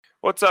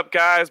What's up,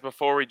 guys?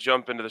 Before we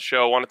jump into the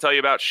show, I want to tell you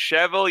about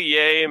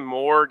Chevalier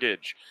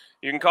Mortgage.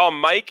 You can call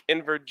Mike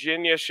and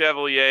Virginia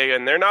Chevalier,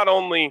 and they're not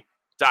only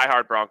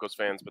diehard Broncos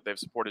fans, but they've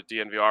supported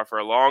DNVR for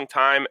a long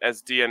time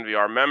as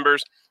DNVR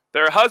members.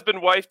 They're a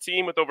husband-wife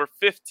team with over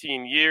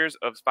 15 years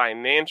of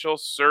financial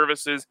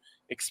services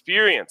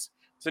experience.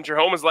 Since your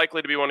home is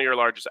likely to be one of your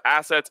largest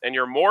assets and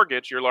your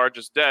mortgage your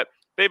largest debt,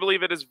 they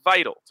believe it is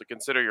vital to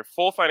consider your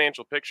full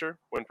financial picture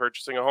when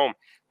purchasing a home.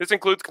 This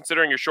includes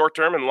considering your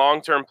short-term and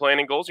long-term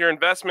planning goals, your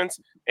investments,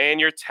 and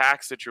your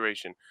tax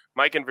situation.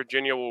 Mike and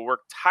Virginia will work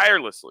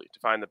tirelessly to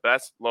find the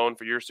best loan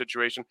for your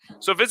situation.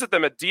 So visit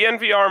them at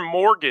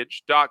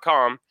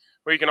dnvrmortgage.com,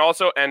 where you can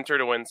also enter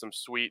to win some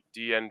sweet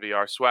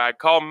DNVR swag.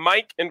 Call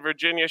Mike and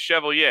Virginia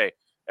Chevalier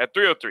at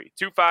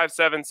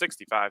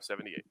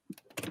 303-257-6578.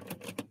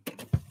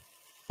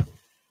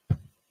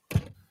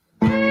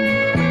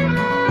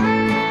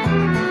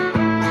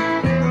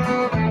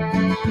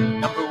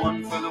 Number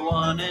one for the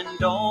one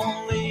and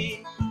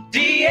only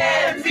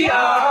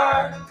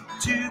DNVR.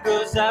 Two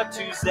goes out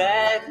to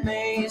Zach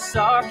Mace,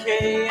 RK,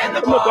 and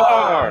the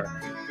bar.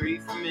 Three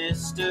for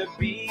Mr.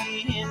 B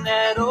in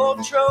that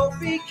old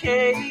trophy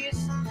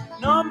case.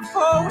 Number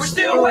four, we're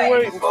still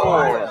waiting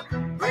for.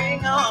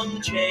 Bring on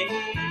the chase.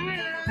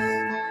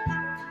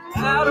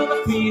 Out on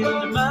the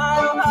field, a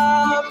mile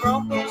high,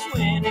 Broncos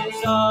win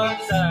is our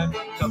desire.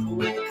 Couple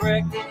with a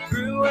breakfast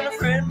crew and a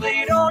friend,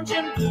 bleed orange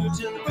and blue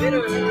to the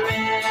bitter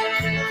end.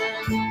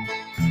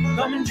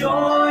 Come and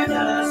join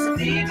us at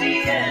the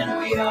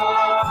DNVR.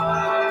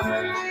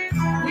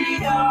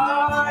 We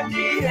are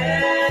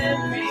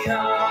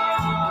DNVR.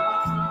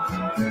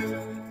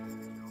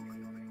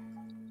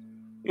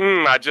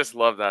 I just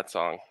love that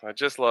song.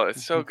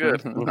 It's so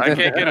good. I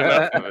can't get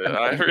enough of it.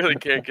 I really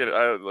can't get it.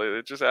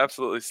 It just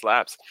absolutely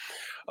slaps.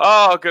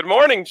 Oh, good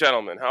morning,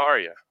 gentlemen. How are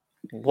you?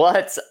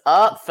 What's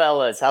up,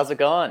 fellas? How's it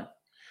going?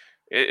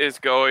 It is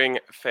going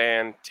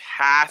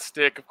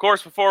fantastic. Of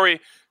course, before we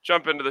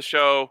jump into the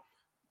show,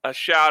 a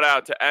shout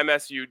out to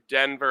MSU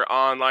Denver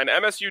Online.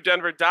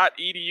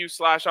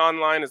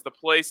 msudenver.edu/online is the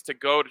place to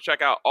go to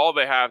check out all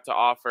they have to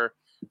offer.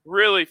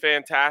 Really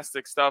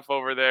fantastic stuff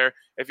over there.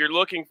 If you're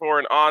looking for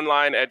an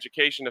online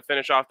education to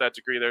finish off that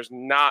degree, there's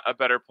not a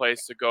better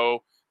place to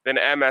go than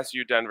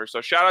MSU Denver.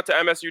 So shout out to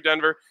MSU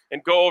Denver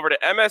and go over to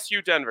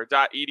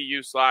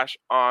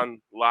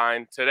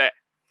msudenver.edu/online today.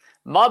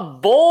 My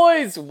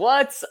boys,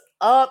 what's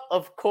up?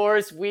 Of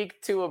course,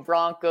 week 2 of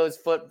Broncos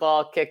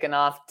football kicking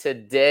off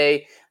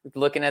today.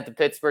 Looking at the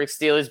Pittsburgh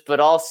Steelers, but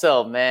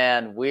also,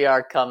 man, we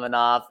are coming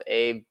off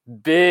a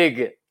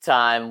big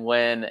time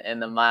win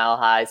in the Mile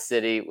High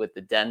City with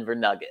the Denver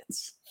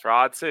Nuggets.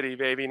 Fraud City,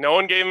 baby. No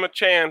one gave them a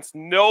chance.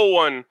 No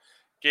one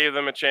gave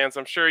them a chance.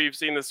 I'm sure you've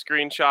seen the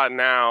screenshot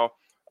now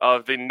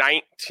of the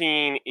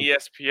 19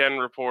 ESPN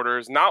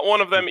reporters. Not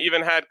one of them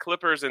even had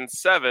Clippers in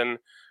 7,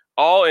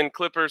 all in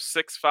Clippers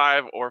 6,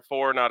 5, or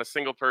 4. Not a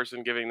single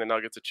person giving the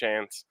Nuggets a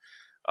chance.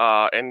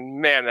 And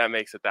man, that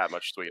makes it that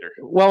much sweeter.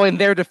 Well, in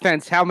their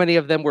defense, how many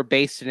of them were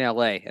based in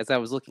LA? As I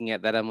was looking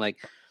at that, I'm like,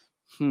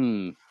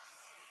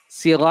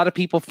 see a lot of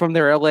people from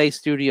their LA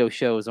studio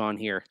shows on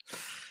here.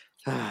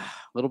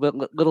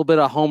 little bit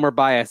of Homer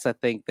bias, I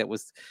think, that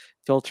was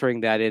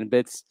filtering that in.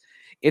 But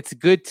it's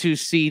good to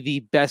see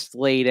the best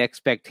laid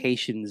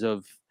expectations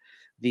of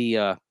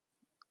the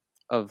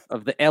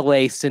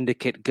LA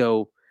syndicate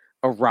go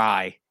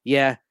awry.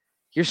 Yeah,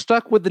 you're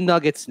stuck with the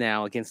Nuggets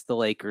now against the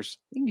Lakers.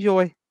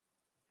 Enjoy.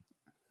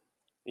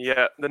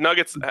 Yeah, the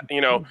Nuggets,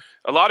 a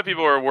lot of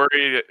people are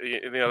worried,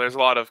 there's a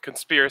lot of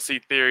conspiracy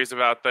theories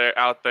out there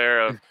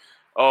of,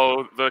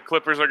 the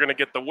Clippers are going to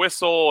get the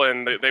whistle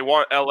and they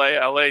want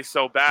LA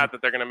so bad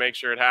that they're going to make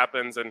sure it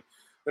happens. And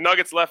the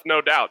Nuggets left no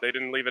doubt. They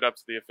didn't leave it up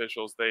to the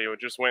officials. They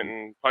just went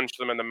and punched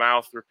them in the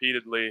mouth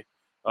repeatedly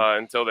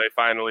until they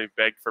finally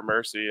begged for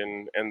mercy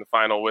and the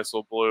final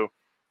whistle blew.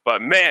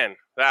 But man,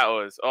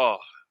 that's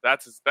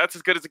as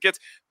good as it gets.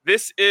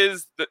 This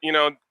is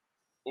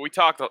we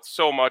talked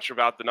so much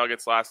about the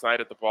Nuggets last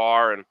night at the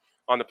bar and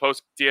on the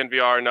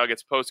DNVR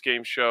Nuggets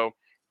post-game show,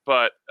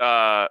 but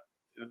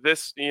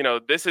this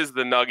is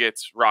the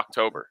Nuggets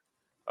Rocktober.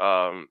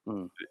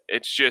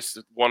 It's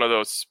just one of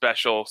those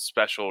special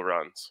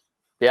runs.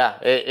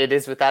 Yeah, it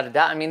is without a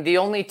doubt. I mean, the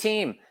only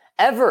team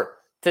ever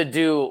to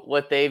do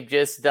what they've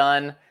just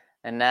done,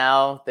 and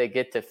now they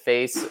get to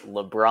face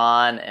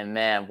LeBron, and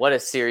man, what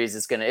a series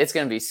it's going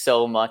to be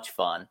so much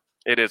fun.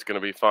 It is going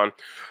to be fun.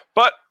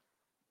 But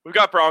we've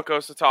got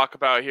Broncos to talk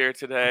about here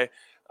today,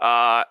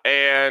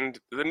 and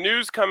the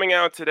news coming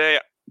out today,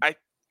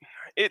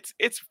 it's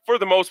for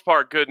the most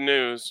part good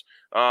news,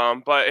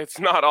 but it's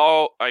not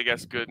all, I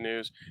guess, good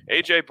news.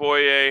 AJ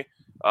Bouye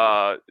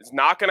is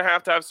not going to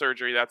have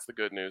surgery. That's the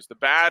good news. The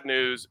bad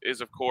news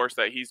is, of course,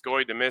 that he's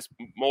going to miss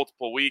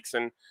multiple weeks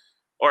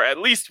or at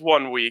least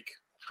 1 week,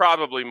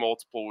 probably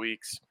multiple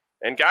weeks.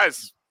 And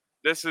guys,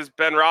 this is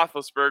Ben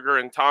Roethlisberger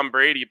and Tom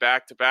Brady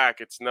back to back.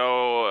 It's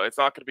not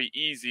going to be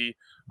easy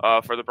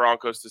for the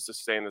Broncos to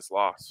sustain this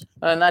loss.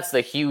 And that's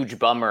the huge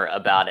bummer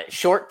about it.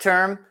 Short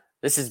term,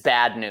 This is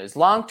bad news.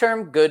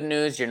 Long-term, good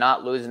news. You're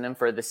not losing him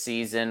for the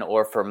season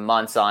or for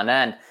months on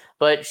end.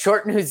 But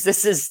short news,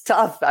 this is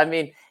tough. I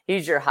mean,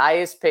 he's your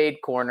highest paid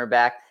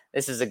cornerback.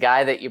 This is a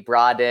guy that you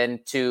brought in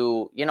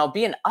to,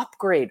 be an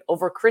upgrade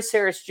over Chris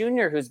Harris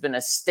Jr., who's been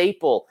a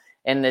staple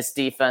in this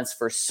defense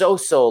for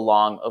so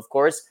long, of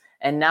course.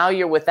 And now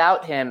you're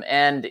without him.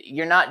 And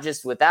you're not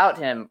just without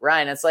him,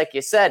 Ryan. It's like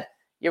you said,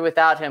 you're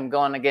without him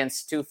going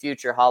against 2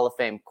 future Hall of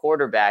Fame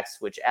quarterbacks,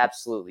 which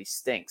absolutely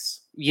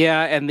stinks.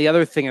 Yeah, and the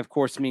other thing, of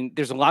course,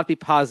 there's a lot to be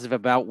positive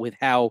about with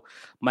how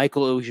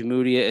Michael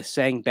Ojemudia and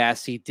Essang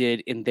Bassey did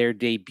in their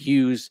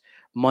debuts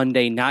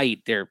Monday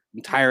night, their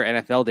entire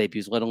NFL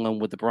debuts, let alone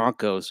with the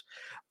Broncos.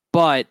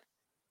 But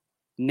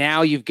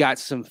now you've got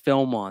some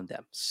film on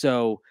them.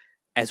 So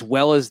as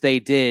well as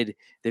they did,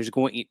 there's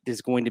going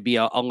to be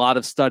a lot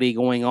of study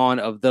going on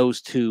of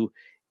those two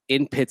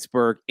in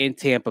Pittsburgh, in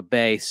Tampa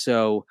Bay.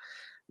 So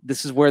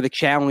this is where the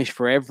challenge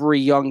for every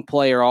young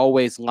player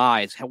always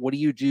lies. What do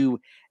you do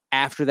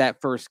after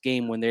that first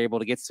game when they're able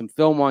to get some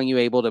film on you,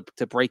 able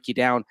to break you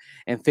down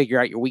and figure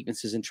out your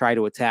weaknesses and try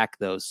to attack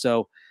those?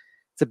 So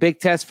it's a big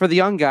test for the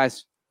young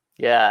guys.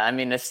 Yeah, I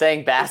mean,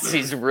 Essang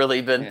Bassey's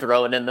really been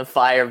thrown in the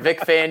fire.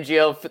 Vic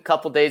Fangio, a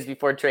couple days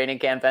before training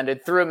camp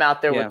ended, threw him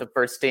out there with the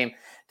first team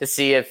to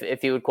see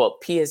if he would,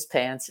 quote, pee his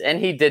pants. And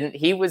he didn't.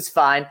 He was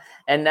fine.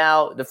 And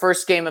now the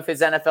first game of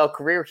his NFL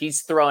career,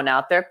 he's thrown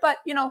out there. But,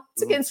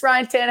 it's against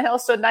Ryan Tannehill,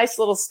 so a nice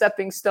little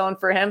stepping stone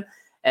for him.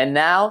 And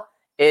now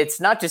it's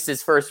not just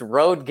his first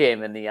road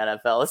game in the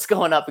NFL. It's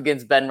going up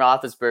against Ben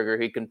Roethlisberger,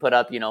 who can put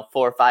up, 400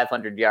 or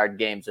 500-yard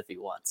games if he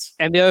wants.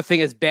 And the other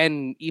thing is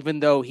Ben, even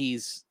though he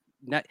is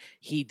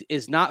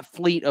not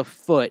fleet of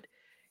foot,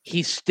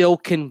 he still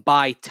can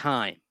buy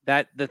time.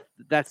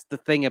 That's the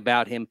thing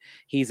about him.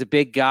 He's a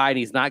big guy and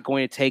he's not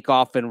going to take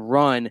off and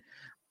run,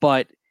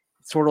 but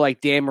sort of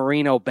like Dan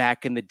Marino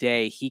back in the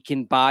day, he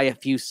can buy a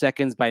few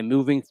seconds by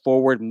moving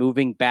forward,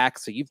 moving back.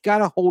 So you've got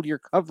to hold your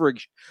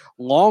coverage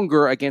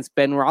longer against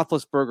Ben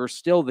Roethlisberger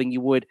still than you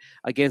would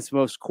against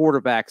most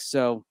quarterbacks.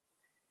 So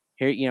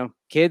here,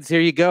 kids,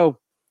 here you go.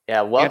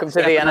 Yeah, welcome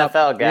to the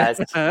NFL, guys.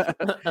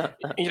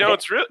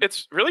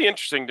 It's really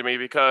interesting to me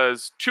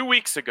because 2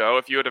 weeks ago,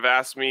 if you would have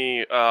asked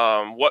me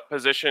what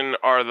position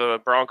are the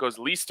Broncos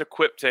least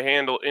equipped to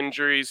handle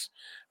injuries,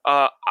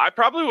 I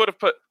probably would have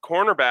put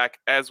cornerback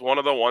as one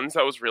of the ones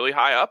that was really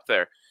high up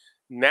there.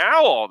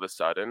 Now, all of a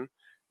sudden,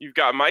 you've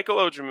got Michael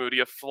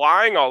Ojemudia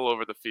flying all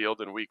over the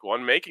field in week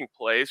 1, making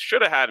plays.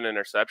 Should have had an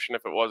interception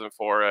if it wasn't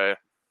for a,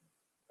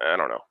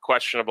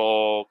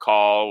 questionable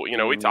call.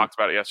 We talked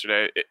about it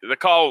yesterday. The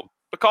call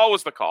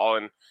was the call,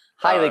 and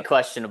highly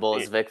questionable,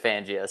 as Vic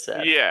Fangio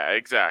said. Yeah,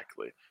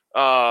 exactly.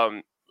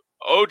 Oj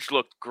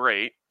looked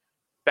great.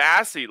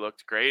 Bassey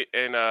looked great,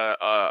 and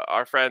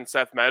our friend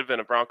Seth Medvin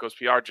of Broncos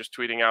PR just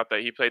tweeting out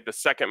that he played the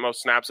second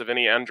most snaps of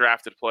any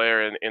undrafted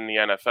player in the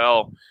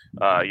NFL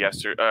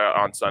yesterday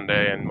on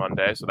Sunday and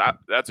Monday. So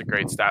that's a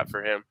great stat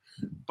for him.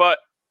 But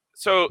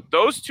so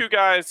those two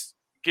guys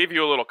give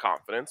you a little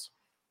confidence,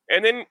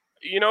 and then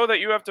that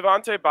you have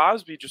Devontae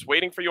Bosby just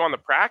waiting for you on the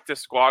practice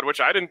squad,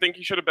 which I didn't think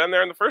he should have been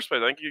there in the first place.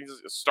 I think he's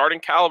a starting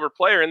caliber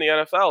player in the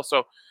NFL.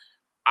 So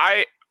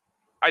I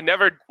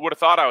never would have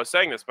thought I was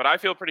saying this, but I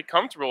feel pretty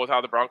comfortable with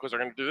how the Broncos are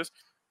going to do this.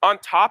 On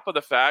top of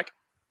the fact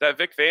that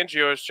Vic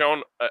Fangio has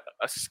shown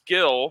a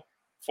skill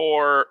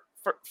for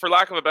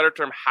lack of a better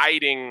term,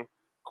 hiding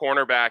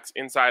cornerbacks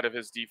inside of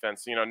his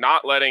defense,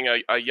 not letting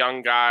a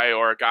young guy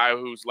or a guy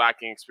who's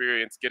lacking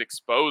experience get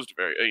exposed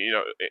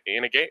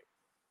in a game.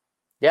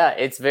 Yeah,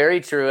 it's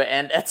very true.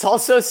 And it's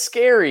also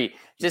scary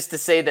just to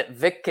say that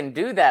Vic can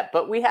do that.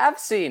 But we have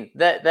seen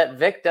that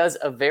Vic does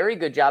a very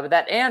good job of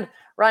that. And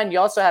Ryan, you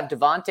also have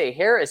Devontae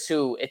Harris,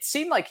 who it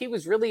seemed like he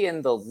was really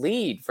in the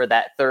lead for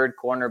that third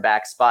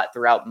cornerback spot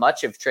throughout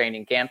much of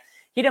training camp.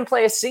 He didn't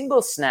play a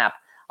single snap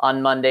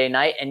on Monday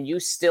night, and you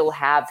still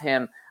have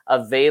him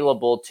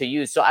available to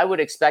use. So I would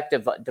expect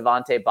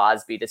Devontae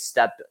Bosby to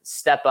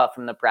step up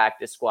from the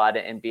practice squad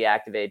and be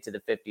activated to the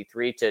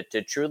 53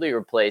 to truly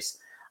replace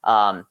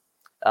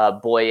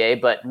Boye.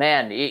 But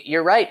man,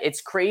 you're right.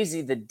 It's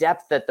crazy the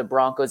depth that the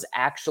Broncos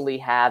actually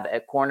have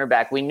at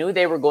cornerback. We knew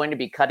they were going to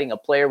be cutting a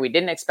player. We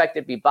didn't expect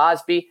it to be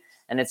Bosby,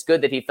 and it's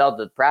good that he fell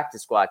to the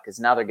practice squad because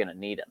now they're going to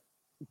need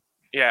him.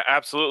 Yeah,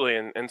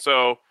 absolutely. And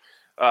so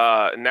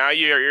now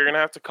you're going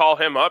to have to call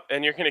him up,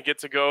 and you're going to get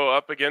to go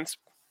up against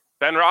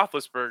Ben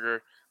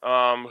Roethlisberger,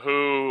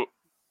 who,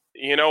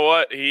 you know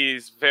what,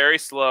 he's very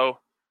slow,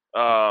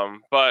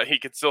 but he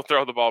could still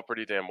throw the ball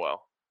pretty damn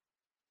well.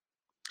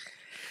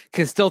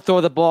 Can still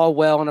throw the ball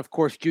well, and of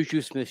course, Juju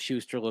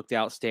Smith-Schuster looked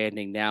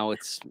outstanding. Now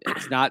it's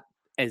not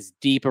as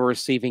deep a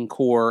receiving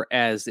core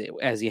as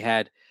he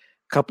had a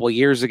couple of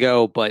years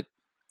ago, but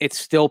it's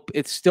still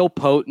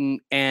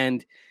potent.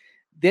 And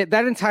that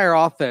entire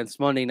offense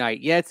Monday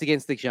night, yeah, it's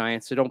against the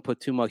Giants, so don't put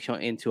too much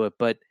into it.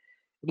 But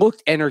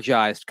looked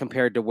energized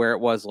compared to where it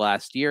was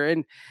last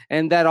year.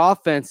 And that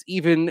offense,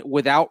 even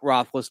without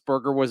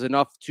Roethlisberger, was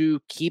enough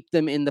to keep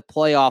them in the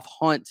playoff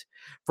hunt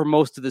for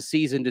most of the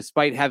season,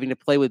 despite having to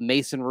play with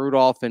Mason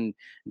Rudolph and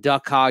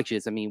Duck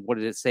Hodges. I mean, what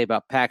did it say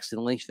about Paxton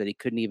Lynch that he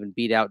couldn't even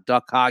beat out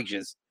Duck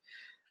Hodges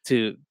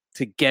to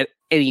get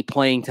any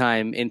playing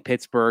time in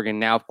Pittsburgh? And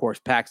now, of course,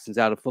 Paxton's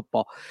out of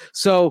football.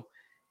 So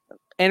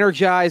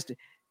energized.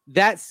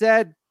 That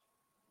said,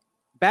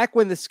 back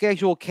when the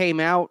schedule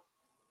came out,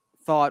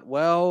 thought,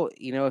 well,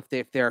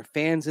 if there are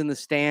fans in the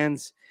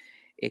stands,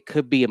 it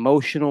could be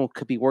emotional,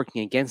 could be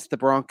working against the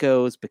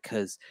Broncos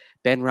because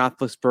Ben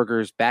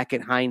Roethlisberger's back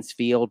at Heinz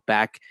Field,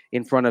 back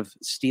in front of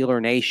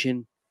Steeler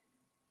Nation.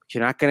 But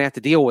you're not going to have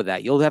to deal with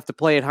that. You'll have to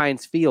play at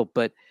Heinz Field,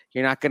 but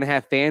you're not going to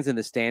have fans in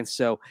the stands.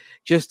 So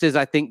just as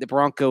I think the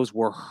Broncos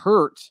were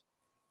hurt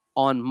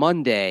on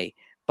Monday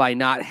by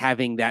not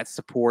having that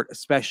support,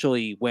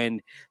 especially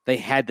when they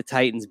had the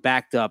Titans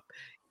backed up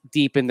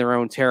deep in their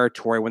own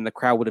territory when the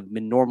crowd would have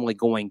been normally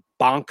going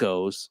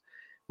bonkos.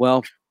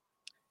 Well,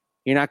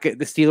 the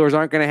Steelers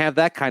aren't going to have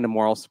that kind of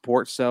moral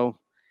support. So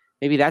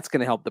maybe that's going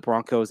to help the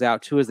Broncos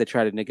out too, as they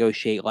try to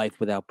negotiate life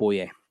without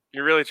Boye.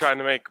 You're really trying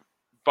to make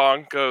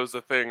bonkos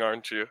a thing,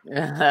 aren't you?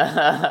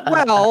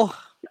 Well,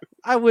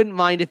 I wouldn't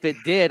mind if it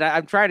did.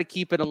 I'm trying to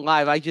keep it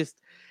alive. I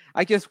just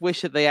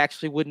wish that they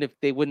actually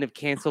wouldn't have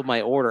canceled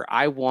my order.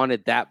 I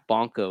wanted that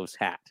bonkos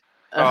hat.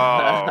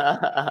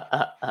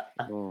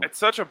 It's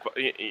such a,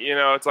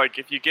 it's like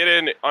if you get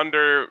in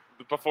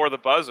before the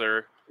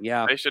buzzer,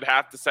 they should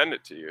have to send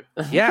it to you.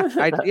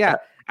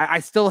 I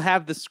still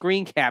have the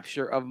screen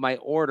capture of my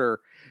order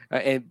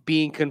and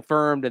being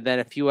confirmed, and then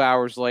a few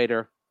hours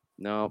later,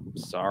 no,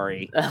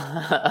 sorry,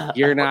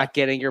 you're not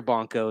getting your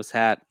bonkos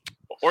hat.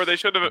 Or they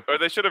should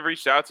have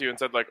reached out to you and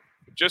said, like,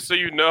 just so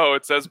you know,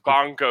 it says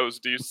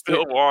bonkos. Do you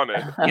still want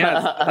it?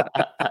 Yes.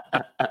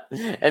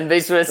 And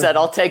basically would have said,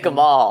 I'll take them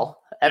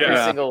all. Every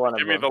single one of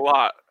them. Give me the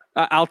lot.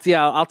 I'll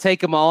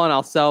take them all and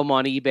I'll sell them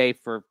on eBay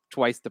for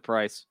twice the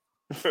price.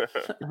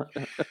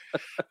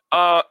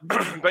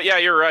 But yeah,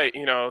 you're right.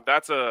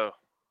 That's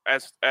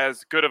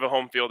as good of a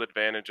home field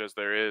advantage as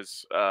there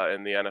is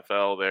in the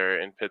NFL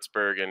there in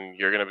Pittsburgh, and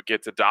you're going to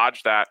get to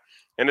dodge that.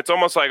 And it's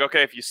almost like,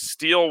 okay, if you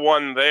steal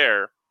one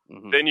there,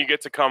 then you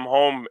get to come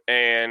home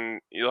and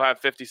you'll have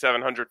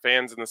 5,700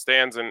 fans in the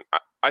stands. And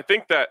I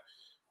think that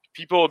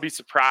people will be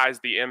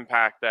surprised the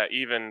impact that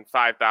even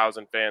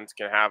 5,000 fans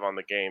can have on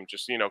the game,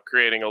 just,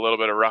 creating a little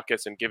bit of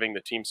ruckus and giving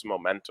the team some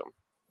momentum.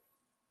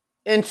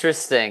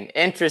 Interesting.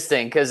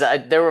 Because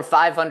there were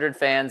 500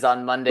 fans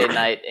on Monday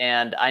night,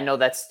 and I know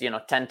that's,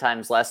 10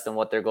 times less than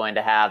what they're going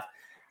to have.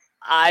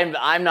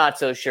 I'm not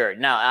so sure.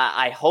 Now,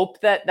 I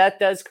hope that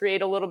does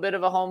create a little bit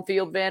of a home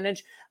field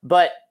advantage,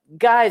 but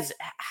guys,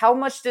 how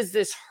much does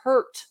this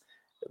hurt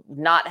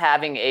not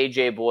having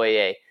AJ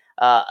Boye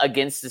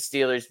against the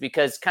Steelers?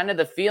 Because kind of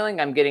the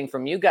feeling I'm getting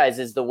from you guys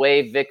is the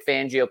way Vic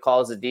Fangio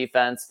calls the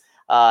defense,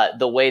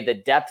 the way the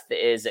depth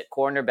is at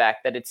cornerback,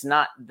 that it's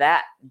not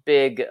that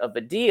big of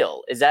a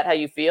deal. Is that how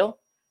you feel?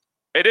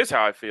 It is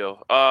how I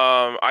feel.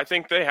 I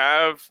think they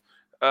have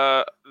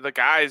the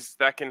guys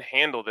that can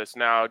handle this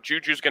now.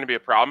 Juju's going to be a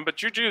problem, but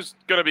Juju's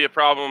going to be a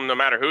problem no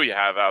matter who you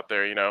have out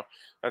there.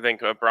 I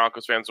think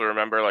Broncos fans will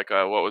remember, like,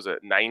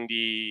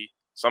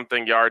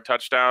 90-something yard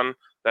touchdown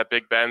that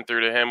Big Ben threw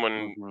to him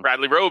when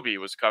Bradley Roby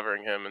was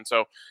covering him. And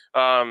so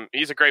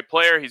he's a great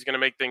player. He's going to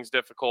make things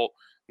difficult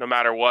no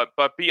matter what.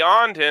 But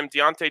beyond him,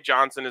 Deontay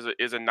Johnson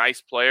is a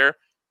nice player,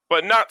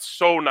 but not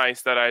so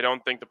nice that I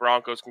don't think the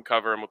Broncos can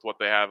cover him with what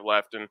they have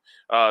left. And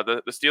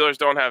the Steelers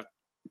don't have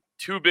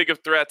too big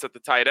of threats at the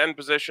tight end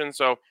position.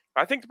 So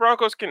I think the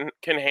Broncos can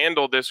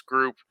handle this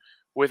group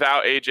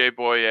without AJ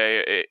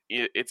Boye.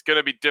 It's going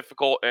to be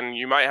difficult, and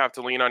you might have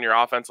to lean on your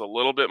offense a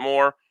little bit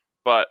more.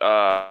 But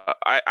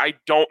I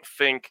don't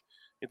think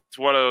it's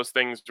one of those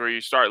things where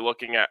you start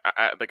looking at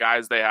the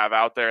guys they have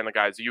out there and the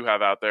guys you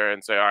have out there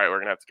and say, all right, we're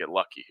going to have to get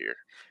lucky here.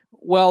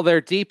 Well,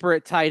 they're deeper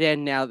at tight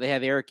end now. They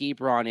have Eric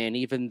Ebron in,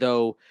 even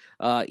though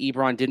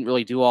Ebron didn't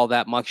really do all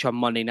that much on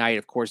Monday night,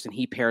 of course, and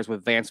he pairs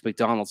with Vance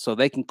McDonald. So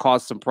they can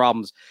cause some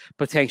problems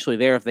potentially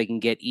there if they can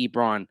get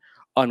Ebron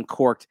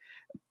uncorked.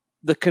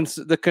 The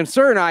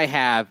concern I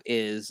have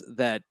is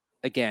that,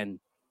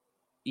 again,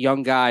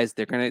 young guys,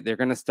 they're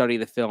gonna study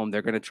the film.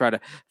 They're gonna try to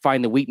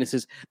find the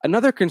weaknesses.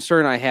 Another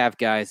concern I have,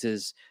 guys,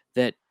 is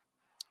that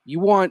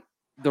you want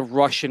the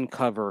Russian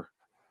cover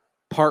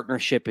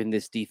partnership in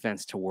this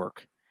defense to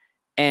work.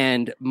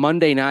 And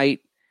Monday night,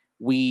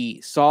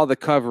 we saw the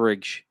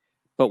coverage,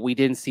 but we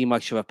didn't see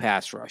much of a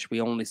pass rush.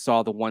 We only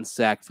saw the one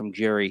sack from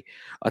Jerry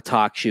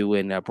Atakju,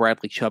 and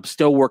Bradley Chubb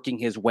still working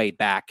his way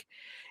back.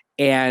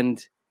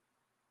 And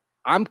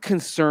I'm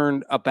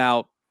concerned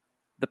about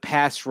the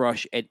pass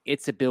rush and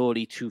its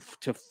ability to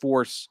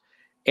force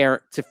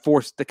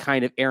the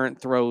kind of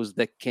errant throws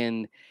that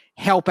can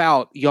help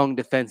out young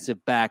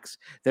defensive backs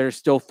that are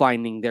still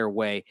finding their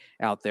way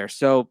out there.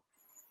 So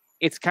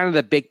it's kind of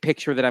the big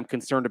picture that I'm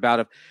concerned about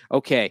of,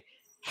 okay,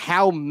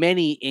 how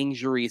many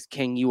injuries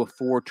can you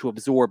afford to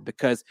absorb?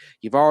 Because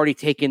you've already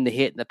taken the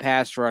hit in the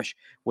pass rush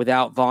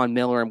without Von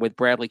Miller and with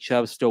Bradley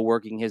Chubb still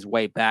working his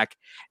way back.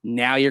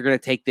 Now you're going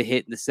to take the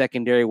hit in the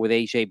secondary with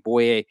AJ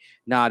Boye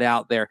not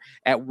out there.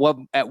 At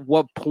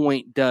what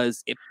point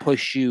does it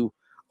push you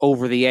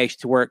over the edge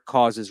to where it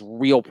causes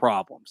real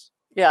problems?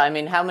 Yeah, I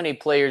mean, how many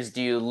players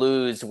do you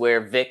lose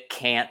where Vic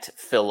can't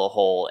fill a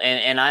hole?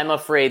 And I'm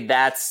afraid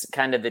that's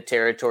kind of the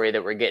territory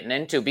that we're getting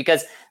into,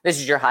 because this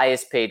is your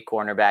highest paid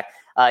cornerback.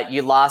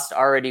 You lost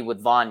already with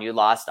Vaughn. You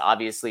lost,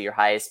 obviously, your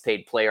highest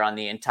paid player on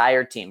the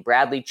entire team.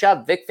 Bradley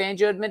Chubb, Vic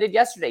Fangio admitted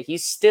yesterday,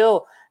 he's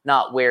still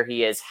not where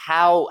he is.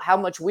 How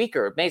much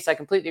weaker? Mace, I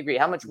completely agree.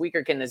 How much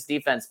weaker can this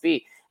defense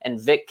be? And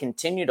Vic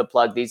continue to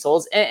plug these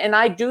holes? And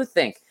I do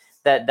think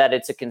that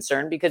it's a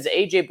concern, because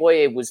AJ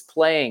Boye was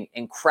playing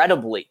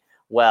incredibly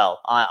well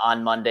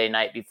on Monday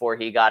night before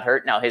he got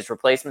hurt. Now, his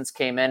replacements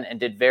came in and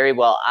did very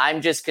well. I'm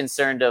just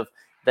concerned of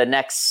the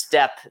next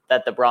step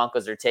that the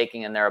Broncos are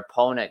taking in their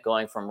opponent,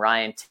 going from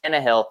Ryan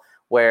Tannehill,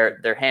 where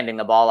they're handing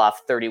the ball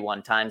off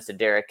 31 times to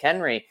Derrick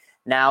Henry,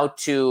 now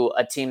to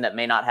a team that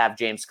may not have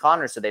James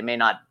Conner, so they may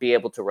not be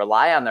able to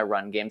rely on their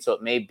run game. So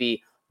it may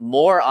be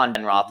more on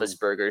Ben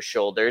Roethlisberger's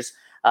shoulders.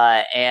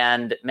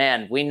 And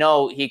man, we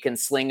know he can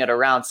sling it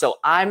around. So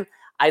I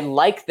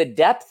like the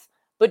depth,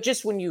 but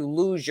just when you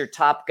lose your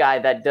top guy,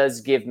 that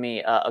does give me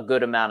a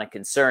good amount of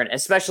concern,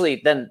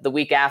 especially then the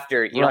week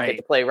after you don't get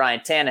to play Ryan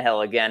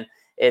Tannehill again.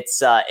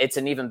 It's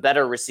an even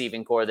better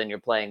receiving core than you're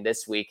playing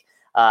this week.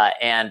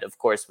 And of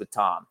course with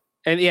Tom.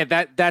 And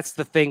yeah, that's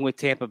the thing with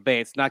Tampa Bay.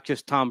 It's not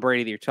just Tom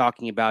Brady that you're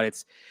talking about.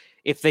 It's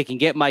if they can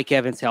get Mike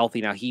Evans healthy.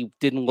 Now, he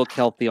didn't look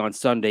healthy on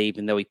Sunday,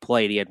 even though he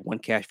played. He had one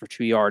catch for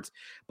 2 yards.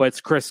 But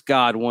it's Chris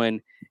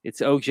Godwin.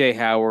 It's O.J.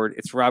 Howard.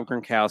 It's Rob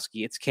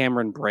Gronkowski. It's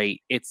Cameron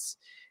Brate. It's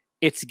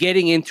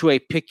getting into a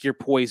pick your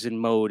poison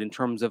mode in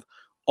terms of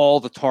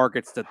all the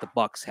targets that the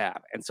Bucs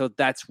have. And so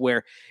that's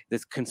where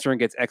this concern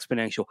gets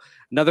exponential.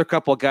 Another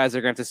couple of guys that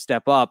are going to have to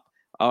step up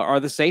are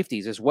the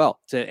safeties as well.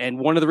 And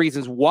one of the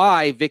reasons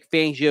why Vic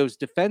Fangio's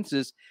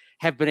defenses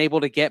have been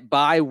able to get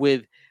by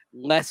with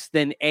less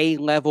than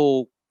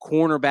A-level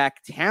cornerback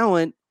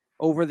talent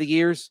over the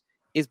years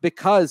is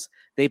because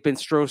they've been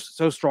so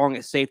strong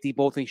at safety,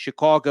 both in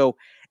Chicago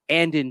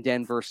and in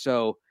Denver.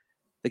 So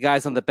the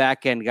guys on the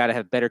back end got to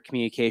have better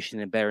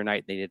communication and better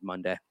night than they did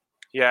Monday.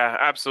 Yeah,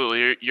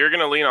 absolutely. You're going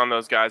to lean on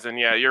those guys. And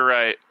yeah, you're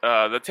right.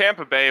 The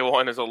Tampa Bay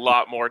one is a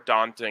lot more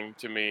daunting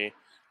to me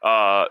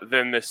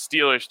than the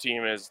Steelers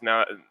team is.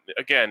 Now,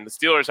 again, the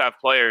Steelers have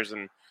players,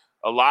 and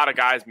a lot of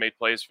guys made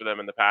plays for them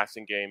in the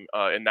passing game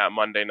in that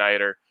Monday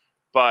nighter.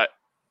 But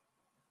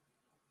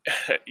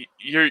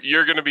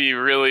you're going to be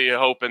really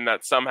hoping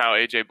that somehow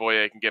AJ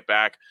Boye can get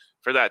back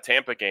for that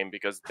Tampa game,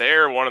 because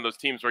they're one of those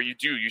teams where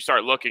you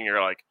start looking,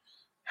 you're like,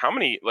 how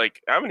many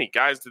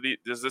guys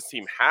does this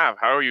team have?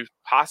 How are you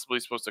possibly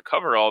supposed to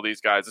cover all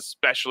these guys,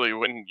 especially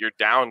when you're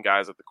down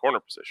guys at the corner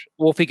position?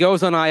 Well, if he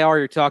goes on IR,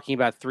 you're talking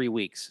about 3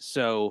 weeks.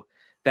 So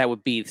that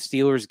would be the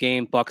Steelers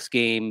game, Bucs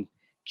game,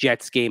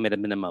 Jets game at a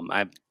minimum.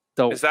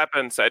 Has that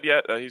been said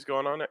yet that he's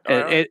going on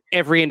it?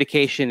 Every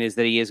indication is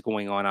that he is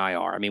going on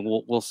IR. I mean,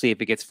 we'll see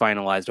if it gets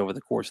finalized over the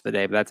course of the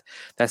day, but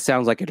that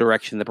sounds like a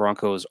direction the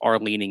Broncos are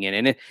leaning in.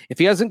 And if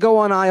he doesn't go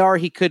on IR,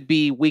 he could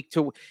be week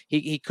to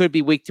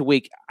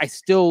week. I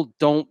still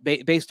don't,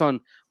 based on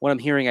what I'm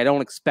hearing, I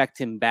don't expect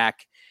him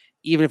back.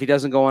 Even if he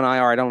doesn't go on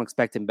IR, I don't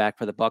expect him back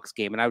for the Bucs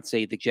game. And I would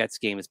say the Jets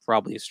game is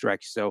probably a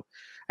stretch. So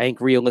I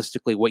think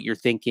realistically, what you're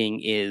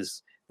thinking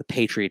is the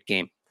Patriot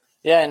game.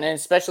 Yeah, and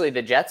especially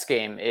the Jets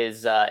game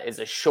is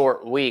a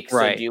short week. So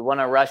right. Do you want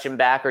to rush him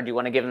back, or do you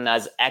want to give him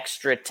those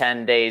extra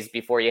 10 days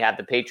before you have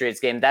the Patriots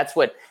game? That's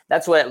what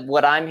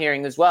I'm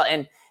hearing as well.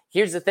 And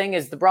here's the thing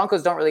is the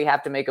Broncos don't really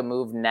have to make a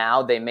move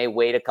now. They may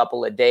wait a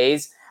couple of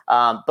days.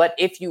 But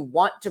if you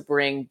want to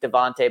bring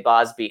Devontae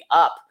Bosby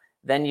up,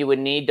 then you would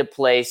need to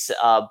place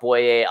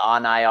Boye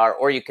on IR,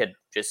 or you could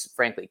just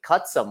frankly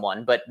cut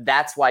someone. But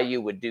that's why you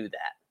would do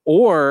that.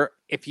 Or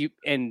if you,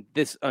 and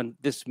this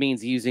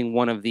means using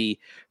one of the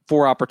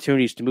 4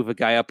 opportunities to move a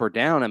guy up or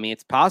down. I mean,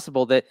 it's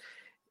possible that,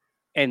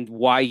 and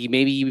why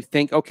maybe you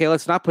think, okay,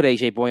 let's not put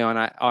AJ Boye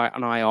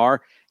on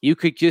IR. You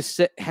could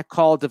just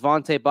call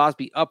Devontae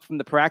Bosby up from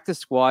the practice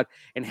squad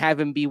and have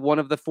him be one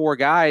of the 4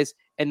 guys,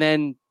 and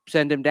then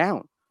send him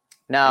down.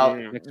 Now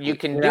you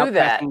can do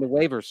that. The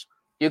waivers.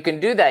 You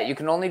can do that. You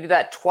can only do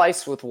that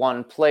twice with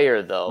one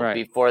player, though,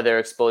 before they're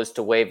exposed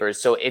to waivers.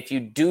 So if you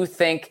do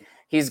think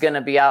he's going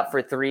to be out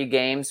for 3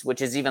 games,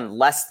 which is even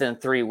less than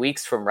 3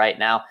 weeks from right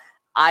now,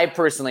 I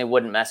personally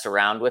wouldn't mess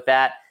around with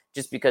that,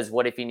 just because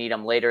what if you need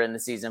him later in the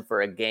season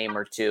for a game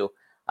or 2?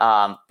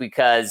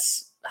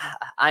 Because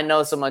I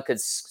know someone could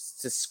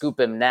scoop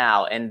him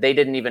now, and they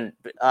didn't even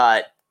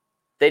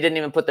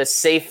put the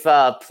safe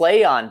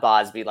play on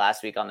Bosby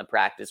last week on the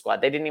practice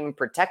squad. They didn't even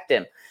protect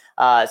him.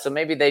 So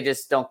maybe they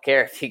just don't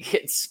care if he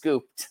gets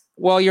scooped.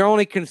 Well, you're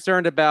only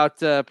concerned about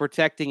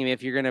protecting him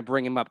if you're going to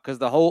bring him up, because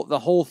the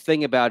whole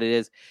thing about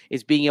it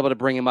is being able to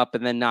bring him up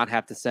and then not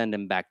have to send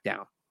him back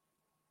down.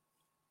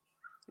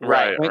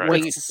 Right.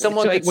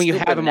 Someone could when you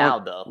scoop have him him now,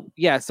 on, though.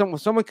 yeah,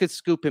 someone could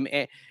scoop him,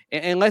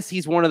 unless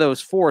he's one of those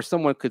four.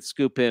 Someone could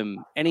scoop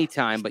him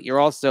anytime, but you're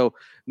also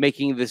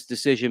making this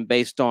decision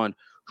based on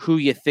who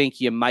you think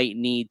you might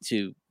need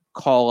to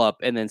call up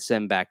and then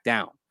send back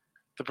down.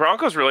 The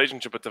Broncos'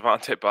 relationship with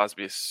Devontae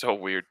Bosby is so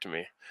weird to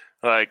me.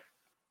 Like,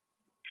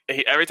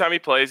 every time he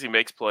plays, he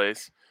makes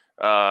plays,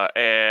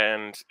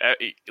 and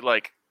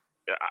like,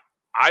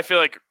 I feel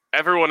like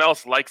everyone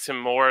else likes him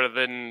more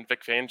than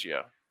Vic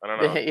Fangio. I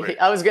don't know.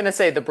 I was gonna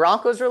say the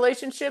Broncos'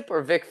 relationship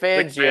or Vic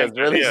Fangio's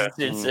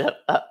relationship.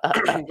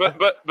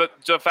 but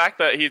the fact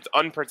that he's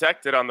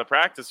unprotected on the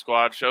practice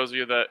squad shows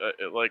you that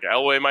like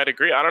Elway might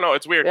agree. I don't know.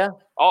 It's weird. Yeah.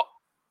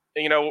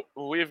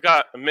 We've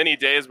got many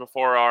days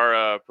before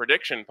our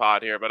prediction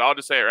pod here, but I'll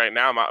just say it right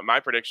now. My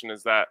prediction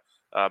is that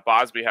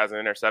Bosby has an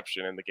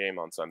interception in the game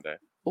on Sunday.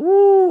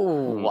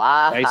 Ooh,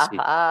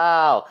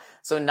 wow.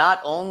 So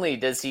not only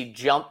does he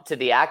jump to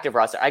the active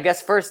roster, I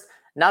guess first,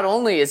 not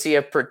only is he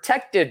a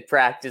protected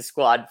practice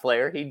squad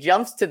player, he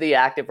jumps to the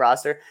active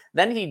roster,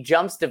 then he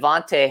jumps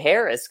Devontae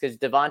Harris because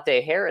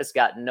Devontae Harris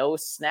got no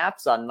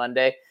snaps on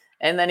Monday,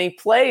 and then he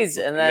plays,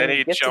 and then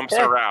he gets jumps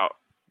a route.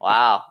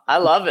 Wow, I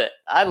love it.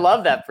 I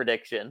love that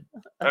prediction.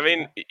 I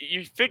mean,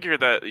 you figure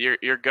that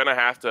you're gonna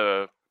have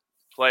to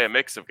play a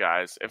mix of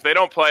guys. If they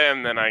don't play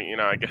him, then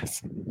I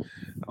guess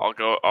I'll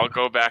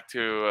go back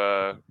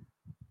to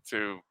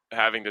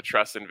having to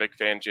trust in Vic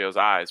Fangio's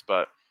eyes.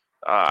 But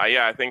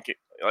I think,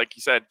 like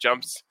you said,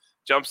 jumps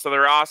to the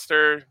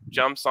roster,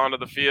 jumps onto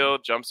the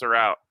field, jumps a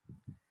route.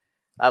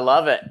 I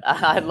love it.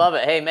 I love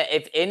it. Hey man,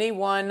 if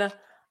anyone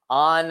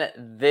in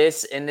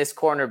this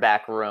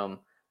cornerback room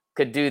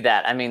could do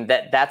that, I mean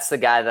that's the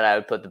guy that I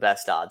would put the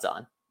best odds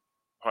on.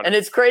 100%. And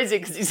it's crazy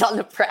because he's on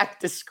the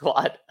practice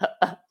squad.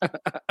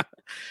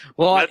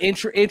 Well,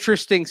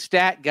 interesting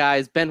stat,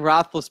 guys. Ben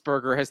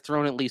Roethlisberger has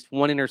thrown at least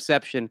one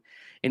interception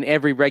in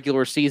every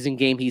regular season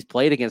game he's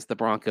played against the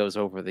Broncos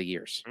over the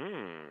years.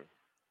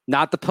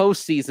 Not the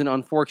postseason,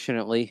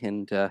 unfortunately.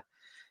 And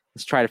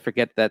let's try to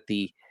forget that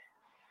the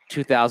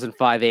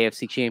 2005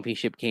 AFC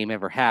Championship game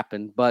ever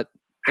happened. But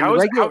in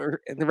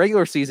the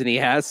regular season, he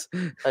has.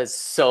 That's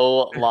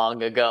so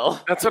long ago.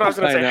 That's what I was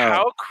going to say.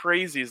 How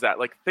crazy is that?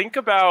 Like, think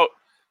about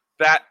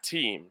that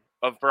team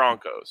of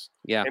Broncos.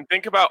 Yeah. And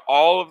think about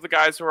all of the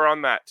guys who are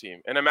on that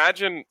team. And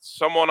imagine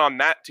someone on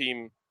that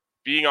team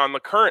being on the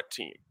current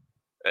team.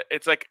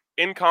 It's like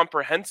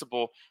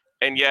incomprehensible.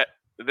 And yet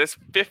this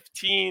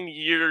 15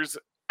 years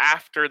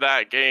after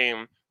that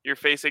game, you're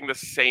facing the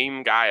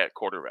same guy at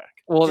quarterback.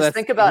 Well, just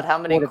think about how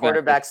many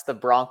quarterbacks the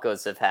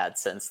Broncos have had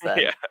since then.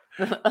 Yeah.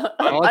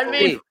 I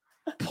mean,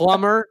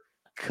 Plummer,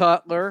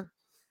 Cutler,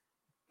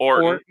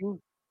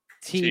 Orton,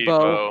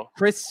 Tebow,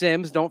 Chris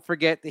Sims. Don't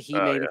forget that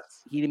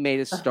he made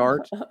a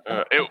start.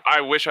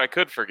 I wish I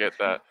could forget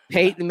that.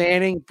 Peyton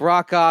Manning,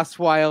 Brock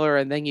Osweiler,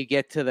 and then you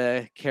get to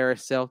the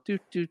carousel.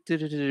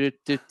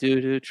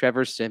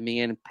 Trevor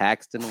Siemian,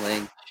 Paxton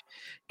Lynch,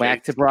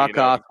 back to Brock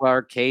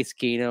Osweiler, Case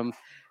Keenum,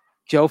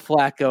 Joe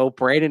Flacco,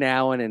 Brandon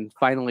Allen, and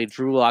finally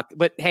Drew Lock.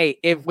 But hey,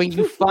 when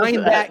you find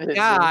that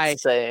guy,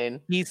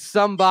 insane. He's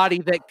somebody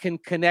that can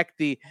connect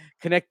the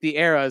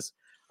eras.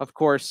 Of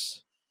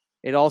course,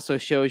 it also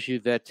shows you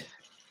that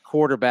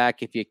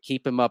quarterback, if you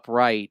keep him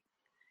upright,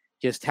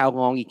 just how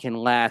long he can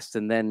last.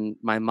 And then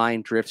my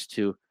mind drifts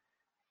to,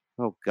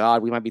 oh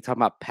God, we might be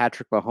talking about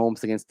Patrick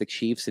Mahomes against the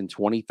Chiefs in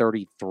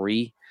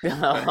 2033.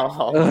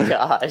 Oh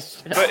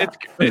gosh. But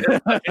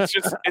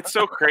it's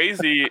so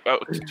crazy.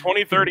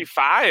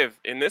 2035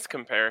 in this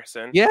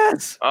comparison.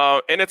 Yes.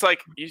 And it's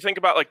like, you think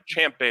about like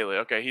Champ Bailey.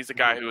 Okay, he's the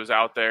guy who was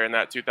out there in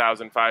that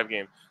 2005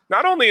 game.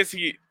 Not only is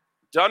he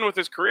done with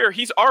his career,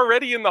 he's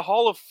already in the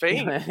Hall of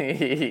Fame.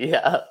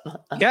 Yeah.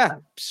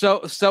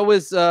 So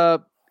is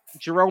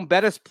Jerome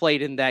Bettis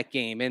played in that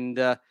game, and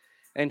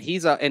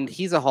he's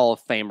a Hall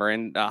of Famer,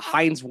 and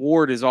Hines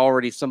Ward is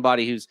already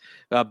somebody who's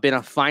been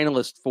a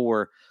finalist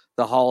for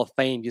the Hall of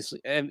Fame.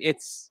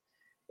 It's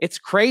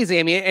crazy.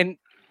 I mean, and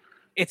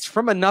it's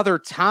from another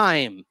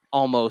time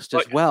almost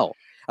as well.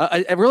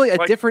 A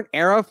different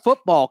era of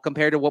football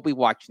compared to what we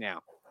watch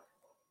now.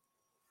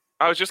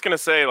 I was just going to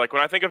say, like,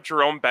 when I think of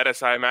Jerome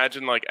Bettis, I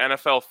imagine, like,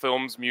 NFL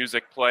Films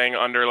music playing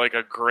under, like,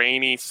 a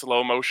grainy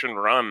slow-motion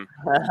run.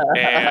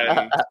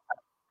 And,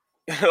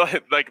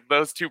 like,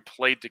 those two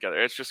played together.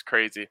 It's just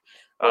crazy.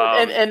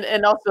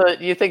 And also,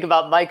 you think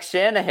about Mike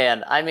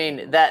Shanahan. I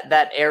mean,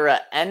 that era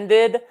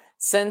ended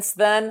since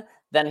then.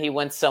 Then he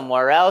went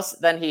somewhere else.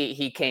 Then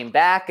he came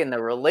back, and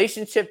the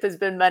relationship has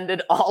been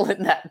mended all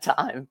in that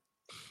time.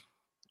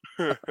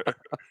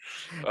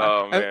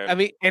 Oh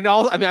man!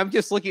 I'm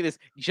just looking at this: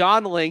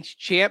 John Lynch,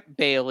 Champ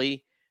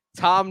Bailey,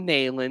 Tom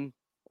Nalen,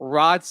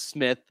 Rod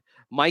Smith,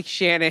 Mike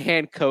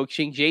Shanahan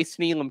coaching,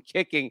 Jason Elam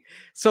kicking.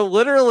 So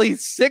literally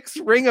 6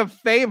 Ring of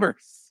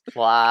Famers.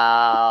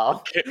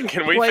 Wow!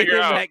 Can we figure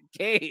out that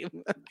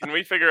game? Can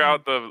we figure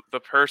out the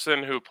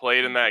person who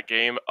played in that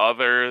game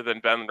other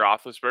than Ben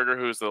Roethlisberger,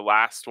 who's the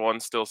last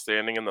one still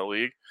standing in the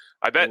league?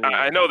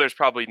 I know there's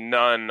probably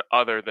none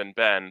other than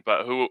Ben,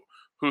 but who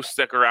who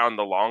stick around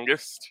the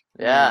longest.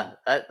 Yeah,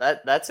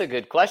 that's a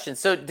good question.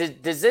 So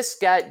does this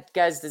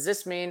does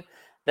this mean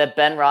that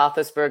Ben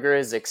Roethlisberger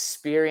is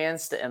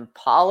experienced and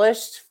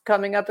polished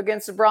coming up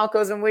against the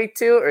Broncos in week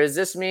 2? Or does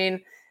this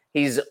mean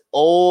he's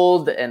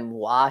old and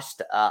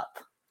washed up?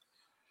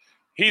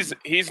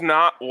 He's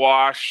not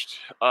washed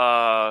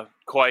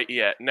quite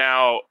yet.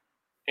 Now,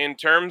 in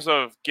terms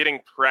of getting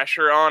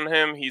pressure on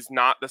him, he's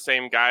not the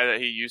same guy that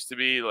he used to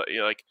be.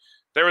 Like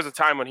there was a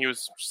time when he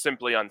was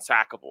simply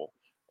unsackable.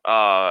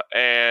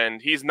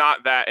 And he's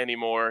not that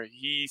anymore.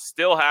 He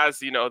still has,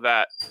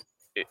 that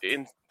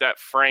in that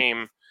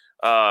frame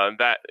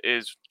that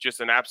is just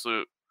an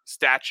absolute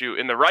statue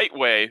in the right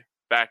way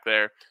back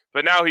there.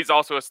 But now he's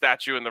also a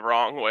statue in the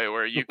wrong way,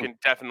 where you can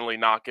definitely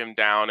knock him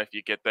down if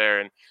you get there,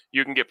 and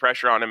you can get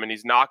pressure on him, and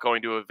he's not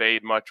going to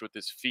evade much with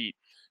his feet.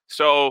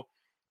 So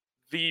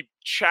the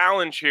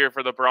challenge here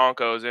for the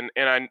Broncos, and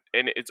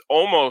it's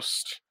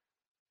almost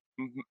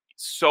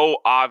so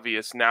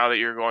obvious now that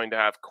you're going to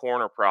have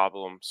corner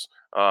problems,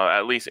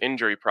 at least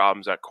injury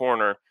problems at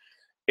corner.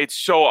 It's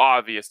so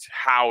obvious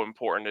how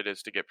important it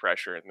is to get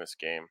pressure in this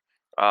game.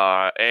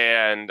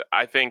 And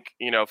I think,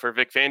 for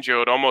Vic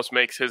Fangio, it almost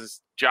makes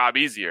his job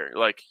easier.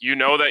 Like,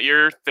 that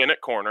you're thin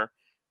at corner.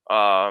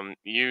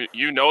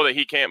 You know that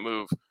he can't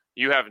move.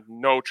 You have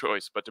no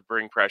choice but to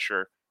bring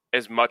pressure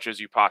as much as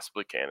you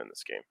possibly can in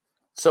this game.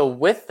 So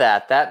with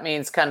that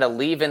means kind of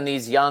leaving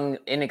these young,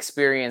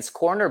 inexperienced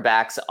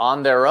cornerbacks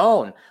on their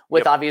own,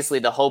 with obviously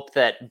the hope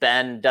that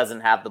Ben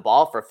doesn't have the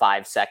ball for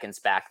 5 seconds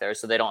back there,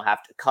 so they don't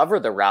have to cover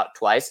the route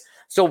twice.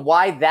 So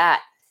why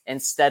that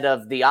instead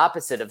of the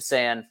opposite of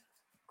saying,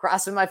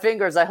 crossing my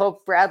fingers, I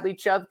hope Bradley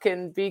Chubb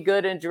can be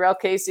good and Jarrell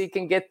Casey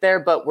can get there,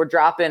 but we're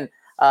dropping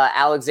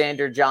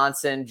Alexander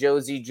Johnson,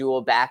 Josie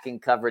Jewell back in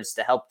coverage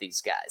to help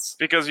these guys?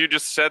 Because you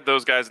just said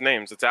those guys'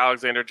 names. It's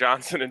Alexander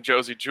Johnson and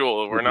Josie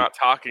Jewell. We're not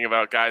talking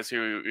about guys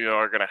who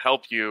are going to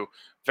help you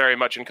very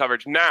much in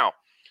coverage. Now,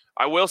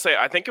 I will say,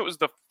 I think it was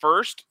the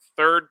first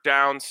third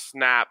down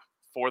snap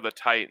for the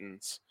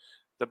Titans.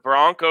 The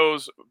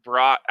Broncos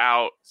brought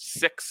out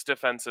 6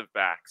 defensive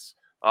backs,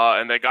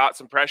 and they got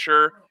some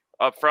pressure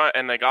up front,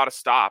 and they got a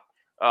stop.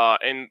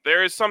 And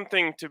there is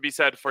something to be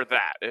said for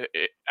that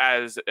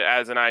as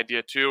an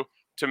idea too.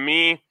 To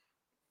me,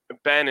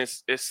 Ben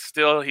is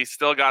still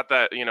got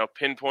that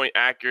pinpoint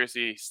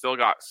accuracy. He's still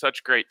got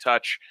such great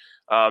touch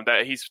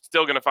that he's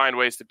still going to find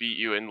ways to beat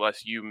you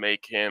unless you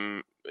make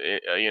him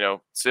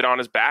sit on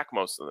his back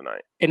most of the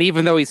night. And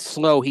even though he's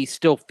slow, he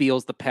still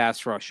feels the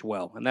pass rush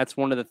well, and that's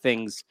one of the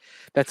things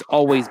that's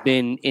always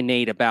been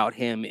innate about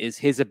him, is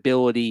his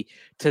ability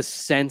to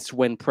sense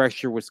when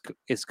pressure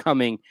is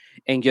coming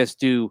and just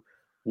do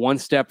one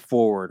step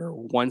forward or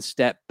one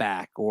step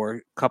back or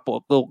a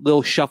couple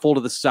little shuffle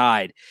to the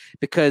side,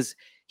 because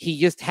he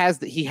just has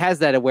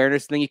that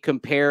awareness. And then you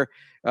compare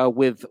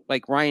with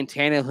like Ryan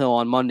Tannehill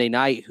on Monday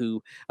night,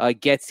 who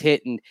gets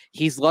hit, and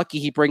he's lucky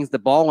he brings the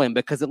ball in,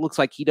 because it looks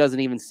like he doesn't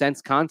even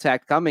sense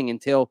contact coming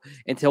until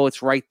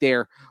it's right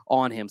there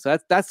on him. So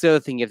that's the other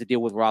thing you have to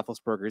deal with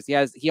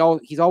Roethlisberger.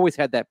 He's always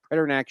had that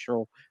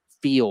preternatural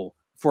feel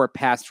for a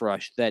pass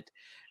rush that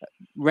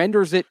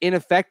renders it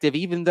ineffective,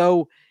 even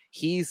though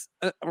he's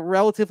a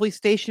relatively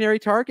stationary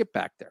target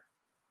back there.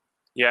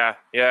 Yeah.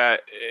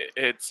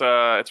 It's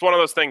one of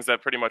those things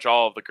that pretty much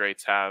all of the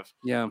greats have.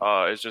 Yeah.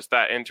 It's just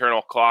that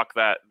internal clock,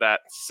 that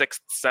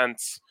sixth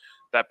sense,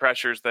 that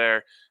pressure's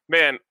there.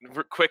 Man,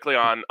 quickly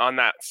on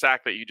that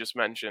sack that you just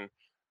mentioned.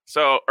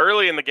 So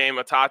early in the game,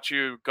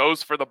 Atachu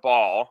goes for the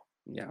ball,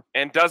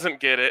 and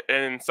doesn't get it,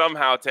 and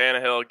somehow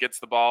Tannehill gets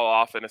the ball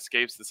off and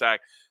escapes the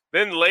sack.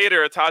 Then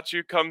later,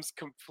 Atachu comes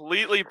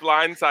completely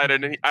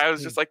blindsided, and I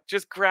was just like,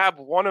 just grab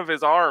one of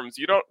his arms.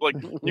 You don't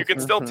you can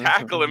still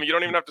tackle him. You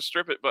don't even have to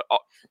strip it. But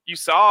you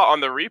saw on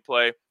the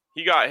replay,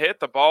 he got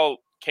hit. The ball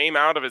came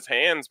out of his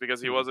hands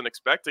because he wasn't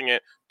expecting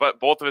it, but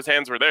both of his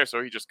hands were there,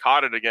 so he just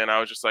caught it again. I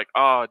was just like,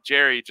 oh,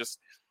 Jerry, just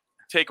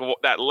take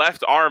that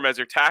left arm as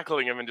you're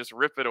tackling him and just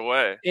rip it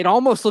away. It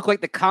almost looked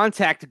like the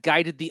contact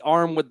guided the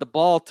arm with the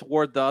ball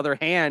toward the other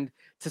hand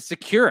to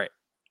secure it.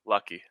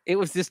 Lucky. It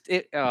was just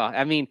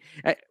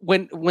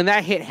when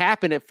that hit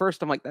happened at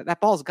first, I'm like,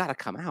 that ball's got to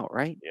come out,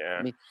 right? Yeah.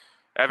 I mean,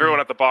 everyone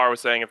at the bar was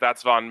saying, if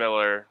that's Von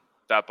Miller,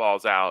 that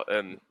ball's out.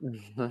 And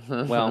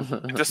well,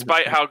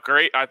 despite how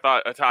great I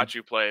thought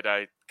Atachu played,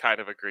 I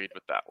kind of agreed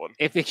with that one.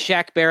 If it's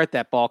Shaq Barrett,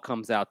 that ball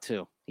comes out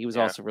too. He was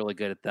also really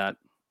good at that.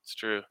 It's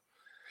true.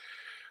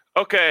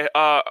 Okay,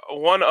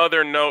 one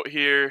other note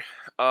here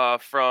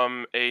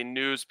from a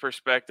news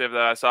perspective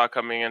that I saw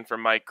coming in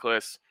from Mike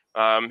Kliss.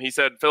 He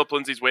said Philip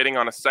Lindsay's waiting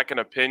on a second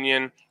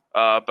opinion,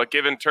 but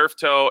given turf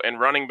toe and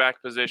running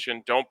back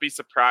position, don't be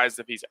surprised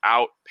if he's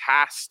out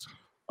past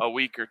a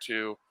week or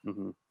two.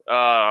 Mm-hmm.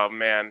 Oh,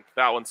 man,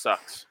 that one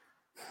sucks.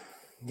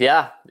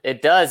 Yeah,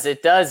 it does.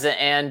 It does.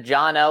 And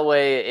John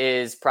Elway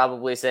is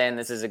probably saying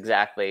this is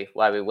exactly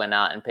why we went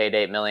out and paid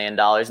 $8 million.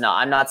 Now,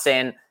 I'm not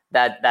saying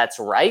that that's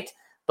right,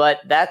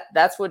 but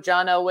that's what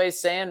John Elway is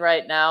saying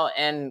right now.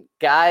 And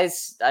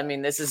guys, I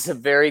mean, this is a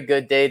very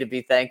good day to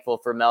be thankful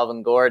for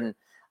Melvin Gordon.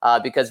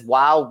 because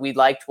while we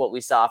liked what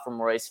we saw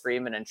from Royce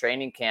Freeman in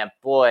training camp,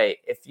 boy,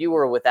 if you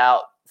were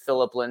without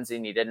Phillip Lindsay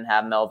and you didn't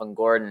have Melvin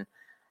Gordon,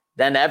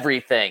 then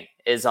everything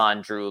is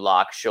on Drew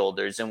Lock's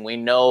shoulders. And we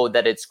know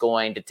that it's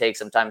going to take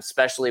some time,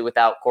 especially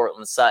without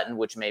Courtland Sutton,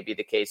 which may be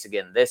the case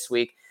again this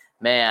week.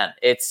 Man,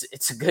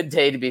 it's a good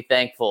day to be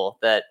thankful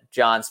that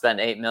John spent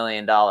 $8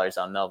 million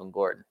on Melvin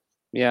Gordon.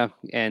 Yeah,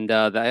 and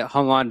that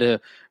hung on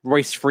to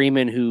Royce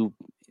Freeman, who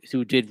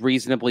did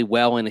reasonably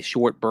well in a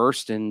short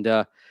burst,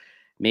 and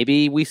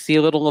maybe we see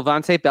a little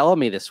Levante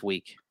Bellamy this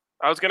week.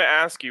 I was going to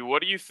ask you,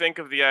 what do you think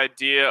of the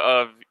idea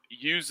of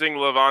using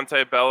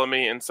Levante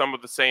Bellamy in some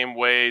of the same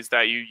ways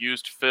that you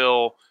used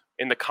Phil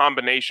in the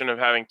combination of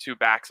having two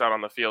backs out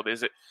on the field?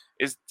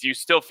 Do you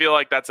still feel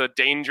like that's a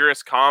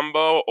dangerous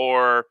combo,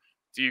 or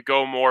do you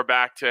go more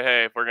back to,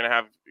 hey, if we're going to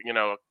have,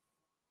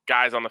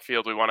 guys on the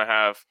field, we want to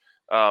have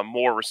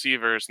more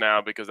receivers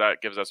now because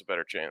that gives us a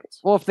better chance?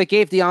 Well, if they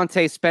gave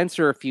Deontay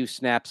Spencer a few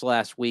snaps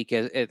last week,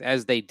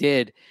 as they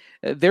did,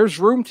 there's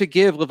room to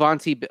give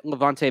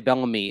Levante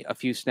Bellamy a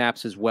few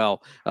snaps as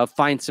well.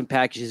 Find some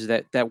packages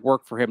that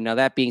work for him. Now,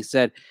 that being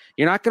said,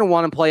 you're not going to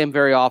want to play him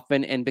very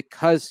often, and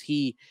because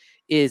he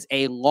is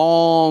a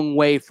long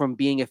way from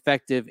being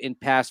effective in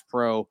pass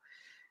pro,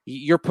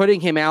 you're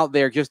putting him out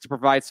there just to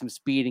provide some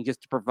speed and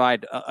just to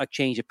provide a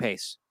change of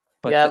pace.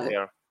 But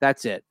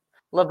that's it.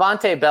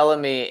 Levante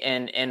Bellamy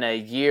in a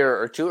year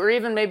or two, or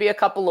even maybe a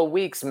couple of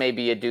weeks,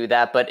 maybe you do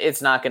that, but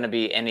it's not going to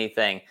be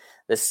anything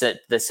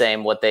the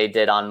same what they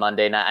did on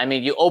Monday night. I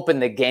mean, you open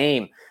the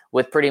game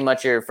with pretty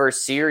much your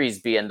first series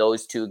being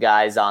those two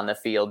guys on the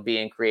field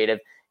being creative.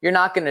 You're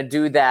not going to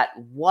do that.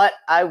 What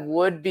I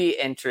would be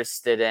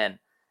interested in,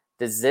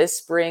 does this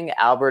bring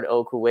Albert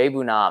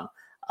Okwuegbunam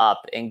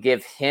up and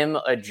give him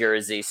a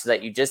jersey so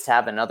that you just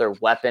have another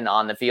weapon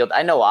on the field?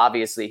 I know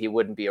obviously he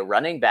wouldn't be a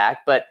running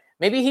back, but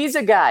maybe he's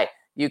a guy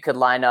you could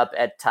line up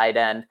at tight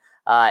end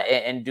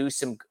and do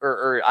some,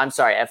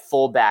 at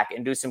fullback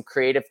and do some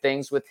creative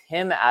things with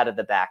him out of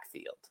the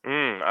backfield.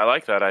 I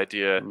like that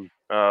idea.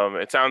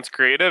 It sounds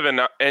creative, and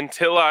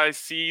until I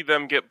see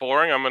them get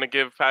boring, I'm going to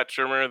give Pat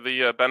Shurmur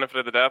the benefit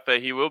of the doubt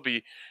that he will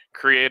be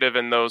creative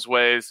in those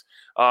ways.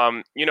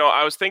 I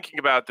was thinking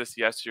about this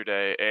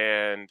yesterday,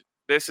 and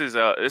this is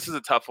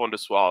a tough one to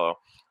swallow.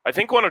 I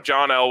think one of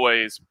John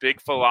Elway's big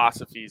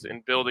philosophies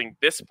in building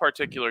this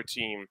particular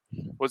team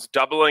was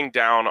doubling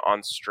down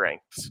on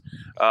strengths.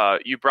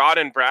 You brought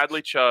in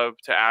Bradley Chubb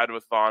to add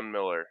with Von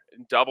Miller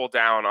and double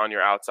down on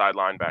your outside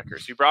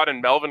linebackers. You brought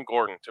in Melvin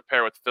Gordon to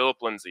pair with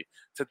Phillip Lindsay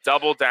to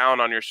double down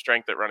on your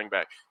strength at running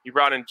back. You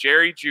brought in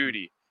Jerry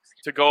Jeudy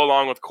to go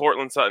along with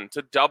Courtland Sutton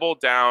to double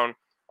down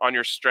on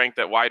your strength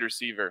at wide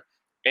receiver.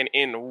 And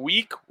in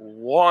week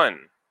 1,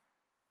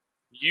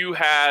 you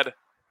had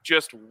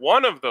just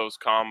one of those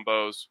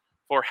combos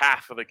for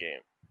half of the game.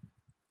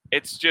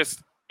 That's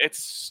just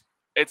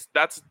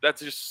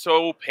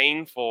so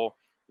painful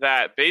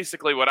that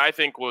basically what I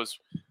think was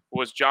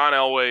John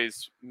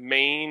Elway's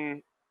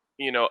main,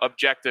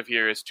 objective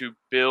here is to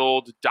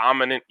build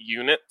dominant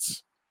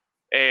units.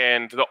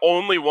 And the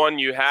only one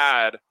you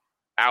had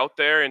out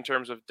there in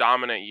terms of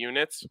dominant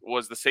units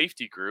was the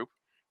safety group.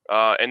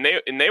 And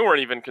they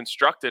weren't even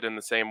constructed in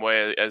the same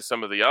way as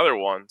some of the other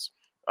ones.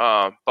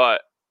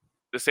 But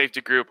the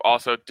safety group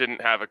also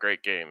didn't have a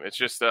great game. It's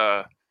just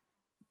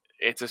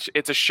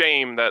it's a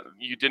shame that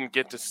you didn't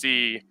get to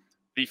see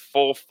the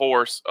full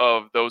force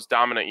of those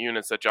dominant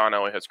units that John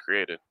Elway has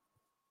created.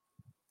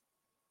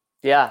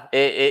 Yeah,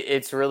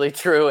 it's really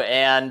true.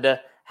 And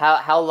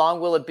how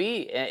long will it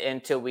be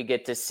until we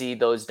get to see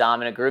those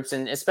dominant groups,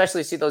 and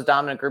especially see those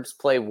dominant groups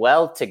play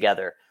well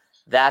together?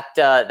 That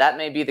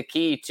may be the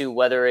key to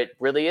whether it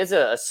really is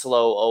a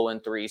slow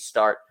 0-3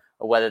 start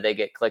or whether they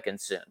get clicking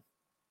soon.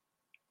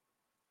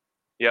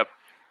 Yep,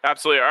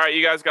 absolutely. All right,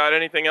 you guys got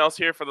anything else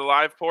here for the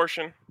live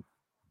portion?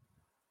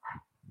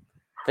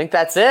 I think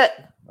that's it.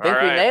 I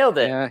think we nailed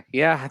it.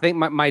 Yeah. I think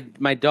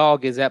my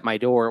dog is at my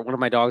door. One of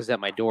my dogs is at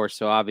my door,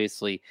 so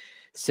obviously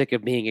sick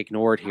of being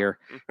ignored here.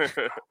 All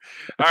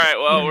right,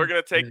 well, we're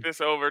going to take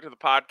this over to the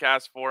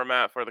podcast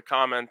format for the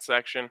comment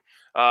section.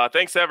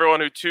 Thanks to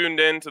everyone who tuned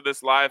in to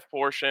this live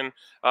portion.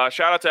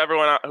 Shout out to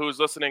everyone who's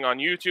listening on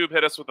YouTube.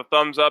 Hit us with a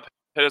thumbs up.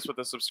 Hit us with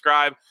a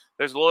subscribe.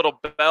 There's a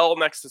little bell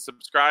next to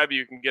subscribe.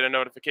 You can get a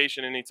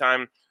notification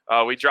anytime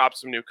we drop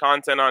some new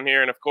content on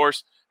here. And, of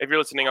course, if you're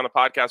listening on the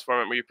podcast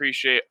format, we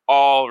appreciate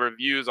all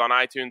reviews on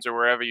iTunes or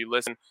wherever you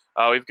listen.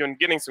 We've been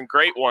getting some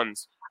great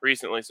ones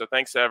recently, so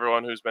thanks to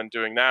everyone who's been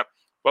doing that.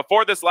 But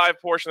for this live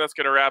portion, that's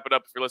going to wrap it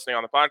up. If you're listening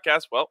on the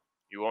podcast, well,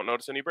 you won't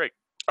notice any break.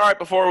 All right,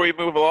 before we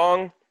move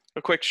along,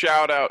 a quick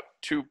shout-out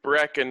to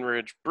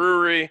Breckenridge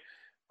Brewery.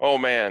 Oh,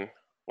 man.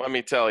 Let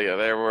me tell you,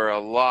 there were a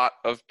lot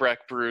of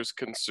Breck brews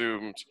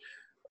consumed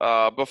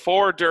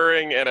before,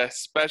 during, and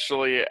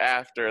especially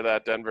after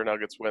that Denver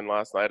Nuggets win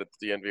last night at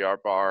the DNVR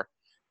bar.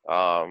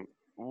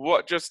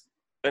 What just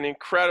an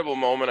incredible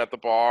moment at the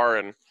bar,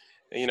 and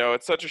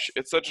it's such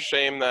a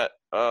shame that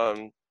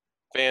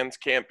fans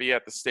can't be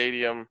at the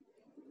stadium,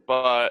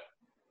 but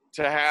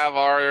to have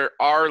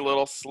our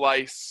little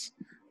slice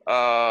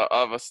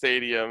of a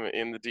stadium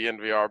in the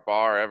DNVR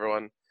bar.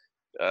 Everyone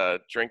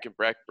drinking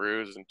Breck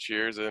brews and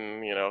cheers,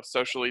 and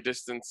socially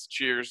distanced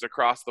cheers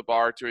across the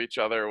bar to each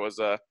other was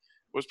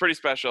pretty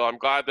special. I'm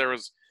glad there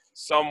was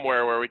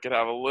somewhere where we could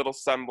have a little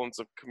semblance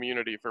of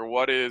community for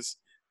what is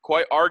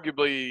quite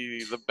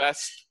arguably the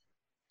best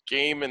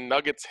game in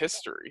Nuggets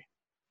history.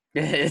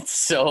 It's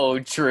so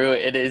true.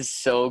 It is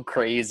so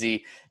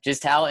crazy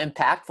just how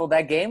impactful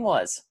that game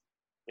was.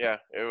 Yeah,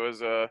 it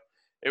was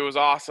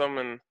awesome,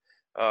 and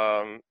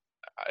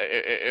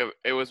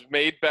it was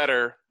made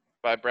better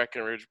by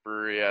Breckenridge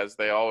Brewery, as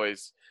they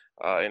always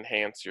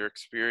enhance your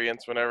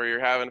experience whenever you're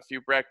having a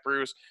few Breck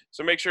brews.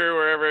 So make sure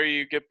wherever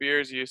you get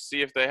beers, you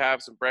see if they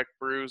have some Breck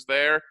brews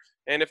there.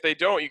 And if they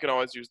don't, you can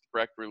always use the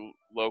Breck Brew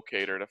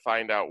locator to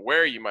find out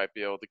where you might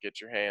be able to get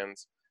your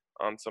hands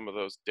on some of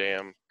those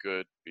damn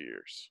good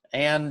beers.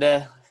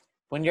 And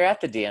when you're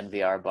at the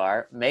DNVR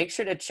bar, make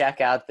sure to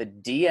check out the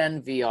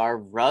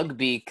DNVR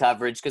rugby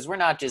coverage, because we're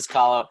not just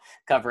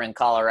covering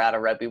Colorado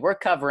rugby. We're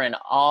covering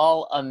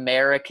all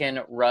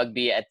American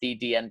rugby at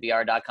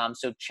thednvr.com.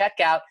 So check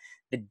out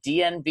the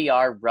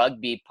DNVR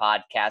rugby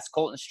podcast.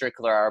 Colton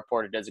Strickler, our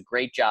reporter, does a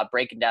great job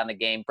breaking down the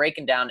game,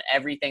 breaking down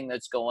everything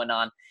that's going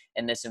on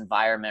in this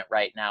environment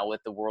right now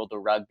with the world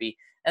of rugby.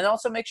 And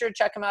also make sure to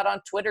check him out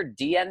on Twitter,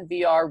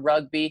 DNVR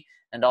Rugby,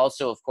 and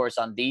also, of course,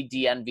 on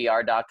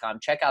thednvr.com.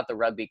 Check out the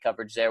rugby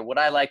coverage there. What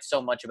I like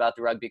so much about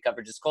the rugby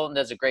coverage is Colton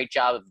does a great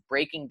job of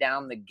breaking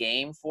down the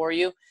game for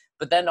you,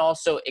 but then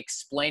also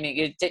explaining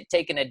it,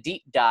 taking a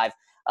deep dive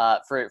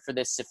for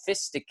this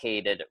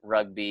sophisticated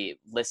rugby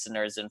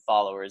listeners and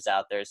followers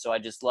out there. So I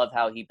just love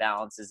how he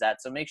balances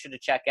that. So make sure to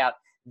check out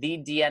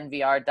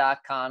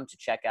thednvr.com to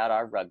check out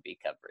our rugby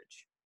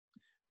coverage.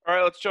 All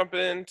right, let's jump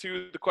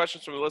into the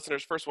questions from the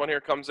listeners. First one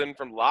here comes in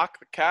from Locke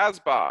the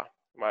Casbah.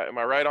 Am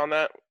I right on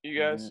that, you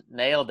guys?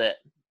 Nailed it.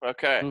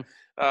 Okay.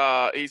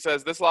 He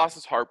says, this loss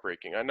is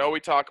heartbreaking. I know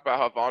we talk about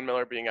how Von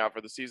Miller being out for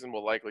the season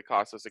will likely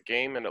cost us a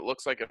game, and it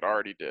looks like it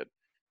already did.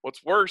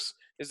 What's worse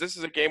is this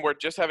is a game where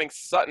just having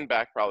Sutton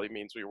back probably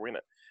means we win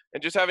it.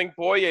 And just having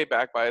Boye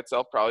back by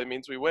itself probably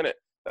means we win it.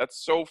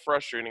 That's so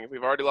frustrating. If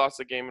we've already lost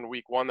a game in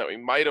week 1 that we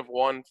might have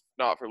won,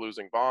 not for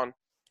losing Von.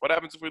 What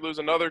happens if we lose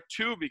another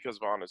 2 because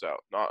Von is out?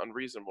 Not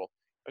unreasonable.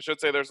 I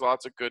should say there's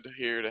lots of good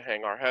here to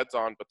hang our heads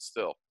on, but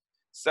still.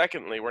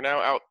 Secondly, we're now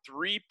out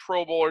 3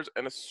 Pro Bowlers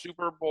and a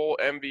Super Bowl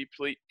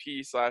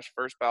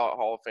MVP/first ballot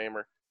Hall of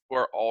Famer who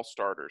are all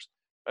starters.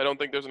 I don't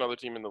think there's another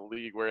team in the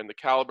league wherein the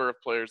caliber of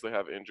players they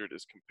have injured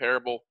is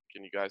comparable.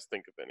 Can you guys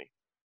think of any?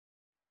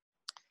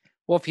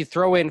 Well, if you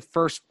throw in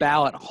first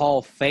ballot Hall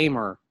of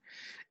Famer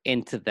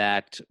into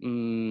that,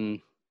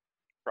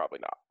 Probably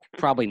not.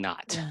 Probably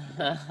not.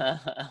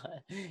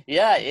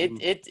 Yeah,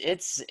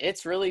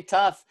 it's really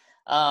tough.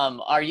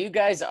 Are you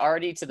guys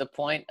already to the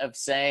point of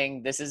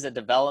saying this is a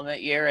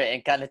development year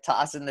and kind of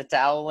tossing the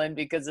towel in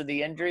because of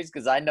the injuries?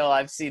 Because I know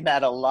I've seen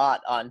that a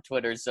lot on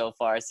Twitter so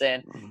far,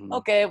 saying,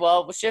 okay,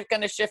 well, we're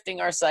kind of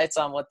shifting our sights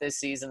on what this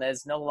season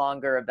is. No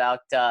longer about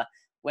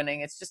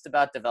winning. It's just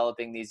about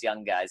developing these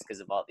young guys because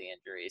of all the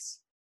injuries.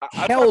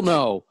 Hell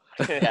no.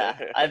 Yeah,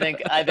 I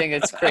think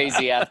it's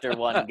crazy after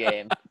one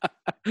game.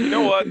 You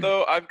know what,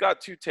 though? I've got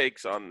 2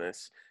 takes on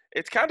this.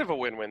 It's kind of a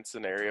win-win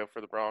scenario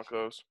for the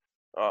Broncos.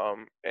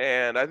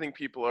 And I think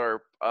people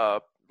are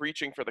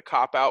reaching for the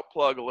cop-out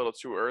plug a little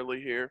too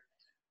early here.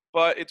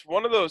 But it's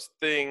one of those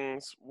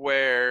things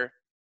where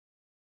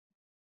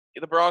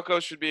the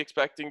Broncos should be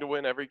expecting to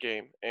win every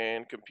game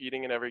and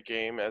competing in every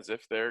game as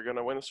if they're going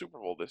to win a Super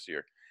Bowl this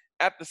year.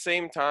 At the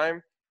same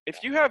time,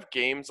 if you have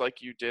games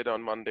like you did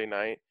on Monday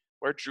night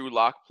where Drew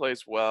Lock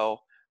plays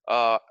well,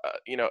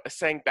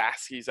 Asang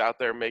Baski's out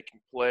there making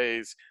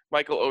plays,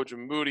 Michael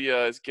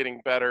Ojemudia is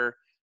getting better,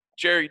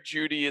 Jerry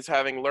Jeudy is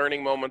having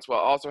learning moments while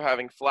also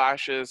having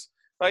flashes.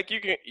 Like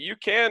you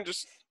can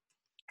just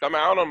come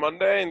out on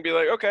Monday and be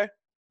like, okay,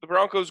 the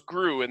Broncos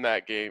grew in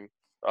that game.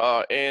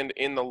 And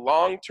in the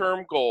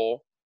long-term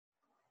goal,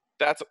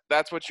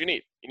 that's what you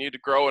need. You need to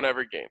grow in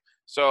every game.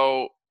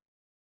 So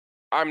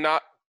I'm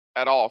not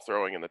at all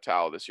throwing in the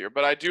towel this year,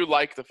 but I do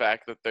like the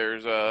fact that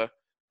there's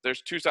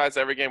 2 sides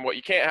to every game. What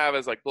you can't have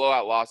is like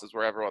blowout losses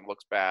where everyone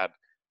looks bad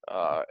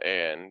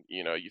and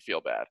you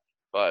feel bad.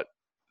 But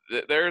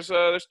there's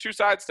 2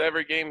 sides to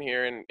every game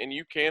here, and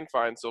you can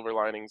find silver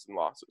linings in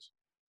losses.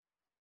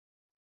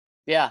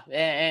 Yeah,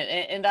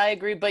 and I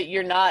agree, but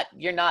you're not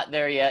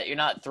there yet. You're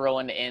not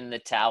throwing in the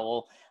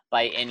towel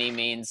by any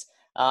means.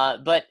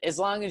 But as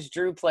long as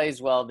Drew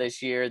plays well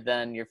this year,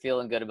 then you're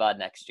feeling good about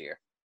next year.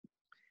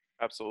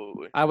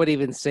 Absolutely. I would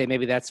even say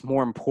maybe that's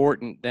more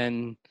important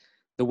than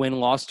the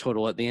win-loss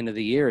total at the end of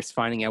the year, is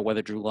finding out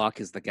whether Drew Lock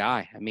is the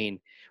guy. I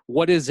mean,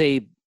 what is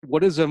a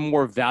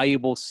more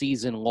valuable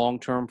season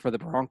long-term for the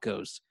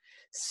Broncos?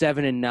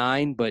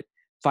 7-9, but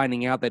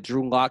finding out that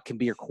Drew Lock can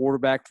be your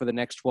quarterback for the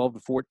next 12 to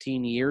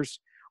 14 years,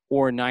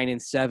 or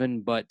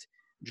 9-7, but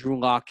Drew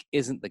Lock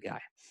isn't the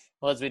guy.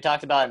 Well, as we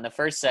talked about in the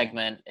first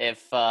segment,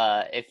 if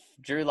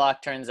Drew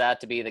Lock turns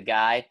out to be the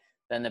guy,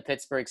 then the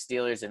Pittsburgh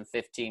Steelers in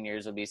 15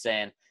 years will be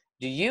saying,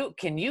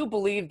 Can you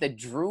believe that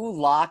Drew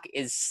Lock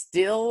is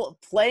still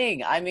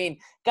playing? I mean,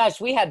 gosh,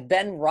 we had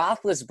Ben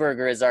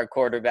Roethlisberger as our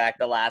quarterback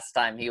the last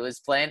time he was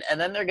playing, and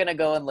then they're going to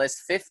go and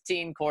list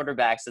 15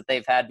 quarterbacks that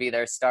they've had be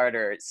their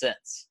starter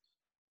since.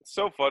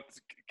 So fun.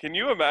 Can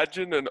you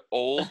imagine an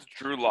old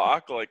Drew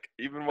Lock? Like,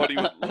 even what he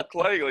would look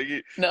like? Like,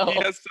 he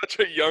has such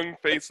a young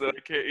face that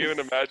I can't even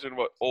imagine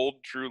what old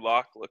Drew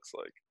Lock looks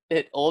like.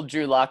 Old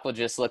Drew Lock will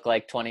just look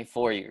like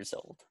 24 years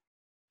old.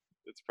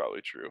 It's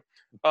probably true.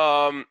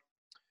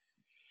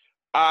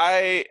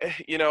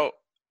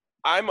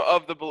 I'm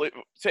of the belief,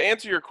 to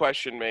answer your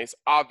question, Mace,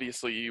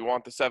 obviously you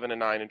want the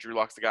 7-9 and Drew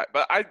Lock's the guy,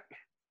 but I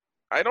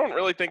don't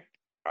really think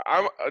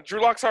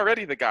Drew Lock's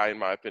already the guy in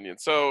my opinion.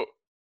 So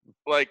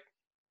like,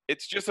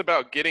 it's just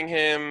about getting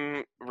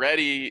him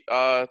ready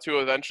to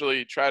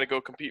eventually try to go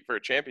compete for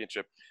a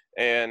championship.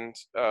 And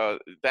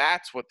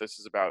that's what this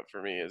is about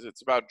for me, is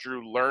it's about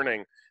Drew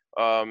learning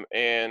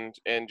and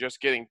just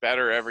getting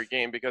better every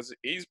game, because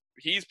he's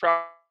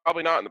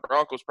probably not, and the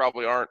Broncos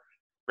probably aren't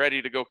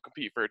ready to go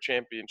compete for a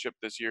championship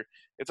this year.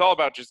 It's all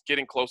about just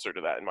getting closer to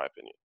that, in my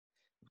opinion.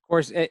 Of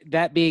course,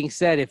 that being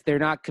said, if they're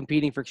not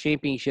competing for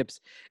championships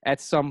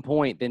at some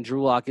point, then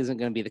Drew Lock isn't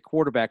going to be the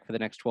quarterback for the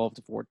next 12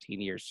 to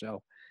 14 years.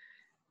 So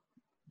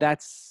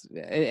that's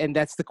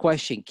the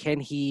question.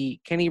 Can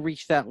he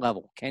reach that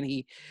level? Can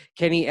he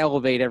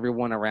elevate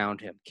everyone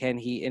around him? Can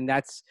he? And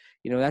that's,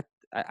 that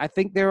I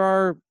think there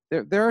are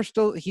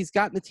still, he's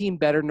gotten the team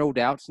better, no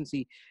doubt, since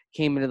he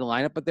came into the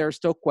lineup, but there are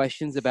still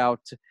questions about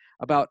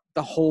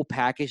the whole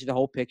package, the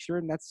whole picture,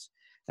 and that's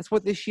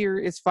what this year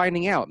is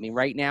finding out. I mean,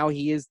 right now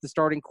he is the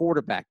starting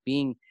quarterback,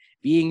 being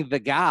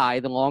the guy,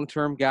 the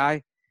long-term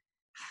guy.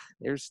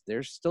 There's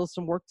still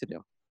some work to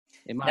do,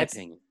 in my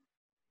opinion.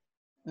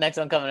 Next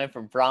one coming in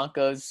from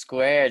Broncos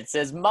Squared. It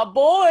says, my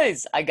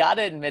boys, I got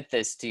to admit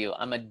this to you.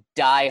 I'm a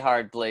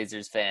diehard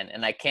Blazers fan,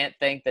 and I can't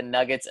thank the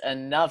Nuggets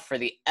enough for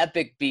the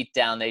epic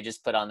beatdown they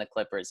just put on the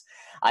Clippers.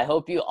 I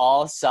hope you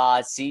all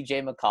saw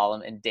CJ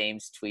McCollum and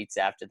Dame's tweets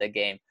after the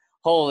game.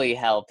 Holy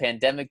hell,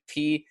 Pandemic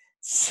P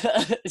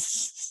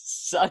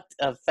sucked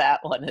a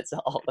fat one as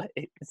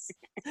always.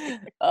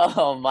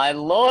 Oh, my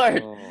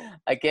Lord.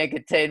 I can't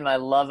contain my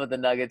love of the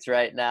Nuggets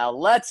right now.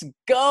 Let's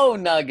go,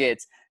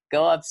 Nuggets.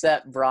 Go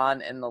upset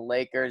Bron and the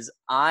Lakers.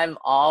 I'm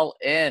all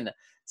in.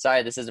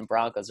 Sorry, this isn't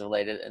Broncos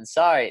related. And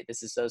sorry,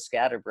 this is so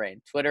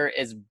scatterbrained. Twitter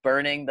is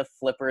burning the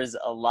flippers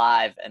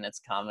alive, and it's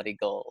comedy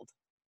gold.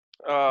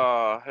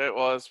 Oh, it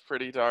was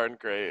pretty darn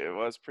great.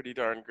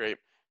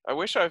 I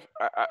wish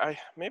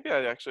maybe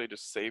I actually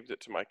just saved it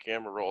to my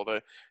camera roll.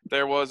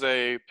 There was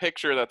a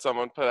picture that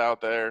someone put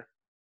out there.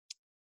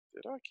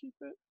 Did I keep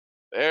it?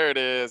 There it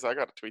is. I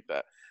got to tweet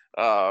that.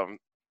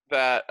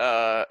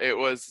 It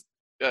was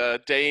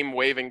Dame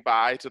waving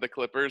bye to the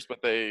Clippers,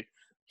 but they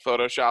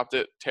photoshopped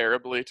it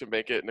terribly to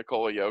make it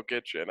Nikola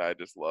Jokic, and I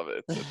just love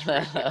it. It's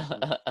such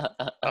a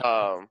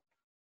great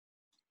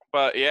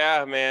but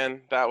yeah,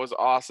 man, that was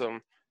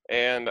awesome.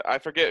 And I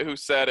forget who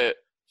said it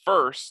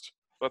first,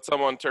 but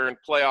someone turned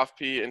playoff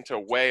P into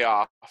way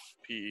off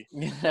P.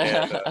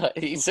 And,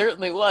 he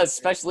certainly was,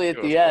 especially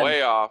at the end.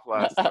 Way off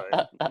last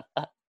night.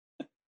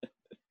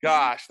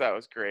 Gosh, that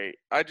was great.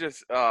 I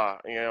just,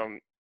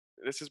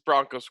 this is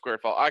Broncos Square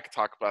fault. I could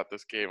talk about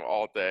this game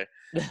all day.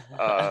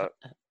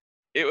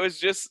 It was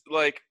just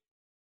like,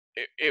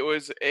 it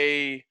was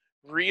a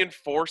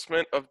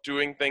reinforcement of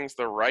doing things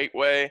the right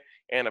way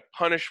and a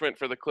punishment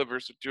for the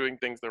Clippers for doing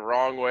things the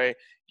wrong way.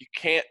 You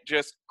can't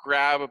just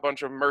grab a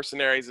bunch of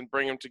mercenaries and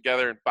bring them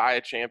together and buy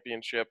a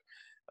championship.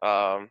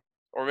 Or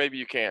maybe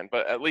you can,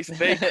 but at least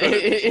they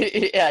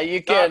could. Yeah,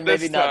 you can.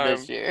 Maybe not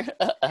this year.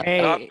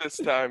 Not this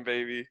time,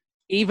 baby.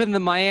 Even the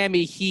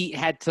Miami Heat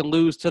had to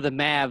lose to the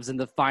Mavs in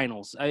the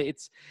finals.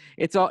 It's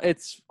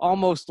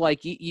almost like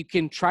you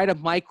can try to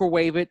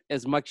microwave it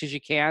as much as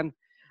you can,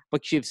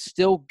 but you've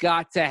still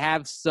got to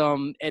have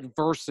some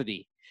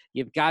adversity.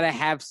 You've got to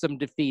have some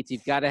defeats.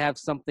 You've got to have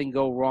something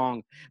go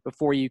wrong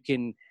before you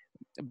can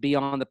be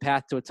on the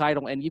path to a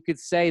title. And you could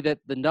say that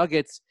the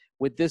Nuggets,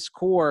 with this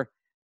core,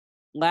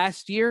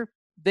 last year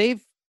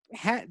they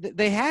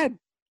had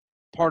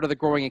part of the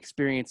growing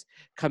experience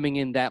coming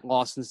in that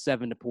loss in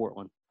 7 to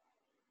Portland.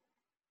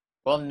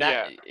 Well,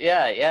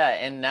 yeah.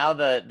 And now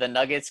the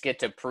Nuggets get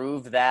to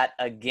prove that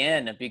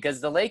again,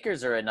 because the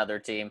Lakers are another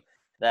team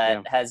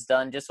that has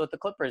done just what the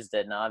Clippers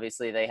did. And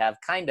obviously they have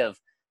kind of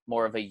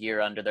more of a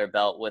year under their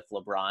belt with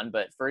LeBron,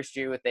 but first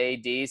year with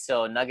AD.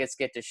 So Nuggets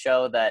get to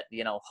show that,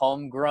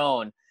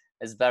 homegrown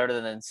is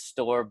better than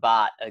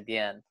store-bought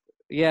again.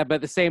 Yeah, but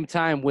at the same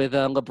time with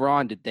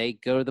LeBron, did they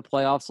go to the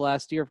playoffs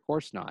last year? Of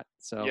course not.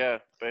 So yeah,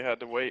 they had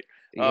to wait.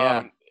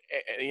 Yeah.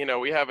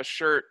 We have a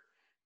shirt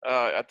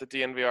at the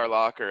DNVR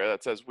locker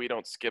that says "We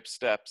don't skip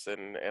steps,"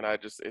 and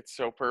it's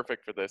so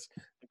perfect for this.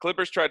 The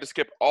Clippers tried to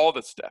skip all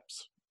the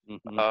steps.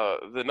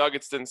 Mm-hmm. The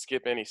Nuggets didn't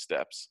skip any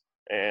steps,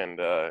 and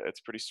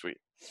it's pretty sweet.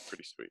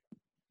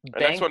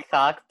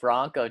 Bangkok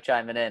Bronco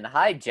chiming in.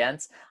 Hi,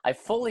 gents. I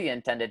fully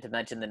intended to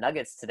mention the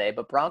Nuggets today,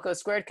 but Bronco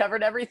Squared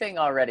covered everything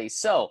already,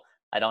 so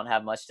I don't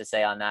have much to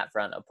say on that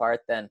front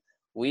apart than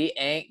We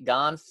ain't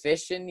gone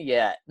fishing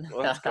yet.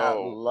 Let's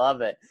go.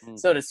 Love it.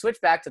 So to switch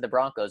back to the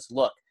Broncos,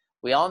 look,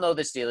 we all know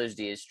the Steelers'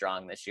 D is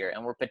strong this year,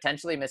 and we're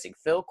potentially missing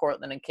Phil,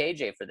 Cortland, and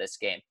KJ for this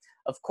game.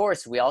 Of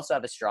course, we also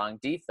have a strong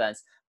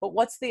defense, but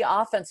what's the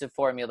offensive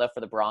formula for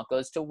the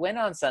Broncos to win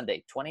on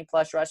Sunday?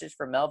 20-plus rushes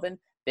for Melvin,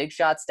 big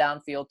shots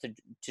downfield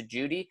to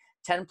Judy,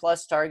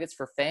 10-plus targets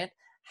for Fant.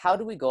 How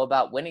do we go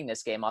about winning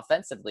this game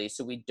offensively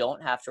so we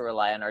don't have to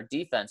rely on our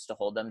defense to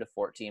hold them to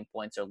 14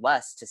 points or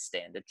less to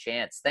stand a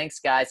chance? Thanks,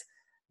 guys.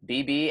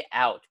 BB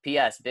out.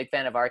 P.S. Big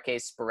fan of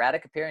RK's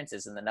sporadic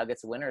appearances in the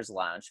Nuggets Winners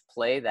Lounge.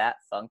 Play that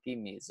funky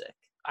music.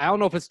 I don't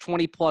know if it's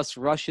 20-plus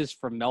rushes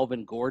for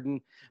Melvin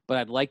Gordon, but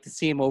I'd like to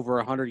see him over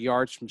 100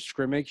 yards from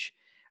scrimmage.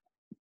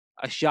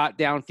 A shot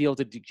downfield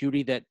to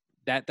Judy,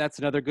 that's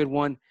another good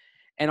one.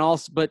 And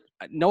also, but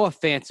Noah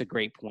Fant's a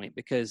great point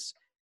because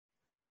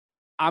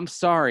I'm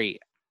sorry,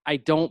 I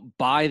don't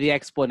buy the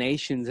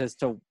explanations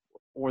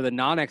or the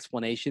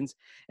non-explanations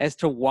as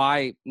to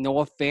why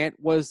Noah Fant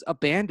was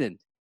abandoned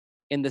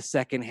in the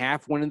second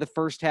half, when in the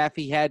first half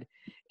he had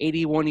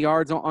 81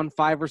 yards on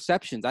 5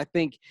 receptions. I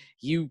think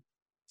you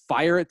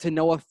fire it to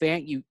Noah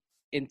Fant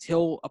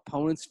until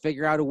opponents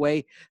figure out a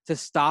way to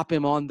stop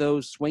him on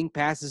those swing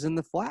passes in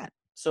the flat.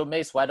 So,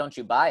 Mace, why don't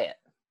you buy it?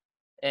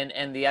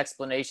 And the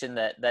explanation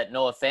that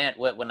Noah Fant,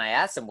 when I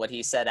asked him what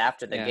he said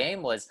after the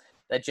game was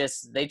that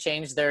just they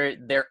changed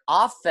their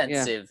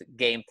offensive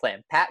game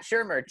plan. Pat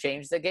Shurmur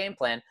changed the game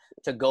plan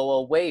to go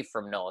away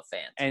from Noah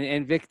Fant.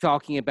 And Vic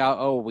talking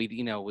about,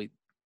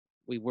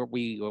 we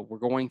were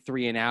going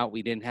 3 and out.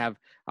 We didn't have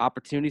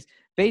opportunities.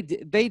 They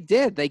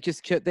did. They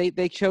just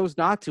they chose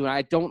not to. And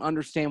I don't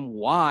understand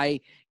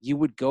why you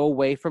would go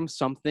away from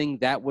something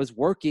that was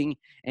working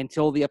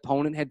until the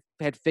opponent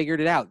had figured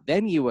it out.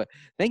 Then you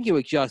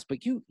adjust. But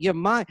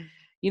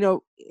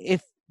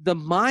if the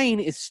mine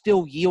is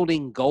still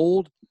yielding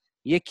gold,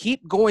 you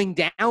keep going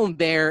down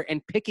there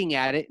and picking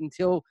at it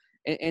until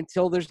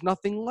there's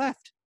nothing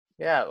left.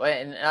 Yeah,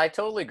 and I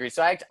totally agree.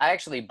 So I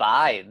actually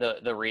buy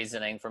the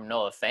reasoning from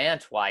Noah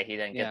Fant why he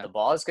didn't get the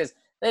ball is because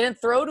they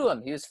didn't throw to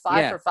him. He was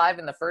 5 for 5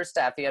 in the first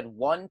half. He had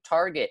 1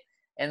 target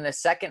in the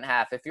second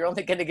half. If you're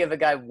only going to give a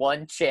guy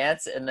 1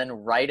 chance and then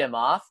write him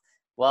off,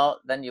 well,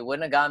 then you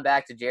wouldn't have gone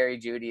back to Jerry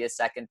Jeudy a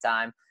second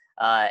time.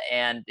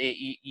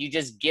 You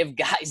just give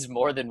guys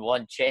more than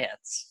 1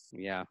 chance.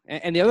 Yeah,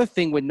 and the other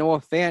thing with Noah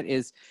Fant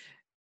is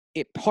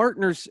it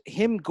partners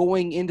him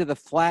going into the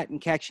flat and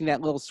catching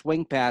that little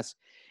swing pass.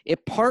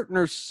 It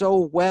partners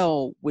so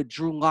well with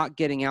Drew Lock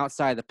getting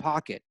outside the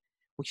pocket,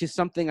 which is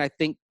something I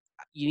think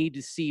you need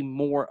to see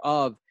more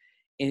of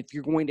if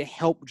you're going to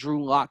help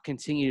Drew Lock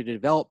continue to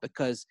develop,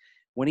 because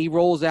when he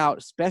rolls out,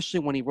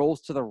 especially when he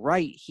rolls to the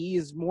right, he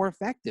is more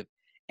effective.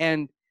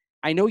 And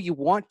I know you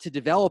want to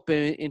develop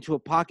him into a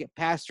pocket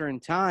passer in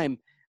time,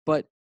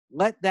 but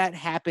let that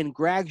happen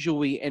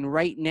gradually. And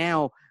right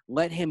now,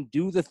 let him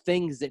do the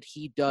things that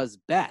he does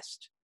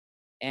best.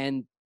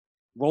 And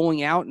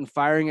rolling out and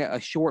firing a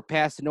short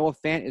pass to Noah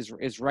Fant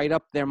is right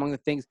up there among the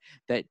things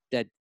that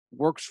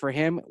works for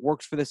him,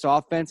 works for this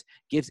offense,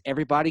 gives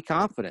everybody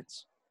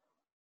confidence.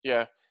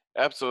 Yeah,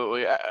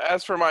 absolutely.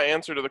 As for my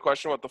answer to the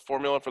question, what the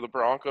formula for the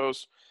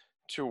Broncos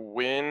to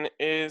win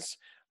is,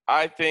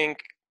 I think,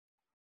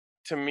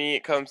 to me,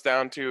 it comes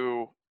down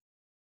to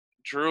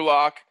Drew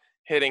Lock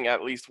hitting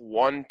at least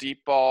 1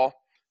 deep ball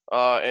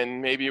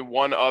and maybe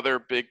 1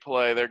 other big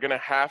play. They're going to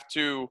have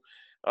to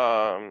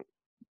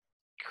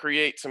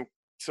create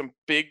some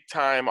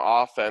big-time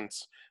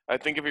offense. I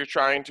think if you're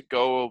trying to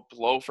go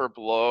blow for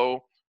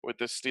blow with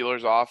the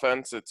Steelers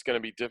offense, it's going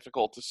to be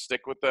difficult to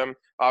stick with them.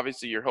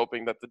 Obviously, you're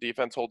hoping that the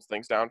defense holds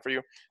things down for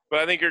you. But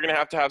I think you're going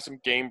to have some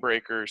game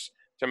breakers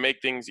to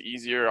make things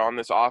easier on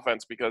this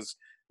offense, because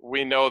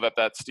we know that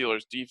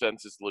Steelers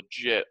defense is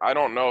legit. I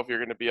don't know if you're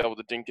going to be able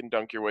to dink and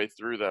dunk your way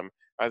through them.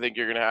 I think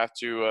you're going to have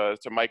to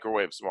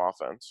microwave some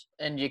offense.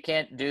 And you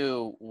can't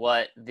do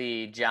what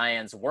the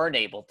Giants weren't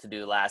able to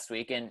do last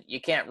week, and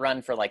you can't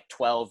run for like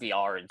 12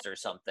 yards or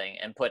something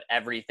and put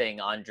everything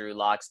on Drew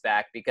Lock's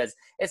back, because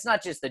it's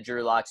not just that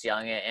Drew Lock's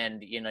young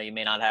and, you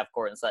may not have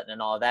Courtland Sutton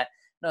and all of that.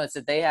 No, it's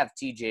that they have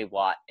TJ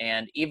Watt,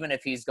 and even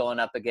if he's going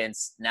up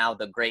against now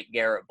the great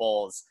Garrett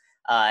Bowles,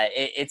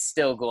 it's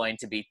still going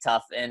to be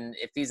tough. And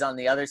if he's on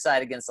the other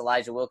side against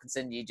Elijah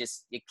Wilkinson, you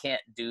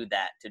can't do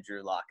that to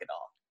Drew Lock at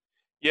all.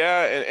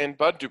 Yeah, and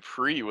Bud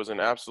Dupree was an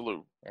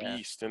absolute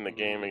beast in the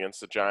game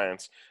against the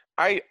Giants.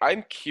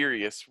 I'm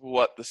curious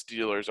what the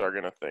Steelers are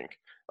going to think.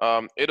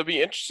 It'll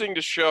be interesting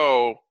to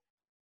show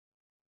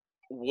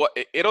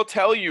it'll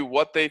tell you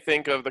what they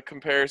think of the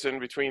comparison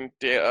between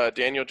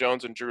Daniel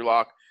Jones and Drew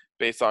Lock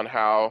based on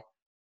how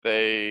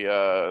they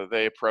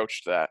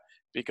approached that,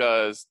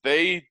 because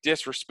they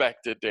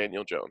disrespected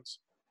Daniel Jones.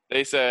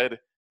 They said,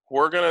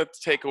 we're going to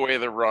take away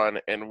the run,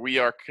 and we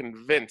are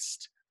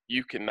convinced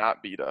you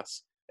cannot beat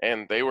us.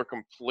 And they were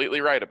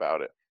completely right about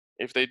it.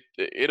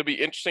 It'll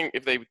be interesting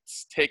if they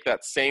take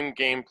that same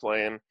game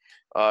plan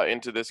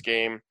into this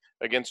game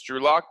against Drew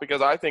Lock,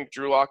 because I think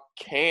Drew Lock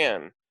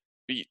can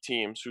beat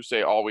teams who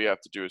say all we have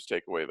to do is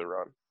take away the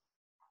run.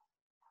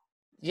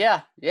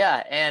 Yeah,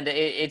 and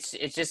it's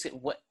just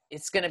what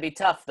it's going to be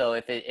tough though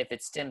if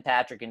it's Tim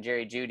Patrick and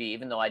Jerry Jeudy.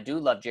 Even though I do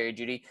love Jerry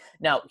Jeudy.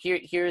 Now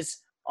here's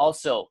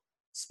also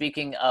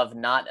speaking of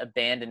not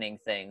abandoning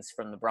things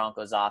from the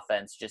Broncos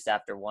offense just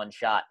after one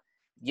shot.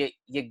 You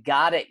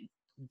got it.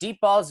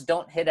 Deep balls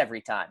don't hit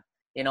every time.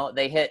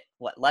 They hit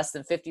less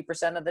than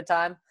 50% of the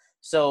time.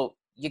 So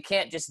you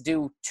can't just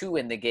do two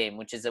in the game,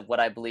 which is what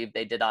I believe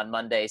they did on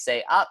Monday.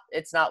 Say,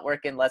 it's not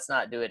working. Let's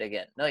not do it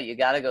again. No, you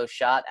got to go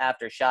shot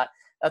after shot.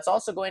 That's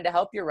also going to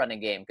help your running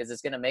game because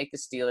it's going to make the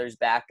Steelers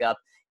back up.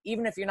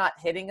 Even if you're not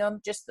hitting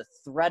them, just the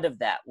threat of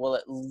that will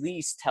at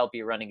least help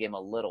your running game a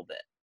little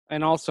bit.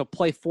 And also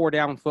play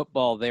 4-down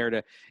football there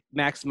to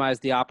maximize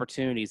the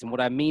opportunities. And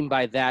what I mean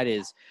by that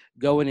is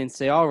go in and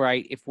say, all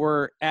right, if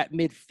we're at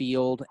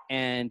midfield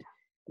and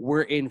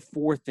we're in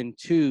 4th and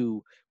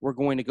 2, we're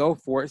going to go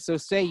for it. So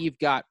say you've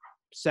got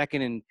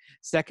second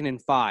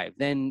and 5,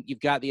 then you've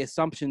got the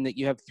assumption that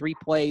you have 3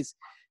 plays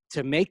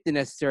to make the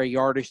necessary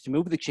yardage to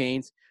move the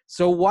chains.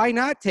 So why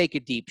not take a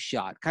deep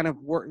shot? Kind of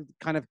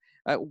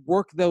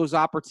work those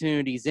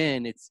opportunities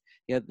in. It's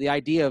the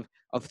idea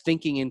of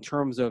thinking in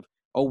terms of,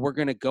 we're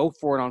going to go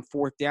for it on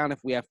 4th down if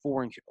we have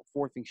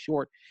 4th and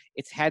short.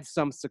 It's had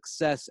some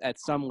success at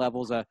some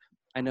levels.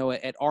 I know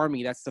at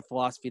Army, that's the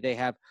philosophy they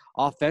have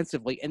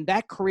offensively, and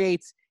that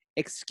creates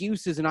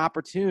excuses and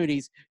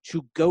opportunities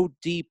to go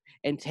deep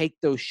and take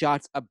those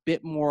shots a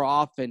bit more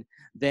often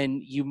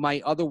than you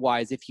might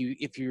otherwise if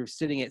you're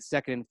sitting at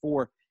 2nd and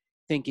 4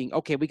 thinking,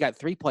 okay, we got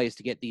 3 plays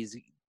to get these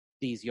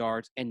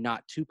yards and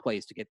not 2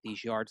 plays to get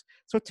these yards.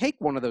 So take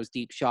one of those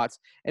deep shots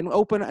and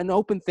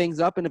open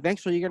things up, and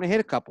eventually you're going to hit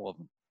a couple of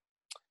them.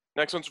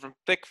 Next one's from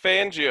Thick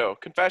Fangio.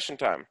 Confession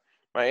time.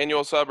 My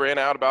annual sub ran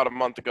out about a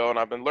month ago, and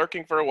I've been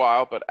lurking for a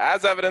while, but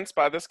as evidenced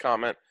by this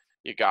comment,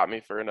 you got me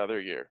for another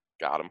year.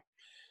 Got him.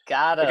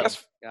 I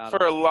guess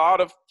for a lot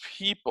of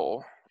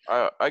people,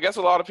 I guess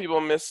a lot of people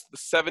missed the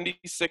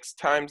 76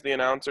 times the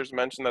announcers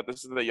mentioned that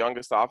this is the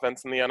youngest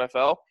offense in the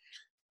NFL.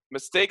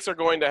 Mistakes are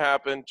going to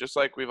happen, just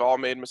like we've all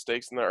made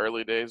mistakes in the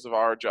early days of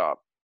our job.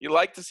 You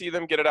like to see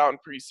them get it out in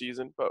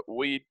preseason, but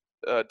we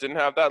didn't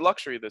have that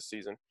luxury this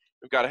season.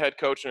 We've got a head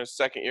coach in his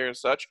 2nd year and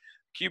such,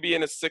 QB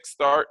in his 6th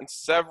start, and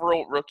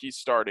several rookies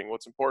starting.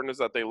 What's important is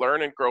that they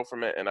learn and grow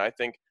from it, and I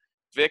think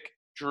Vic,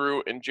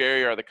 Drew, and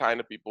Jerry are the kind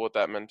of people with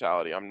that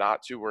mentality. I'm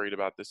not too worried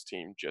about this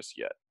team just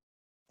yet.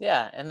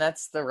 Yeah, and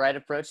that's the right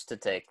approach to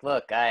take.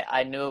 Look,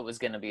 I knew it was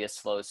going to be a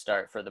slow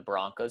start for the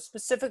Broncos,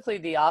 specifically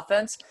the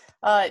offense.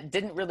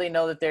 Didn't really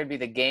know that there'd be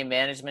the game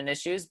management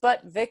issues,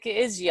 but Vic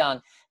is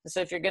young.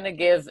 So if you're going to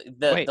give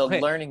the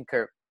learning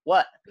curve,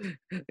 what?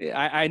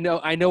 I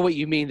know what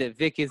you mean, that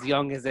Vic is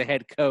young as a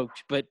head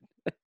coach, but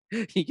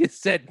you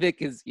just said Vic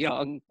is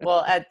young.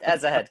 Well,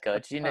 as a head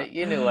coach, you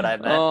knew what I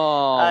meant.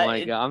 Oh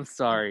my God, I'm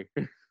sorry.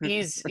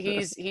 He's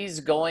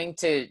going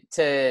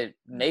to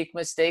make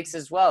mistakes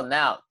as well.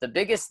 Now, the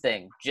biggest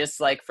thing, just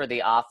like for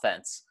the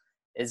offense,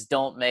 is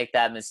don't make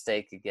that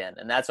mistake again.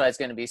 And that's why it's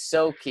going to be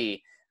so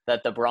key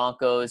that the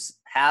Broncos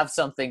have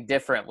something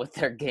different with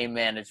their game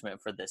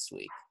management for this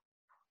week.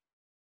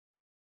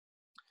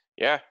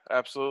 Yeah,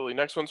 absolutely.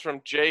 Next one's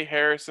from Jay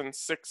Harrison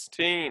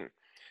 16.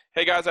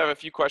 Hey guys, I have a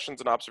few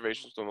questions and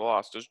observations from the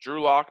loss. Does Drew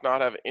Lock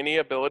not have any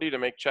ability to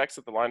make checks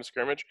at the line of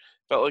scrimmage?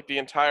 Felt like the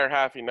entire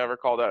half he never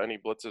called out any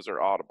blitzes or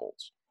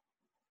audibles.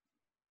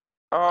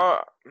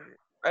 I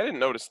didn't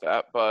notice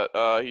that, but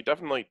he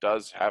definitely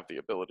does have the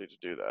ability to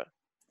do that.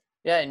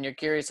 Yeah, and you're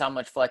curious how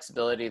much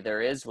flexibility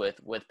there is with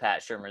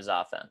Pat Shurmur's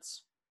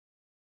offense.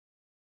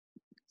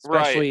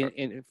 Especially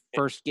in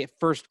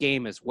first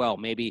game as well.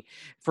 Maybe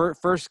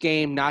first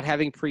game, not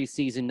having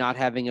preseason, not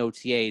having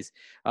OTAs,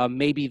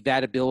 maybe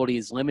that ability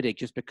is limited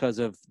just because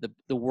of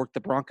the work the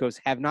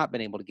Broncos have not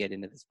been able to get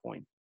into this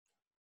point.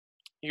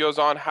 He goes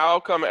on, how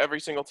come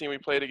every single team we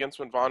played against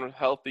when Vaughn was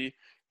healthy,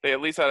 they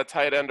at least had a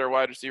tight end or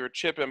wide receiver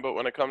chip him, but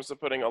when it comes to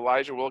putting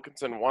Elijah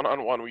Wilkinson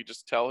one-on-one, we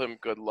just tell him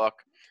good luck.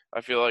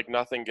 I feel like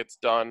nothing gets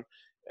done,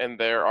 and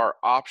there are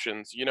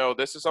options.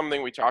 This is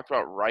something we talked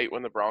about right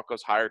when the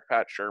Broncos hired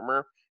Pat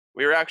Shurmur.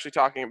 We were actually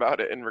talking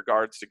about it in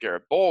regards to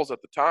Garrett Bowles at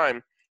the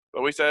time,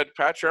 but we said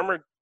Pat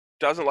Shurmur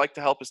doesn't like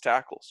to help his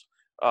tackles.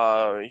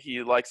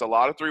 He likes a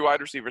lot of 3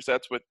 wide receiver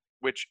sets,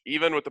 which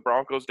even with the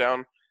Broncos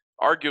down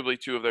arguably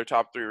 2 of their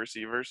top 3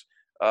 receivers,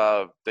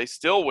 they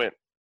still went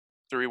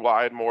 3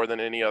 wide more than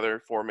any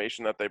other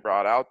formation that they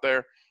brought out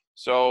there.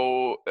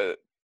 So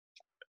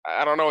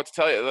I don't know what to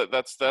tell you.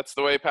 That's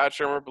the way Pat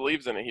Shurmur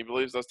believes in it. He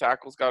believes those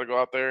tackles got to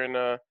go out there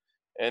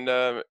and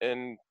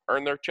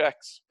earn their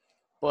checks.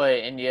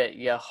 Boy, and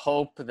you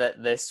hope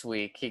that this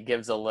week he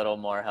gives a little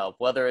more help,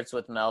 whether it's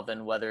with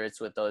Melvin, whether it's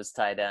with those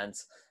tight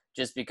ends,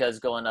 just because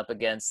going up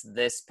against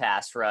this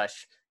pass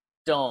rush,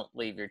 don't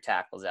leave your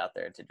tackles out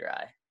there to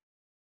dry.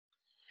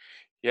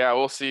 Yeah,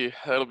 we'll see.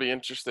 That'll be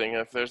interesting.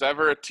 If there's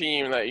ever a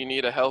team that you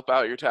need to help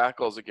out your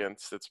tackles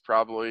against, it's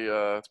probably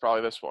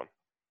this one.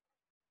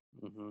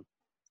 Mm-hmm.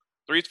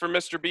 3's for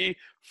Mr. B.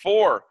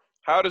 4.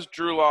 How do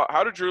Drew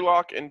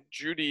Lock and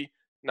Jeudy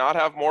not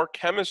have more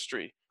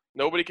chemistry?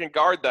 nobody can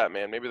guard that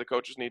man. Maybe the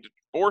coaches need to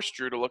force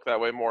Drew to look that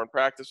way more in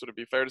practice. Would it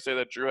be fair to say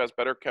that Drew has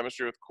better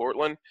chemistry with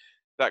Courtland,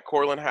 that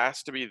Courtland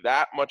has to be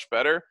that much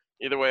better?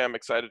 Either way, I'm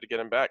excited to get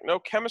him back. No,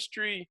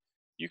 chemistry,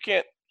 you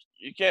can't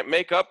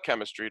make up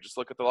chemistry. Just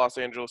look at the Los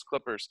Angeles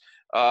Clippers.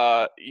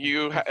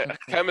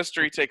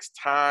 Chemistry takes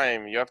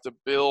time. You have to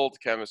build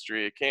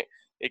chemistry.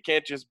 It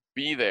can't just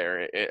be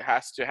there. It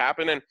has to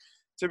happen. And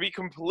to be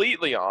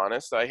completely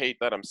honest, I hate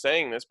that I'm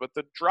saying this, but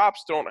the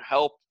drops don't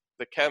help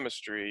the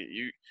chemistry.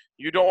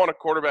 You don't want a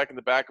quarterback in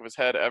the back of his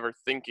head ever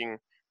thinking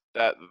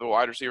that the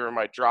wide receiver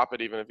might drop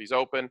it even if he's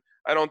open.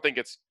 I don't think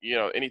it's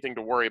anything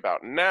to worry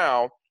about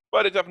now,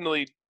 but it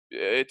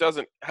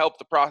doesn't help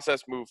the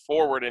process move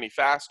forward any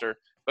faster.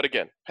 But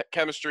again,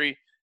 chemistry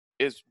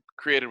is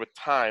created with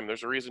time.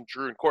 There's a reason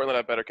Drew and Courtland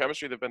have better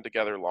chemistry. They've been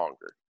together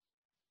longer.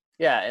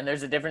 Yeah, and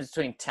there's a difference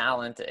between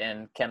talent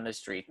and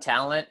chemistry.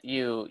 Talent,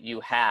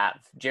 you have.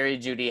 Jerry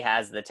Jeudy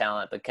has the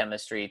talent, but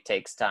chemistry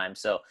takes time.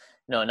 So,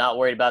 no, not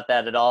worried about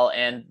that at all.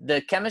 And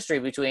the chemistry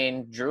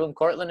between Drew and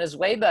Courtland is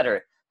way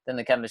better than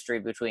the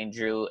chemistry between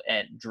Drew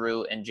and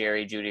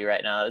Jerry Jeudy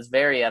right now. It's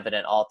very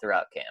evident all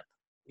throughout camp.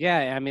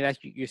 Yeah, I mean,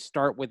 you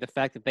start with the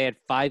fact that they had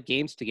 5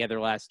 games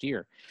together last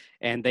year,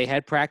 and they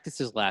had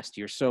practices last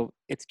year. So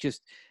it's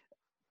just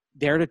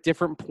they're at a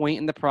different point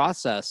in the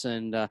process.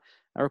 And I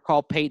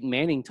recall Peyton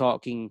Manning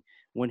talking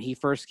when he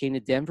first came to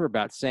Denver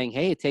about saying,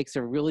 hey, it takes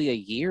a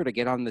year to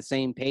get on the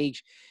same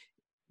page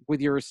with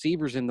your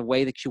receivers in the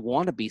way that you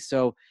want to be.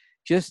 So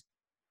just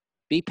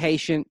be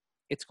patient.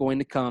 It's going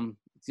to come.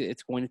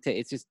 It's going to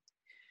take.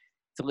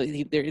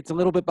 It's a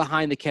little bit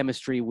behind the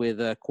chemistry with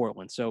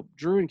Courtland. So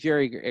Drew and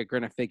Jerry are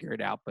going to figure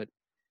it out, but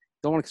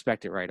don't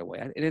expect it right away.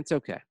 And it's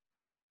okay.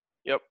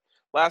 Yep.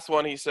 Last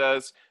one, he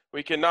says,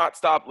 we cannot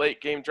stop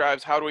late game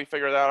drives. How do we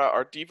figure that out?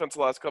 Our defense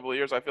the last couple of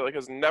years, I feel like,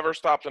 has never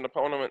stopped an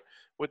opponent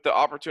with the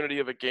opportunity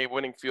of a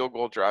game-winning field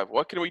goal drive.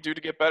 What can we do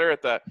to get better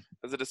at that?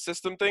 Is it a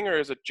system thing or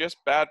is it just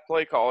bad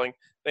play calling?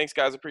 Thanks,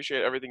 guys.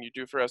 Appreciate everything you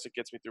do for us. It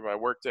gets me through my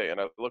workday, and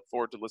I look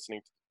forward to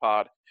listening to the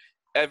pod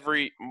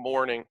every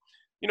morning.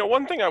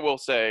 One thing I will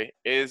say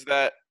is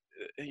that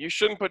you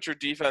shouldn't put your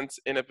defense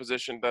in a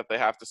position that they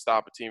have to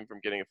stop a team from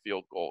getting a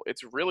field goal.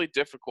 It's really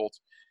difficult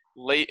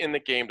late in the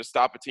game to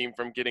stop a team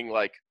from getting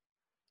like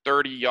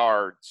 30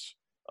 yards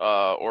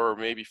or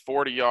maybe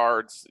 40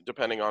 yards,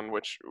 depending on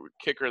which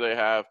kicker they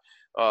have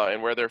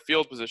and where their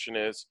field position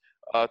is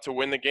to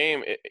win the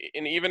game.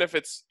 And even if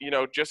it's,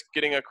 just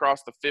getting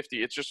across the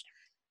 50,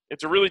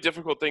 it's a really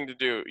difficult thing to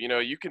do.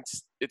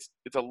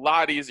 It's a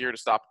lot easier to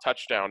stop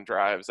touchdown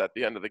drives at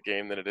the end of the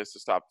game than it is to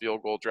stop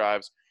field goal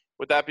drives.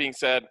 With that being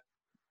said,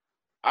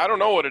 I don't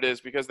know what it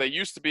is because they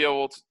used to be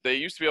able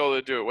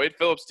to do it. Wade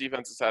Phillips'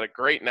 defense has had a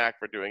great knack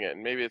for doing it,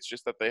 and maybe it's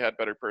just that they had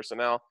better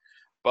personnel.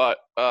 But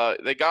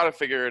they got to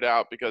figure it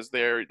out because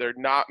they're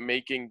not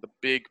making the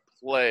big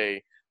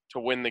play to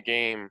win the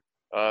game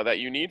that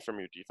you need from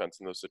your defense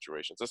in those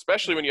situations,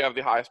 especially when you have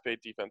the highest paid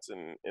defense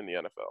in the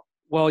NFL.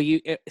 Well,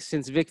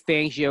 since Vic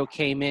Fangio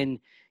came in,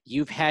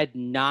 you've had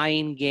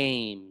 9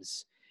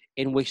 games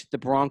in which the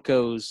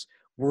Broncos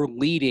were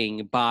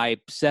leading by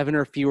 7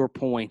 or fewer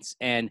points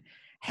and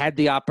had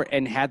the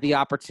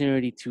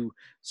opportunity to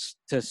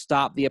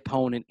stop the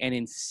opponent. And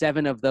in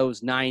 7 of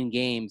those 9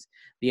 games,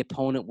 the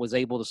opponent was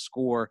able to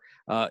score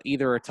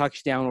either a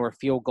touchdown or a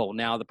field goal.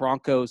 Now the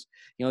Broncos,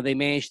 they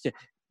managed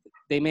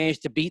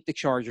to beat the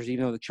Chargers,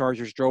 even though the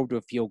Chargers drove to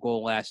a field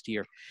goal last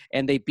year.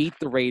 And they beat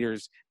the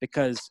Raiders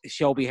because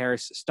Shelby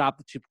Harris stopped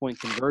the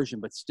 2-point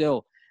conversion. But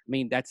still, I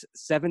mean, that's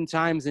 7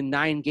 times in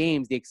 9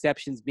 games, the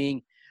exceptions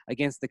being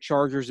against the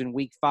Chargers in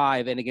Week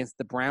 5 and against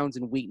the Browns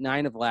in Week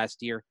 9 of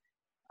last year.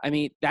 I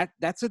mean,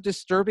 that's a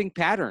disturbing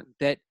pattern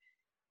that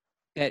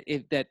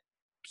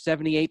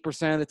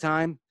 78% of the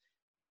time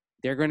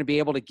they're going to be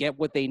able to get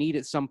what they need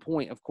at some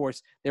point. Of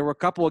course, there were a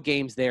couple of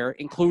games there,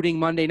 including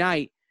Monday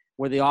night,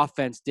 where the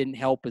offense didn't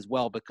help as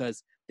well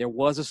because there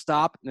was a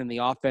stop and then the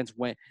offense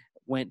went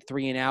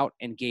 3 and out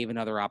and gave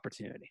another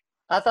opportunity.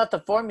 I thought the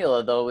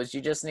formula, though, was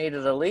you just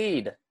needed a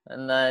lead.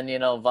 And then,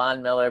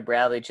 Von Miller,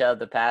 Bradley Chubb,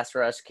 the pass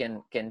rush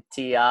can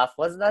tee off.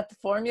 Wasn't that the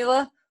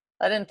formula?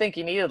 I didn't think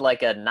you needed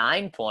like a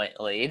 9-point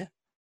lead.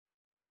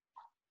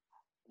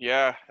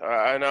 Yeah,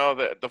 I know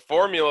that the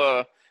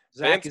formula.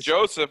 Vance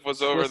Joseph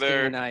was over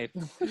there.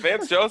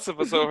 Vance Joseph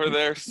was over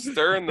there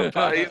stirring the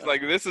pot. He's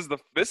like, "This is the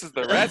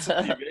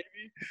recipe,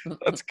 baby.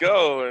 Let's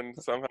go!" And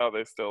somehow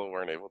they still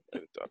weren't able to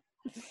get it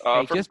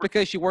done. Just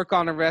because you work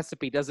on a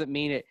recipe doesn't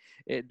mean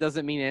it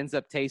doesn't mean it ends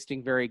up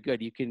tasting very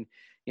good. You can,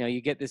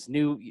 you get this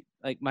new.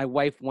 Like my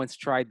wife once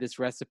tried this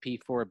recipe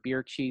for a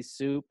beer cheese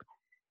soup.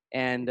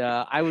 And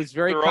I was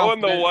very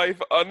throwing the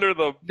wife under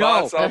the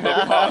bus on the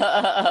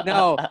pot.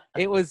 No,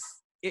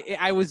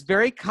 I was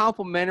very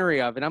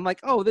complimentary of it. I'm like,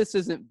 oh, this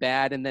isn't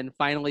bad. And then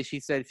finally she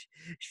said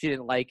she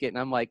didn't like it. And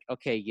I'm like,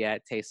 okay, yeah,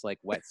 it tastes like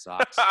wet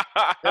socks.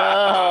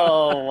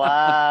 Oh,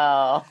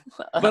 wow.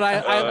 But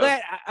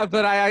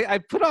I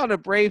put on a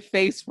brave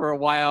face for a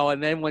while.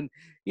 And then when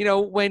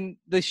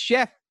the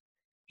chef,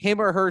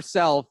 him or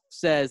herself,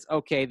 says,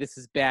 okay, this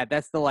is bad,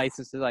 that's the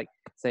license to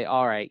say,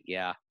 all right,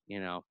 yeah.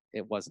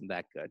 it wasn't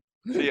that good.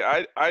 See,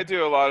 I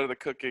do a lot of the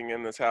cooking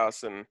in this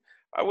house, and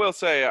I will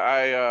say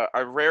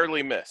I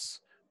rarely miss,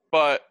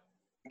 but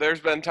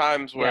there's been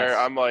times where Yes.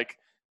 I'm like,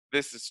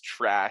 this is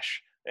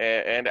trash,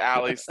 and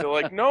Allie's still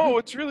like, no,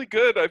 it's really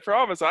good, I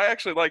promise, I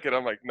actually like it.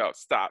 I'm like, no,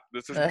 stop,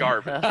 this is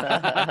garbage.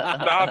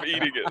 Stop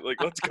eating it.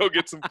 Like, let's go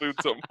get some food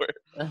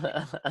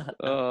somewhere.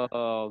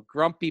 Oh,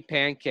 grumpy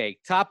pancake.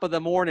 Top of the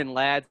morning,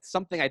 lads.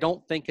 Something I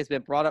don't think has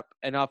been brought up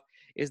enough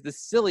is the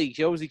silly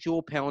Josie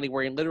Jewell penalty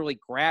where he literally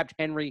grabbed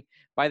Henry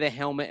by the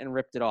helmet and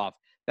ripped it off.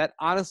 That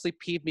honestly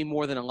peeved me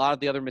more than a lot of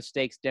the other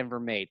mistakes Denver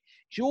made.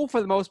 Jewell,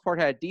 for the most part,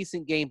 had a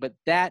decent game, but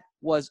that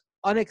was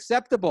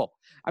unacceptable.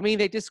 I mean,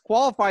 they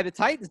disqualified the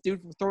Titans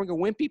dude for throwing a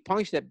wimpy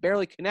punch that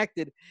barely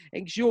connected,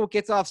 and Jewell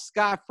gets off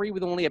scot-free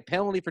with only a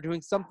penalty for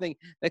doing something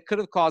that could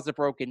have caused a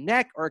broken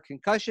neck or a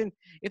concussion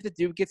if the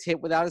dude gets hit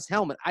without his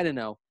helmet. I don't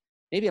know.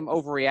 Maybe I'm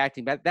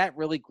overreacting, but that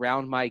really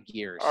ground my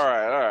gears. All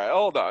right,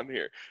 hold on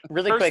here.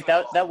 Really First quick,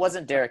 of that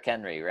wasn't Derrick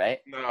Henry, right?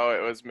 No,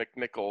 it was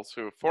McNichols,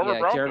 former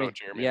Bronco, Jeremy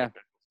yeah.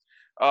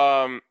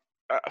 McNichols.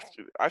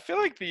 I feel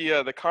like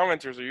the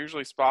commenters are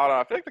usually spot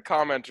on. I feel like the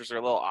commenters are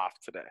a little off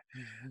today.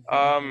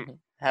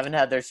 Haven't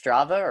had their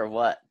Strava or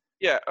what?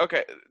 Yeah,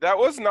 okay. That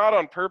was not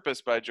on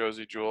purpose by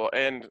Josie Jewell,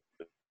 and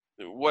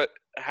what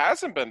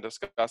hasn't been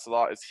discussed a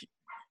lot is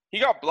he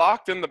got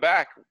blocked in the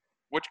back,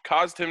 which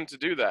caused him to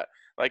do that.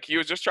 Like, he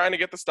was just trying to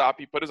get the stop.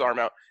 He put his arm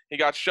out. He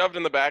got shoved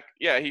in the back.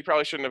 Yeah, he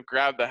probably shouldn't have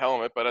grabbed the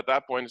helmet, but at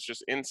that point, it's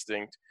just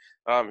instinct.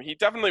 He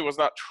definitely was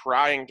not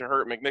trying to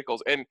hurt McNichols,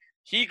 and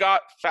he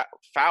got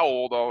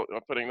fouled,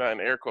 I'm putting that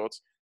in air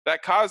quotes,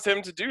 that caused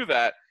him to do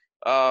that.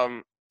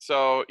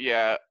 So,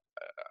 yeah,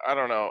 I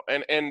don't know.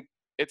 And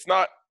it's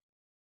not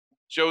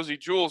Josie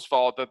Jewell's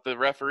fault that the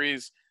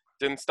referees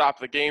didn't stop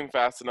the game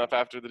fast enough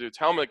after the dude's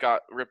helmet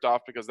got ripped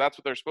off, because that's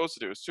what they're supposed to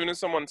do. As soon as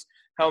someone's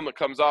helmet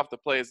comes off, the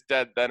play is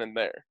dead then and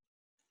there.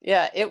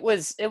 Yeah, it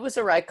was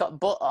a right call.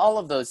 All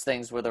of those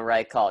things were the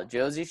right call.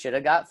 Josie should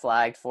have got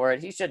flagged for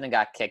it. He shouldn't have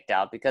got kicked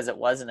out because it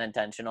wasn't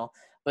intentional.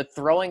 But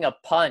throwing a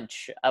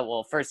punch,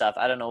 well, first off,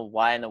 I don't know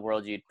why in the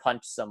world you'd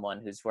punch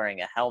someone who's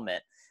wearing a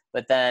helmet.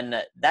 But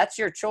then that's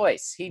your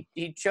choice.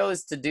 He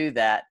chose to do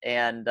that,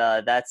 and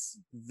that's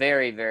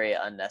very, very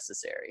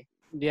unnecessary.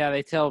 Yeah,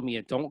 they tell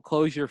me don't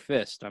close your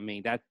fist. I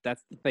mean, that's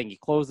the thing. You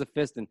close the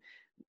fist, and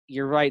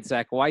you're right,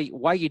 Zach. Why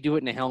you do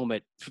it in a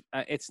helmet?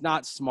 It's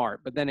not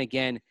smart. But then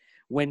again,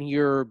 when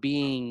you're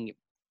being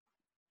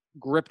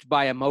gripped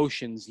by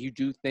emotions, you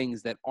do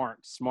things that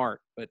aren't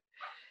smart. But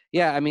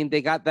yeah, I mean,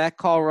 they got that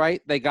call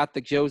right. They got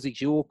the Josie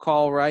Jewell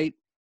call right.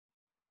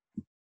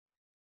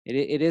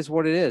 It is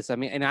what it is. I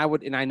mean, and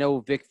I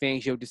know Vic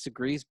Fangio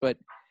disagrees, but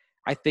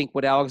I think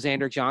what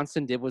Alexander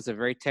Johnson did was a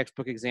very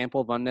textbook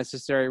example of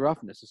unnecessary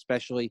roughness,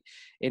 especially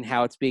in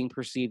how it's being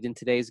perceived in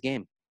today's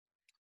game.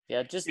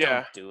 Yeah,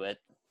 don't do it.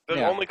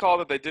 The only call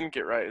that they didn't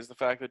get right is the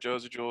fact that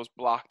Josie Jewell was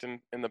blocked in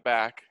the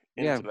back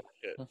into that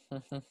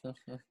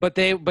hit. But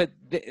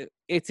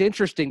it's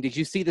interesting. Did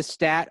you see the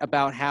stat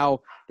about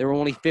how there were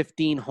only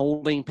 15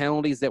 holding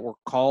penalties that were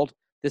called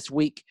this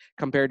week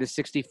compared to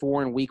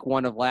 64 in week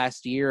 1 of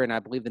last year? And I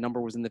believe the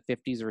number was in the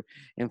 50s or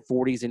in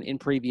 40s in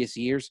previous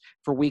years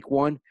for week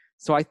 1.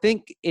 So I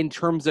think in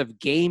terms of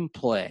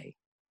gameplay,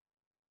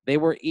 they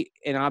were,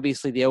 and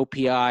obviously the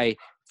OPI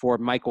for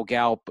Michael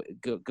Gallup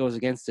goes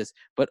against this,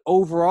 but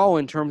overall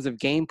in terms of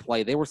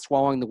gameplay, they were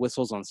swallowing the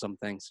whistles on some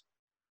things.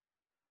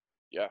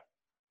 Yeah,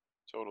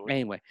 totally.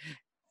 Anyway,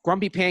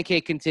 Grumpy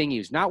Pancake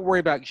continues. Not worried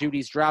about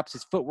Judy's drops.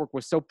 His footwork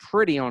was so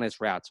pretty on his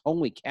routes.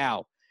 Holy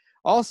cow.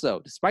 Also,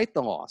 despite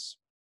the loss,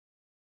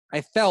 I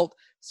felt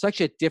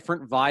such a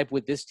different vibe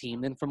with this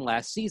team than from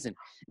last season.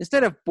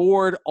 Instead of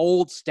bored,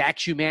 old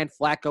statue man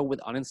Flacco with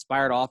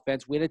uninspired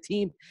offense, we had a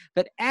team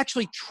that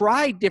actually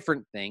tried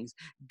different things,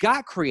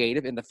 got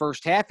creative in the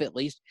first half at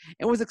least,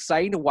 and was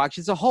exciting to watch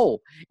as a whole.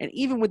 And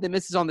even with the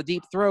misses on the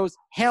deep throws,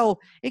 hell,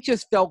 it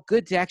just felt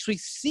good to actually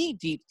see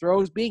deep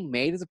throws being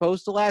made as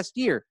opposed to last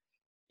year.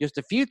 Just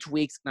a few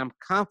tweaks, and I'm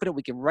confident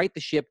we can right the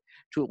ship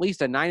to at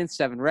least a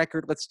 9-7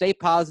 record. Let's stay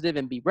positive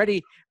and be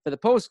ready for the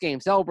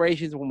post-game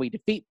celebrations when we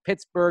defeat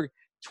Pittsburgh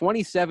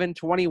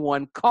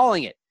 27-21.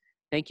 Calling it.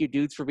 Thank you,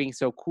 dudes, for being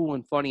so cool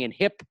and funny and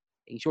hip.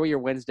 Enjoy your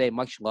Wednesday.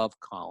 Much love,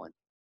 Colin.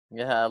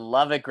 Yeah, I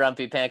love it,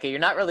 Grumpy Pancake. You're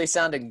not really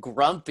sounding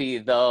grumpy,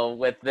 though,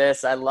 with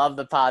this. I love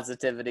the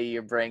positivity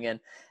you're bringing.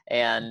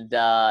 And,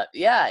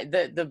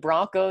 the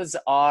Broncos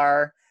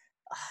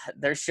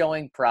they're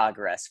showing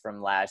progress from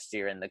last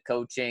year in the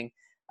coaching.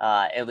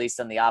 At least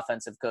on the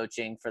offensive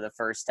coaching for the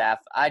first half.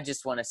 I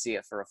just want to see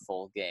it for a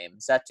full game.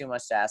 Is that too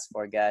much to ask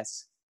for,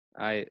 guys?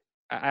 I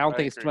don't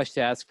think it's too much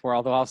to ask for,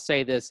 although I'll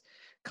say this.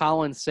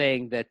 Colin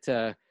saying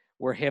that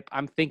we're hip.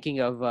 I'm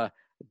thinking of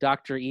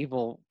Dr.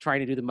 Evil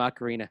trying to do the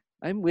Macarena.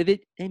 I'm with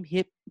it. I'm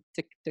hip.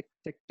 Tick, tick,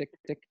 tick, tick,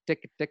 tick,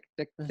 tick, tick,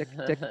 tick, tick,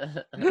 tick.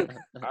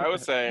 I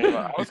was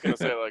going to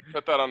say, like,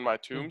 put that on my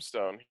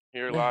tombstone.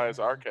 Here lies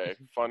RK.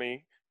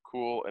 Funny,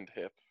 cool, and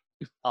hip.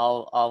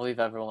 All we've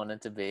ever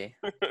wanted to be.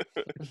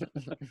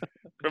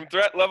 From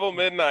Threat Level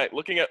Midnight,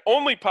 looking at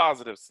only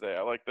positives today.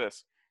 I like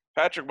this.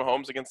 Patrick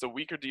Mahomes against a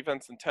weaker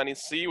defense than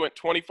Tennessee went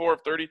 24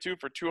 of 32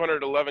 for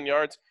 211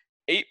 yards,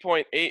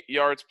 8.8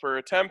 yards per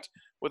attempt,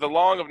 with a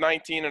long of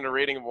 19 and a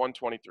rating of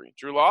 123.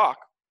 Drew Lock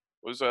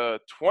was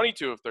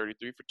 22 of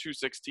 33 for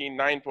 216,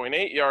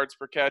 9.8 yards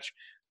per catch,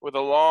 with a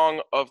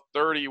long of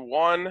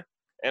 31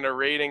 and a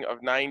rating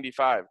of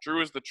 95.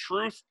 Drew is the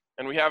truth,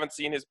 and we haven't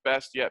seen his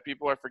best yet.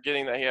 People are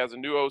forgetting that he has a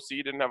new OC,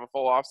 didn't have a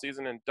full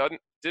offseason, and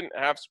didn't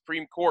have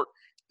Supreme Court.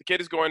 The kid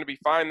is going to be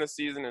fine this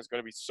season. It's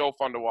going to be so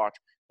fun to watch.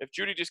 If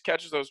Judy just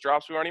catches those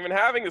drops, we aren't even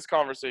having this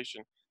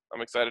conversation.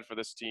 I'm excited for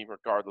this team,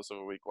 regardless of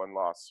a week 1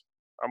 loss.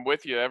 I'm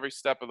with you every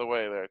step of the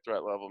way there,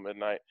 Threat Level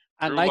Midnight.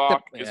 Drew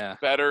Lock is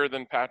better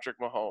than Patrick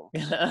Mahomes.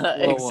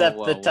 Except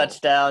the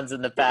touchdowns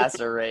and the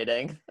passer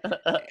rating.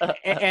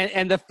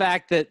 and the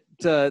fact that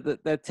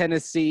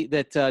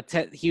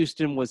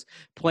Houston was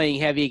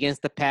playing heavy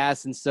against the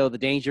pass, and so the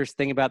dangerous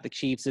thing about the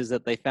Chiefs is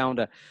that they found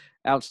a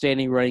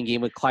outstanding running game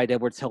with Clyde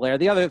Edwards-Helaire.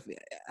 The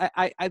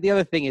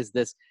other thing is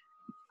this.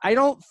 I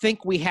don't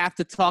think we have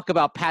to talk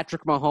about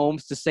Patrick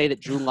Mahomes to say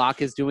that Drew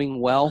Lock is doing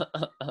well.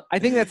 I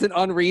think that's an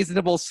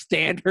unreasonable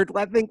standard.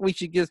 I think we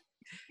should just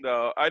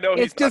I know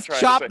he's just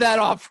chop that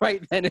off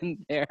right then and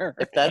there.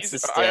 If that's the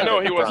standard, I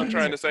know he wasn't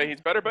trying to say he's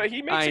better, but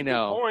he makes a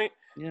good point.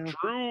 Yeah.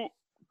 Drew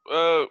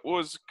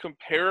was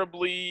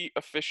comparably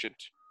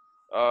efficient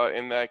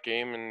in that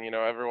game, and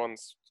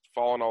everyone's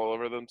fallen all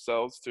over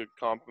themselves to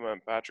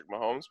compliment Patrick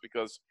Mahomes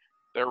because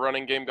their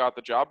running game got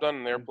the job done,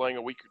 and they're playing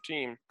a weaker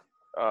team.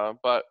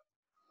 But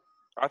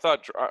I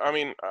thought,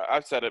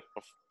 I've said it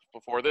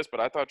before this, but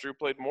I thought Drew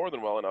played more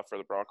than well enough for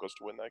the Broncos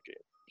to win that game.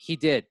 He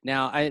did.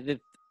 Now,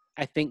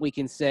 I think we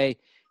can say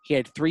he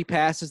had 3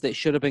 passes that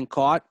should have been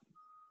caught.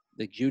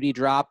 The Judy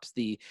drops,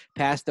 the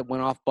pass that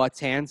went off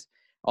Butt's hands.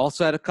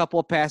 Also had a couple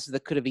of passes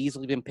that could have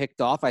easily been picked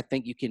off. I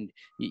think you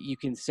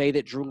can say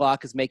that Drew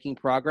Lock is making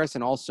progress,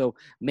 and also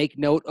make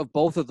note of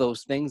both of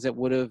those things that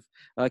would have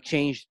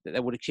changed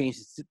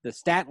the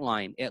stat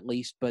line at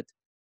least. But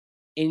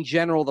in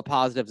general, the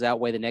positives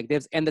outweigh the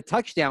negatives. And the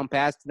touchdown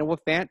pass to Noah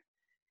Fant,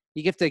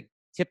 you have to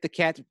tip the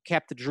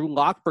cap to Drew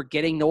Lock for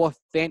getting Noah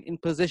Fant in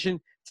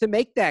position to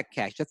make that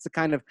catch. That's the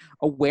kind of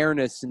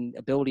awareness and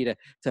ability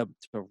to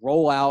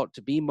roll out,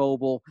 to be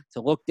mobile,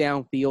 to look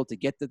downfield, to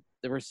get the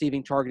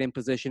receiving target in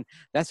position.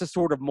 That's the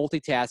sort of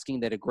multitasking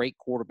that a great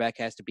quarterback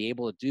has to be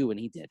able to do, and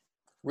he did.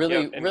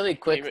 Really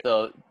quick,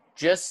 though,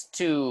 just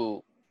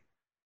to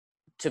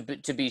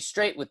be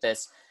straight with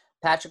this,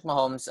 Patrick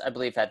Mahomes, I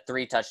believe, had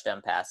 3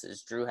 touchdown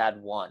passes. Drew had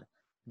 1.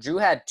 Drew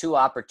had 2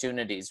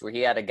 opportunities where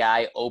he had a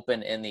guy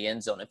open in the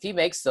end zone. If he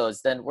makes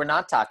those, then we're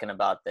not talking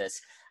about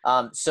this.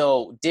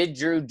 So did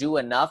Drew do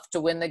enough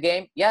to win the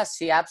game? Yes,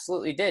 he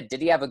absolutely did.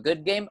 Did he have a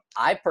good game?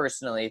 I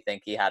personally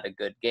think he had a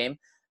good game.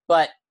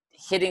 But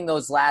hitting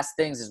those last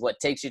things is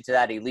what takes you to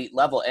that elite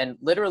level. And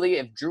literally,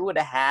 if Drew would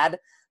have had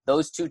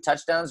those 2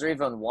 touchdowns or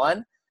even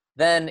 1,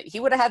 then he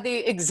would have had the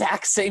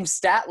exact same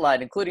stat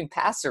line, including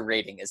passer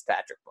rating, as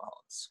Patrick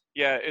Mahomes.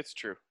 Yeah, it's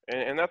true.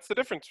 And that's the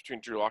difference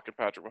between Drew Lock and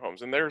Patrick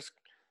Mahomes. And there's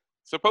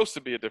supposed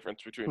to be a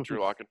difference between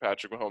Drew Lock and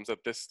Patrick Mahomes at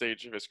this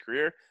stage of his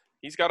career.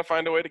 He's got to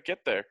find a way to get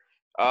there,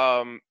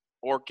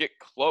 or get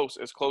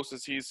as close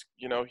as he's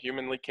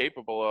humanly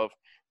capable of.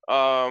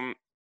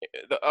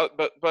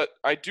 But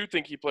I do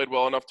think he played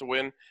well enough to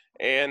win,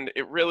 and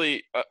it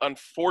really,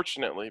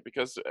 unfortunately,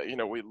 because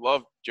we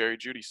love Jerry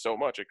Jeudy so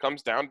much, it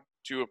comes down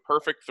to a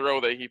perfect throw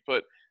that he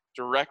put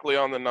directly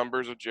on the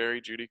numbers of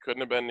Jerry Jeudy. Couldn't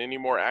have been any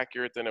more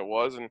accurate than it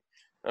was, and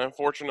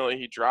unfortunately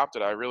he dropped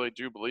it. I really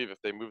do believe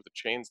if they move the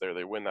chains there,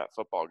 they win that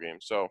football game.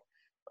 So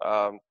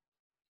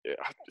it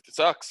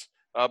sucks,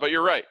 but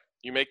you're right.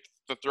 You make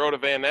the throw to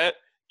Van Ness,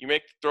 you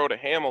make the throw to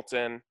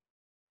Hamilton.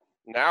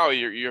 Now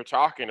you're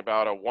talking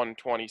about a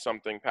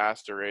 120-something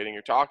passer rating.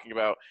 You're talking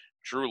about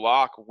Drew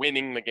Lock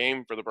winning the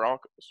game for the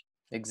Broncos.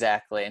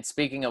 Exactly. And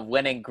speaking of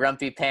winning,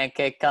 Grumpy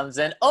Pancake comes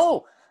in.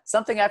 Oh,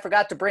 something I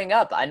forgot to bring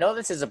up. I know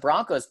this is a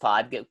Broncos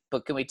pod,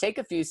 but can we take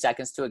a few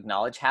seconds to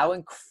acknowledge how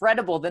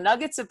incredible the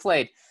Nuggets have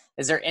played?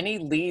 Is there any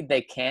lead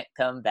they can't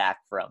come back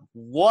from?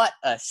 What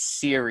a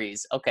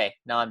series. Okay,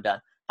 now I'm done.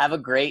 Have a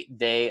great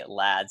day,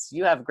 lads.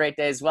 You have a great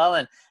day as well.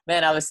 And,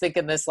 man, I was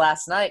thinking this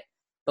last night.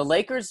 The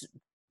Lakers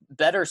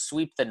better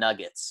sweep the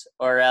Nuggets,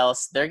 or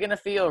else they're going to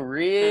feel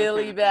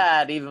really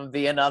bad even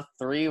being up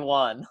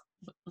 3-1.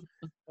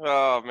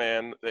 Oh,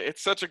 man.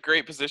 It's such a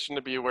great position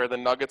to be where the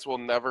Nuggets will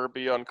never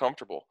be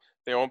uncomfortable.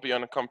 They won't be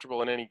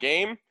uncomfortable in any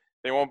game.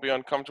 They won't be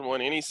uncomfortable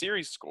in any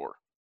series score.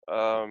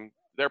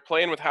 They're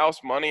playing with house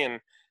money, and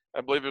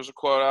I believe there's a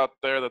quote out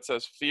there that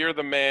says, "Fear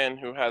the man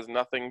who has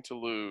nothing to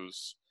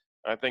lose."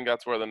 I think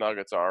that's where the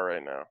Nuggets are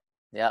right now.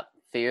 Yep.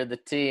 Fear the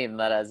team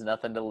that has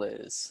nothing to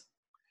lose.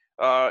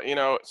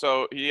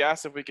 So he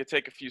asked if we could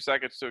take a few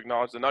seconds to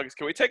acknowledge the Nuggets.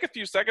 Can we take a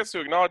few seconds to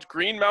acknowledge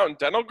Green Mountain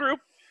Dental Group?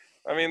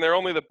 I mean, they're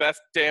only the best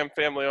damn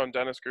family-owned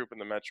dentist group in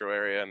the metro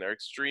area, and they're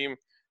extreme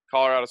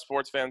Colorado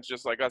sports fans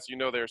just like us.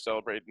 They're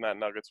celebrating that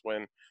Nuggets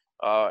win.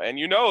 And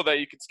that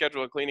you can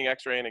schedule a cleaning,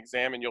 x-ray, and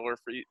exam, and you'll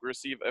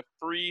receive a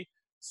free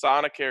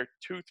Sonicare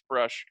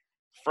toothbrush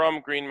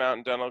from Green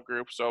Mountain Dental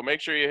Group. So make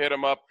sure you hit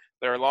them up.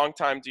 They're a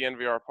longtime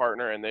DNVR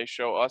partner, and they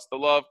show us the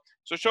love.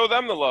 So show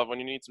them the love when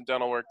you need some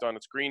dental work done.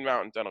 It's Green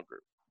Mountain Dental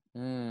Group.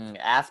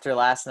 After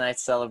last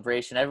night's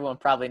celebration, everyone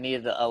probably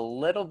needed a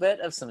little bit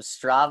of some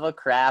Strava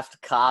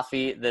Craft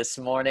coffee this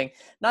morning,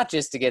 not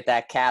just to get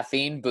that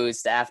caffeine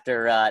boost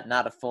after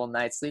not a full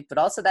night's sleep, but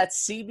also that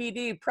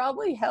CBD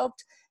probably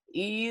helped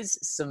ease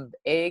some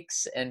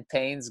aches and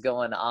pains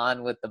going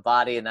on with the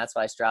body, and that's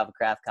why Strava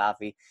Craft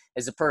coffee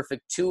is a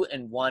perfect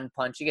 2-in-1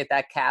 punch. You get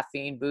that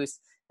caffeine boost,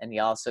 and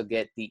you also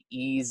get the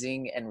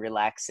easing and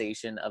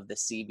relaxation of the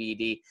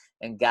CBD.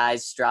 And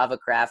guys, Strava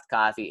Craft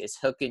Coffee is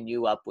hooking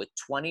you up with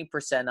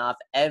 20% off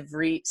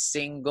every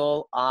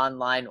single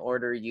online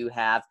order you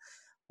have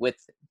with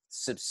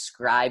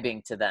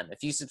subscribing to them.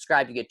 If you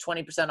subscribe, you get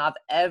 20% off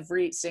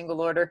every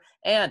single order,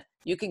 and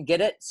you can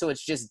get it so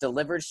it's just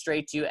delivered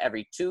straight to you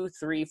every 2,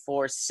 3,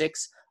 4,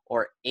 6,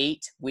 or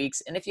 8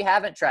 weeks. And if you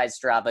haven't tried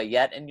Strava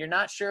yet and you're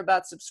not sure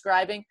about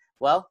subscribing,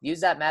 well, use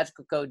that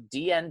magical code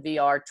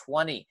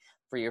DNVR20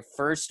 for your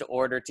first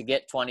order to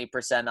get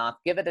 20% off.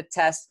 Give it a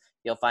test.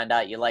 You'll find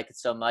out you like it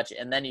so much,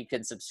 and then you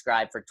can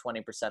subscribe for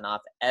 20% off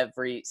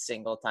every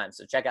single time.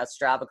 So check out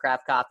Strava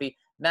Craft Coffee,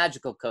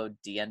 magical code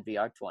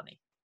DNVR20.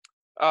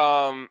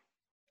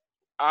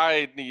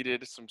 I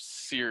needed some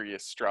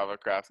serious Strava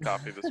Craft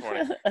coffee this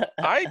morning.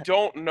 I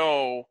don't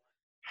know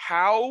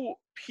how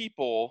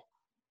people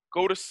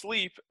go to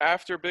sleep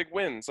after big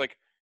wins. Like,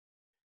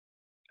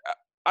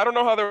 I don't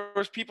know how there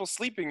was people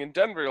sleeping in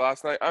Denver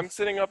last night. I'm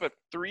sitting up at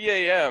 3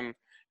 a.m.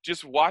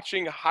 just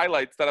watching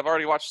highlights that I've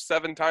already watched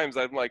 7 times.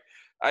 I'm like,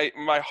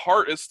 my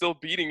heart is still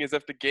beating as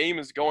if the game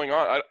is going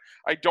on.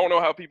 I don't know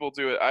how people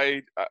do it.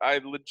 I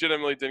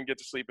legitimately didn't get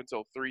to sleep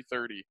until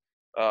 3:30,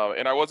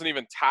 and I wasn't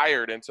even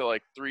tired until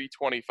like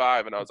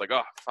 3:25, and I was like,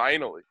 oh,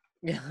 finally.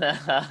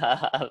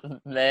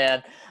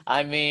 Man,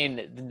 I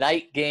mean,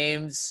 night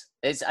games,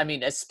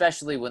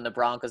 especially when the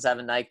Broncos have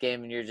a night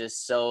game and you're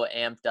just so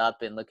amped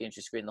up and looking at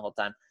your screen the whole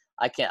time.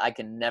 I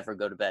can never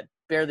go to bed.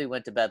 Barely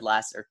went to bed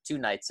 2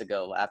 nights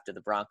ago after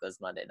the Broncos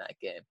Monday night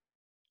game.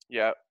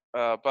 Yeah,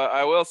 but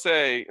I will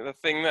say the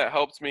thing that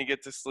helped me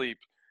get to sleep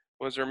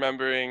was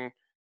remembering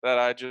that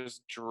I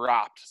just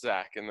dropped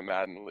Zach in the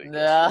Madden League.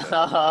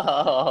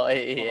 No,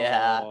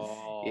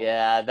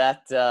 yeah,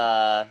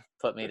 that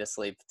put me to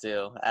sleep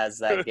too, as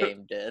that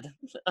game did.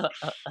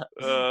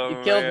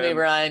 You killed me,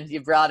 Ryan.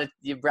 You brought it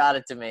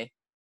to me.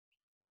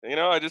 You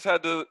know, I just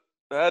had to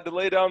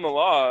lay down the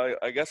law.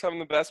 I guess I'm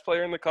the best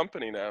player in the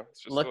company now.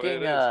 It's just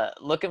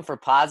looking for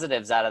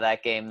positives out of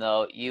that game,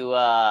 though. You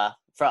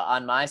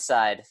on my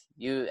side,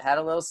 you had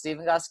a little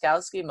Steven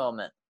Gostkowski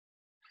moment.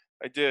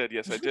 I did.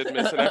 Yes, I did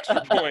miss an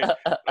extra point.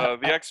 The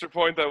extra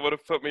point that would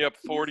have put me up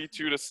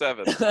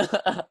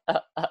 42-7.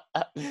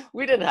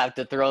 We didn't have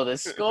to throw the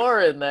score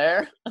in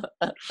there.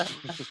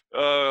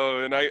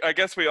 And I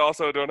guess we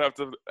also don't have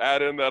to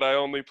add in that I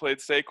only played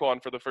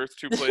Saquon for the first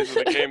 2 plays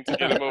of the game to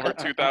get him over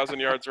 2,000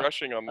 yards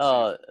rushing on the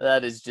season.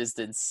 That is just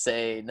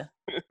insane.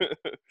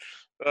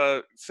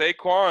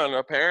 Saquon,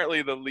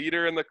 apparently the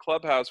leader in the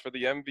clubhouse for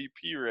the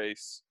MVP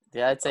race.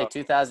 Yeah, I'd say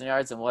 2,000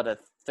 yards and what, a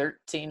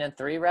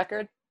 13-3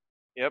 record?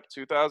 Yep,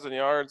 2,000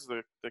 yards,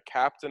 the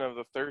captain of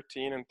the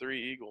 13-3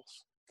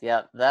 Eagles.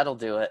 Yep, that'll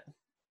do it.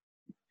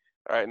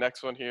 All right,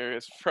 next one here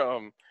is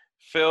from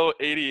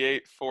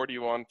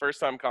Phil8841. First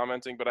time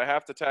commenting, but I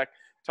have to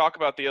talk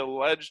about the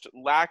alleged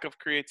lack of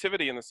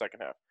creativity in the second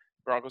half.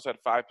 Broncos had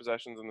 5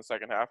 possessions in the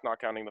second half, not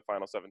counting the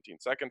final 17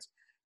 seconds.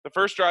 The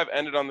first drive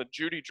ended on the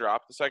Jeudy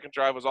drop. The second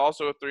drive was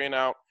also a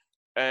 3-and-out,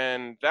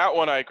 and that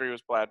one I agree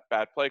was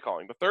bad play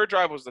calling. The third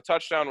drive was the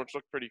touchdown, which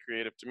looked pretty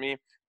creative to me.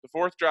 The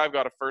fourth drive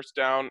got a first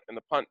down, and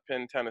the punt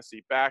pinned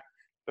Tennessee back.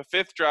 The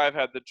fifth drive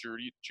had the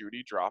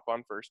Jeudy drop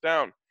on first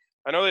down.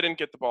 I know they didn't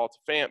get the ball to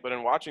Fant, but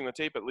in watching the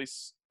tape, at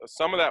least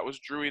some of that was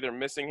Drew either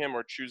missing him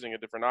or choosing a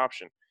different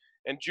option.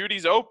 And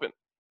Judy's open.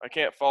 I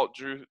can't fault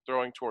Drew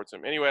throwing towards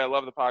him. Anyway, I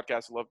love the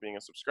podcast. I love being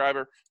a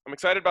subscriber. I'm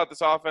excited about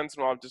this offense,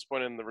 and while I'm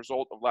disappointed in the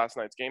result of last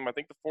night's game, I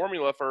think the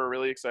formula for a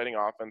really exciting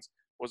offense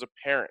was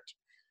apparent.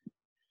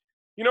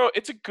 You know,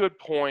 it's a good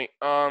point.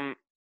 The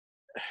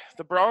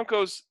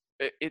Broncos,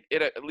 it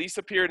at least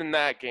appeared in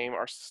that game,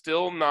 are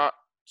still not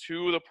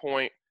to the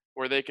point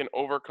where they can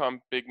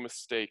overcome big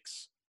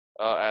mistakes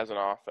as an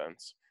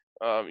offense.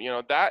 You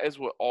know, that is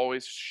what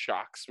always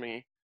shocks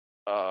me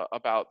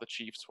about the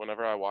Chiefs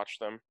whenever I watch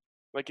them.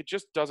 Like, it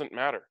just doesn't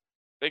matter.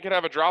 They could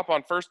have a drop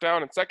on first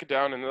down and second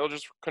down, and they'll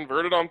just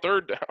convert it on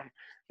third down.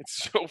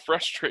 It's so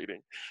frustrating.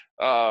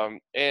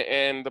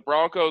 And the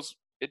Broncos,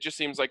 it just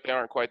seems like they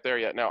aren't quite there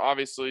yet. Now,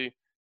 obviously,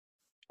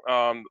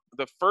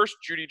 the first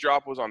Jeudy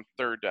drop was on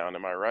third down.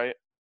 Am I right?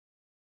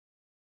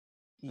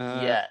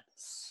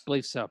 Yes. I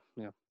believe so,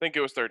 yeah. I think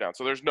it was third down.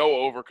 So there's no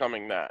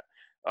overcoming that.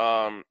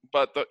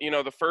 But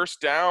the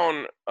first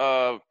down,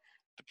 the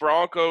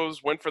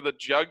Broncos went for the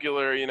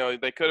jugular. You know,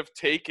 they could have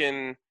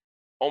taken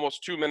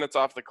almost 2 minutes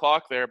off the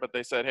clock there, but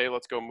they said, hey,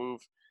 let's go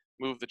move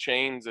the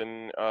chains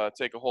and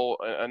take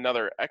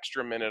another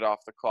extra minute off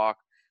the clock,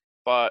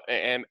 but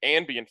and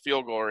be in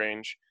field goal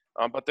range.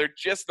 but they're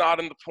just not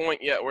in the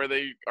point yet where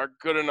they are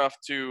good enough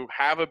to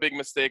have a big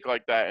mistake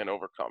like that and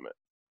overcome it.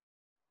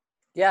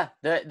 Yeah,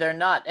 they're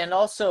not. And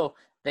also,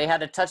 they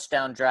had a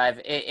touchdown drive.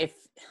 If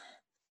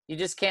you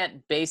just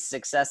can't base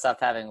success off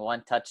having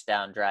one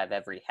touchdown drive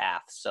every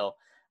half. So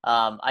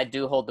I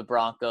do hold the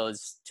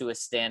Broncos to a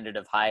standard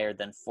of higher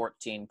than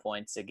 14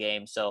 points a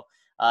game. So,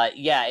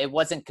 yeah, it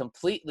wasn't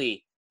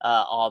completely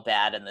all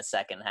bad in the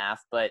second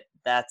half, but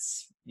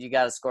you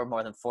got to score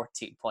more than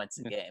 14 points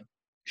a game.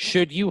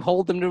 Should you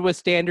hold them to a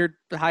standard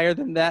higher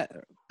than that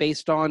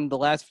based on the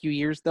last few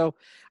years, though?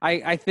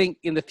 I think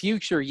in the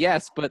future,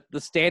 yes, but the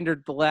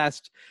standard the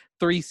last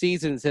 3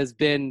 seasons has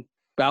been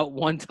about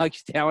one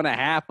touchdown a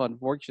half,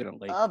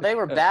 unfortunately. Oh, they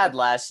were bad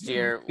last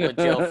year with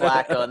Joe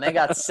Flacco, and they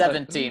got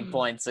 17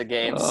 points a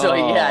game. So,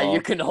 yeah,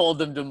 you can hold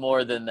them to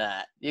more than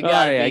that. You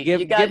got to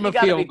give them a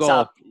field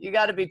goal. You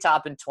got to be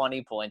topping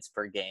 20 points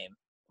per game.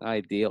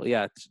 Ideal,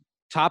 yeah.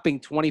 Topping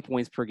 20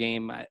 points per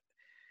game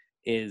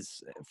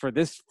is for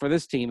this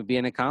team would be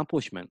an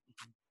accomplishment.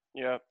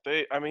 Yeah,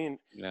 they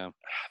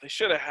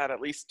should have had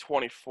at least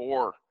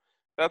 24.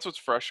 That's what's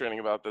frustrating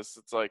about this.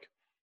 It's like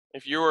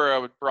if you were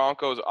a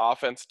Broncos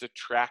offense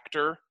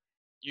detractor,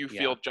 you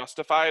feel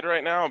justified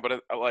right now,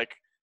 but like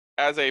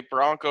as a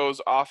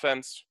Broncos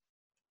offense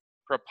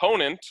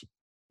proponent,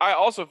 I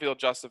also feel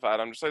justified.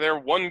 I'm just like they're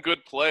one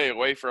good play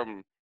away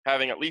from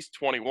having at least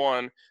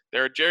 21.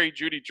 They're a Jerry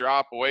Jeudy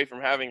drop away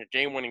from having a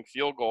game-winning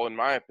field goal, in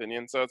my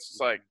opinion. So it's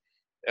just like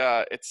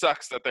it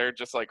sucks that they're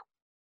just like,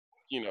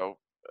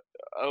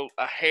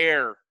 a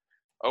hair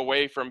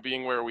away from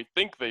being where we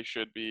think they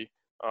should be,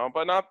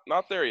 but not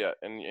there yet.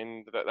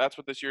 And that's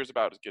what this year is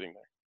about, is getting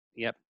there.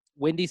 Yep.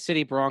 Windy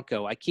City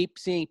Bronco. I keep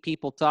seeing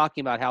people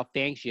talking about how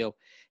Fangio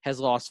has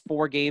lost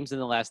 4 games in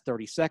the last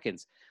 30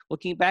 seconds.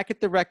 Looking back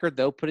at the record,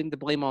 though, putting the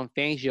blame on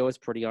Fangio is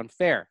pretty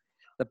unfair.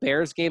 The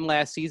Bears game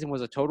last season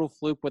was a total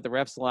fluke with the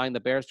refs allowing the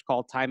Bears to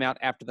call timeout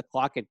after the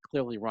clock had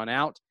clearly run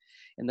out.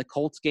 In the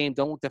Colts game,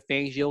 don't look to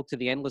Fangio to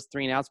the endless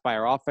 3-and-outs by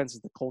our offense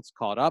as the Colts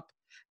caught up.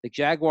 The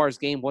Jaguars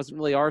game wasn't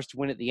really ours to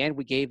win at the end.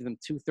 We gave them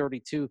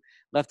 2:32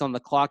 left on the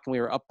clock, and we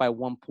were up by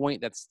 1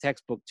 point. That's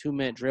textbook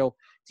 2-minute drill.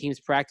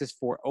 Teams practice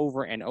for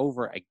over and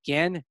over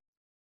again.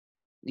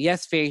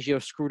 Yes,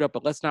 Fangio screwed up,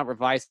 but let's not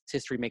revise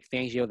history, make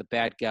Fangio the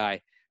bad guy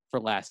for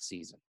last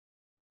season.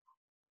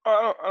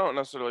 I don't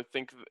necessarily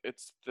think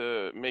it's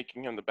the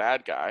making him the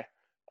bad guy.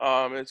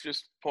 It's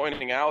just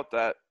pointing out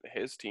that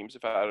his teams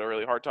have had a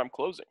really hard time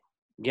closing.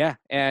 Yeah,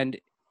 and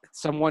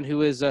someone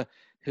who is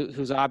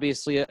who's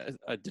obviously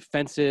a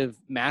defensive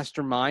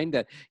mastermind,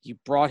 that you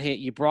brought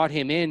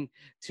him in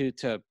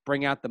to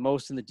bring out the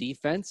most in the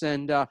defense,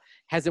 and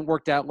hasn't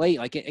worked out late.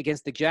 Like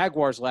against the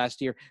Jaguars last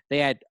year, they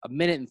had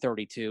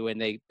 1:32 and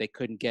they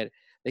couldn't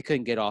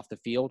get off the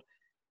field.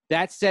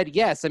 That said,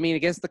 yes, I mean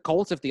against the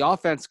Colts, if the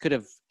offense could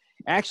have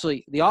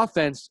the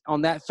offense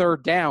on that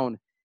third down,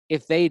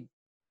 if they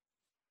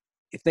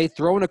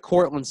throw in a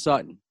Courtland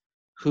Sutton,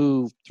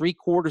 who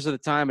 3/4 of the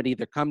time had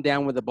either come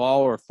down with the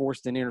ball or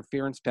forced an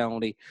interference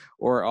penalty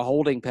or a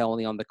holding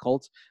penalty on the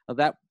Colts,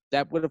 that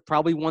would have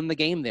probably won the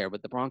game there.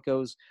 But the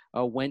Broncos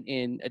went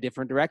in a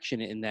different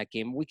direction in that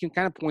game. We can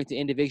kind of point to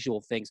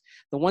individual things.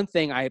 The one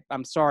thing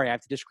I'm sorry I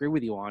have to disagree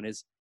with you on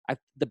is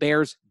the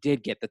Bears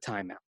did get the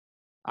timeout,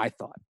 I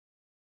thought.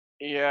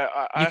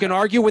 Yeah, you can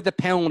argue with the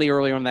penalty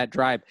earlier on that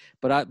drive,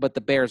 but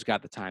the Bears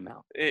got the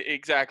timeout.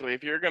 Exactly.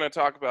 If you're going to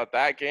talk about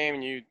that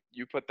game,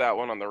 you put that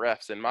one on the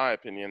refs. In my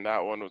opinion,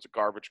 that one was a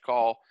garbage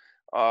call.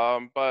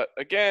 But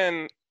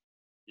again,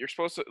 you're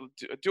supposed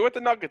to do what the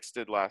Nuggets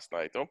did last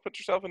night. Don't put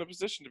yourself in a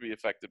position to be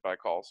affected by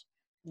calls.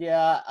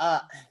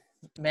 Yeah,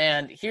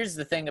 man. Here's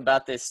the thing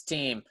about this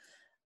team.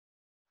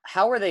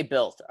 How are they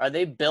built? Are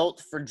they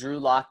built for Drew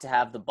Lock to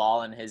have the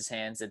ball in his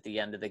hands at the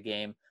end of the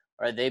game?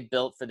 Or are they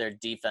built for their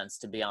defense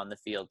to be on the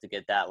field to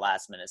get that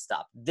last-minute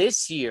stop?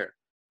 This year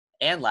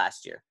and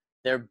last year,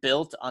 they're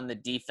built on the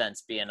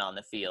defense being on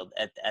the field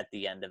at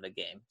the end of a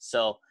game.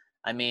 So,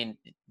 I mean,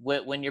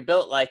 when you're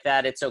built like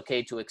that, it's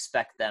okay to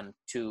expect them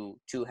to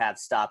have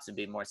stops and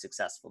be more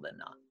successful than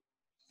not.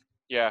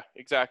 Yeah,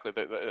 exactly.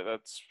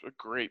 That's a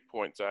great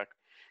point, Zach.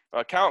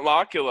 Count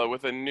Locula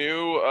with a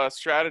new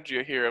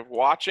strategy here of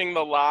watching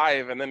the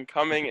live and then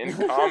coming and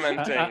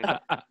commenting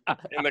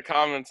in the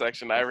comment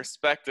section. I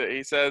respect it.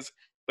 He says,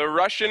 the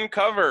Russian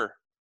cover,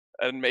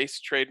 a Mace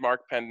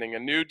trademark pending, a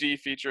new D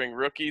featuring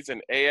rookies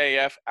and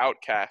AAF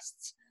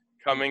outcasts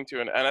coming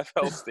to an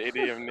NFL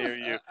stadium near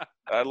you.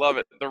 I love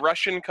it. The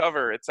Russian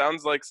cover. It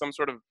sounds like some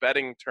sort of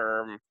betting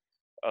term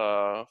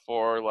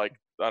for, like,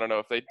 I don't know,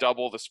 if they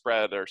double the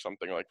spread or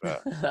something like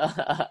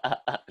that.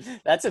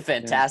 That's a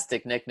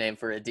fantastic nickname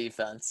for a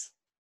defense.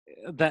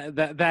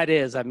 That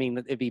is. I mean,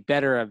 it'd be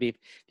better if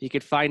you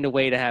could find a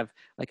way to have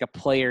like a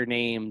player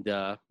named,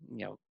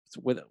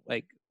 with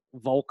like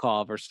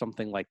Volkov or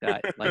something like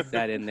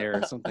that in there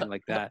or something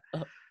like that.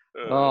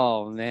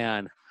 Oh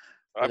man.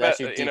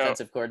 That's your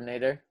defensive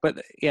coordinator.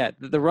 But yeah,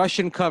 the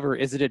Russian cover,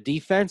 is it a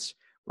defense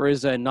or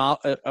is it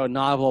a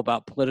novel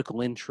about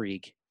political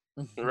intrigue?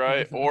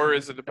 Right. Or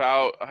is it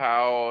about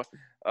how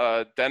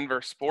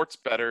Denver sports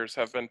bettors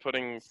have been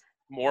putting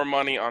more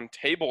money on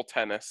table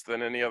tennis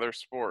than any other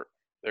sport.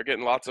 They're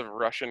getting lots of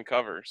Russian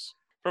covers.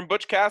 From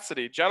Butch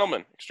Cassidy,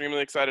 gentlemen,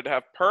 extremely excited to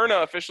have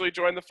Perna officially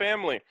join the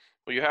family.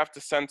 Will you have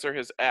to censor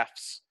his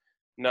Fs?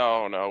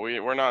 No,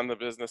 we're not in the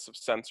business of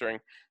censoring.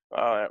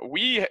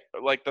 We,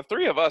 like the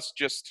three of us,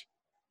 just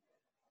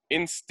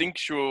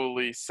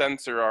instinctually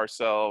censor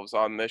ourselves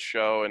on this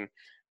show, and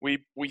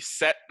we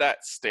set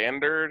that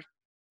standard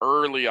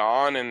early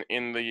on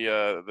in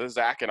the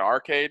Zach and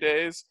RK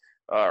days,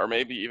 or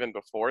maybe even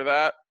before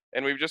that,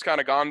 and we've just kind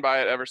of gone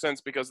by it ever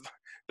since, because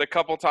the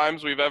couple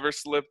times we've ever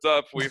slipped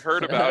up, we've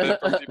heard about it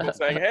from people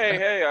saying,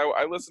 hey,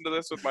 I listened to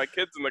this with my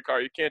kids in the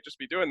car, you can't just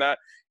be doing that.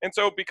 And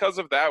so because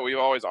of that, we've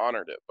always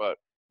honored it. But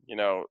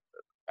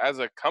as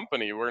a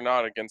company, we're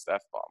not against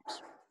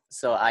F-bombs.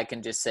 So I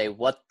can just say,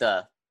 what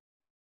the?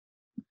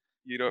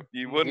 You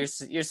wouldn't.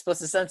 You're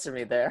supposed to censor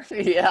me there.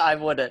 Yeah, I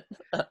wouldn't.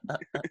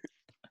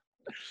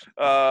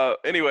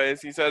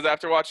 Anyways, he says,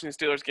 after watching the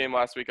Steelers game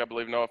last week, I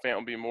believe Noah Fant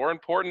will be more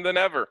important than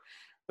ever.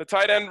 The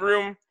tight end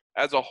room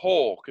as a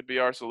whole could be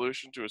our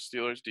solution to a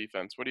Steelers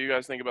defense. What do you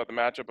guys think about the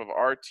matchup of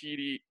our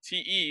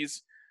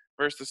TEs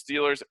versus the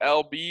Steelers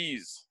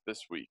LBs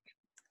this week?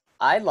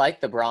 I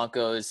like the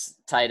Broncos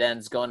tight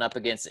ends going up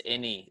against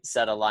any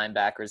set of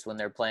linebackers when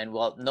they're playing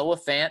well. Noah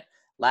Fant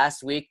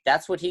last week,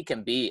 that's what he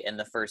can be in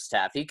the first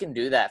half. He can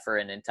do that for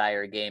an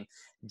entire game.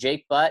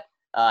 Jake Butt,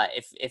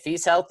 if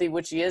he's healthy,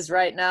 which he is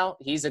right now,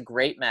 he's a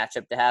great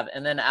matchup to have.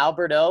 And then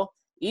Albert O,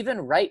 even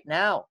right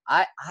now,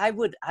 I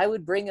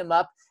would bring him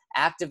up,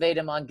 activate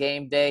him on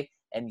game day,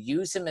 and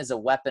use him as a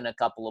weapon a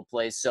couple of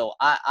plays. So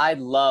I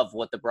love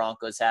what the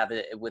Broncos have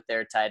with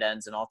their tight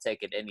ends, and I'll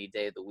take it any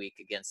day of the week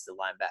against the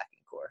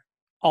linebacking core.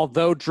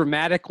 Although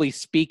dramatically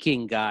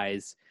speaking,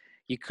 guys,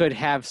 you could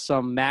have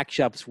some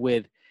matchups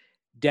with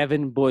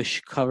Devin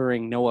Bush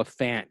covering Noah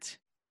Fant.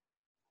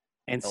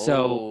 And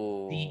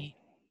so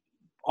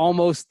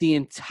almost the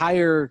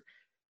entire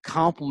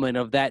complement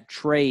of that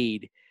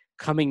trade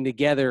coming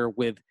together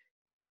with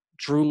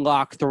Drew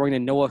Lock throwing to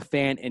Noah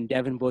Fant and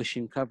Devin Bush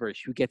in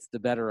coverage. Who gets the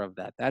better of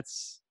that?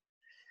 That's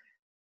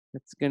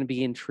going to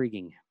be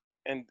intriguing.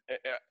 And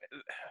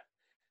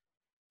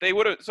they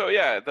would have. So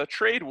yeah, the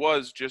trade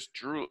was just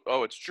Drew.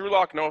 Oh, it's Drew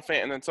Lock, Noah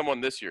Fant, and then someone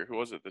this year. Who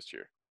was it this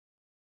year?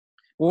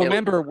 Well,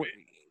 remember,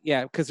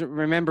 because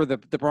remember the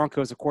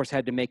Broncos, of course,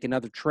 had to make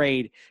another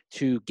trade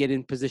to get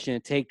in position to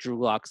take Drew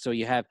Lock. So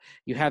you have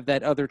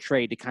that other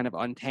trade to kind of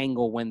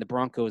untangle when the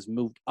Broncos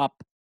moved up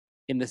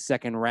in the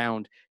second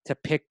round to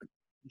pick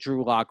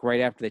Drew Lock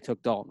right after they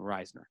took Dalton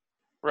Reisner.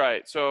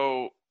 Right.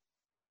 So,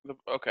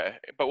 okay,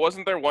 but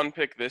wasn't there one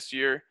pick this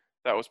year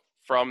that was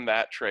from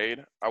that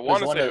trade? I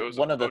want to say it was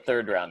one of the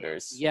third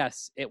rounders.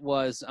 Yes, it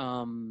was.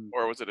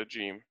 Or was it a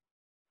Gene?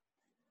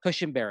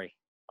 Cushenberry.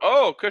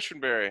 Oh,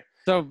 Cushenberry.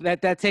 So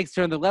that takes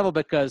to another level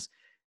because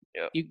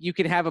you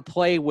can have a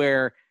play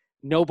where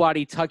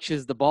nobody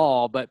touches the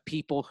ball, but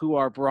people who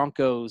are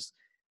Broncos,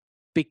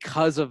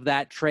 because of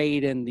that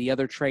trade and the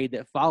other trade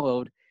that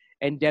followed,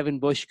 and Devin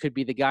Bush could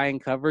be the guy in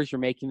coverage or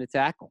making the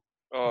tackle.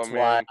 Oh, That's man.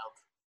 wild.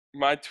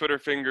 My Twitter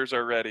fingers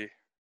are ready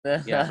for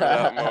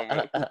that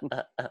moment.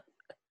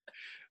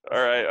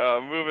 All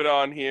right, moving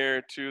on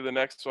here to the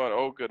next one.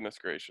 Oh, goodness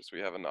gracious, we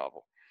have a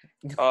novel.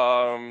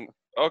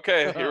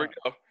 Okay, here we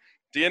go.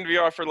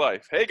 DNVR for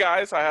life. Hey,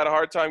 guys, I had a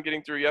hard time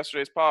getting through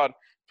yesterday's pod.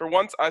 For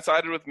once, I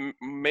sided with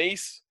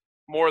Mace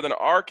more than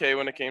RK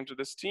when it came to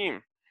this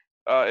team.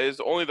 It is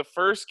only the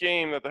first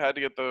game that they had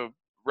to get the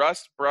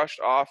rust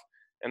brushed off,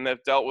 and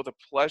they've dealt with a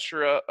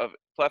plethora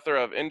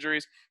of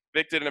injuries.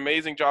 Vic did an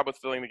amazing job with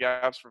filling the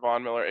gaps for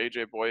Von Miller,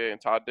 A.J. Boye, and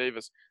Todd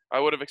Davis.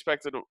 I would have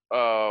expected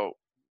a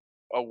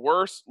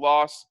worse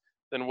loss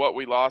than what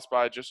we lost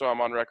by. Just so I'm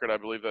on record, I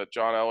believe that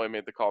John Elway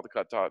made the call to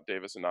cut Todd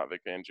Davis and not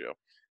Vic Fangio.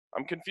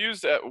 I'm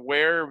confused at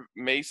where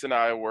Mace and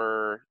I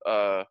were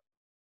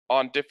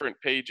on different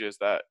pages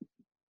that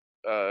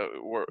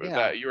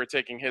you were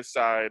taking his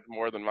side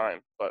more than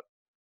mine, but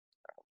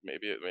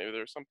maybe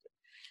there's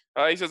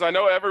something. He says, I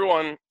know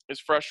everyone is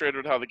frustrated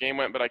with how the game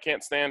went, but I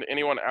can't stand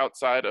anyone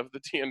outside of the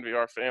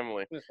DNVR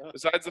family.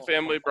 Besides the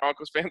family,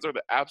 Broncos fans are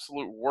the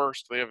absolute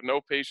worst. They have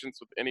no patience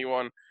with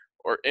anyone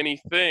or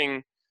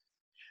anything.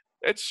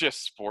 It's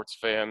just sports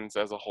fans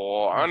as a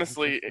whole.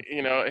 Honestly,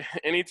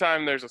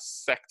 anytime there's a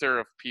sector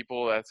of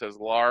people that's as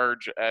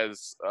large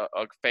as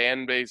a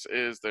fan base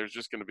is, there's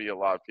just going to be a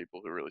lot of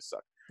people who really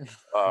suck.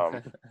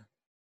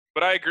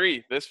 But I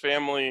agree. This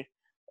family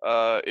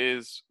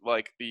is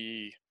like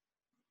the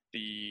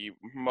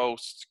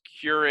most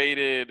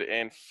curated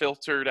and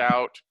filtered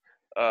out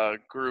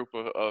group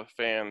of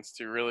fans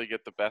to really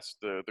get the best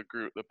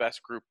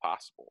group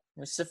possible.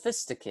 We're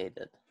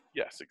sophisticated.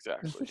 Yes,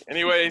 exactly.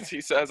 Anyways,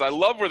 he says, I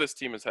love where this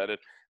team is headed.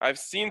 I've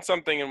seen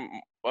something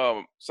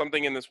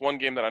in this one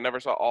game that I never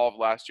saw all of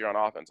last year on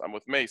offense. I'm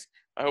with Mace.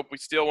 I hope we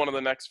steal one of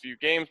the next few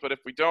games, but if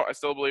we don't, I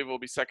still believe we'll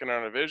be second in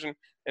our division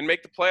and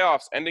make the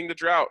playoffs, ending the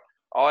drought.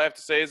 All I have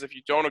to say is if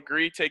you don't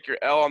agree, take your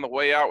L on the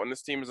way out when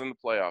this team is in the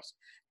playoffs.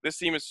 This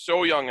team is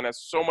so young and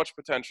has so much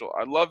potential.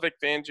 I love Vic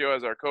Fangio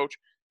as our coach,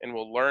 and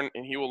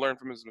he will learn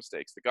from his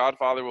mistakes. The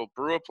Godfather will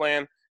brew a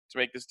plan to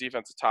make this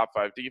defense a top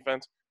 5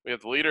 defense. We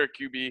have the leader at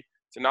QB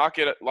to not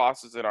get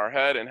losses in our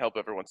head and help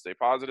everyone stay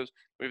positive.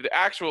 We have the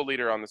actual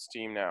leader on this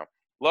team now.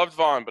 Loved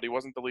Vaughn, but he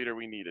wasn't the leader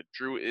we needed.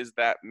 Drew is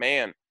that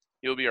man.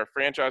 He'll be our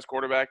franchise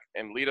quarterback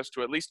and lead us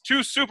to at least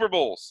 2 Super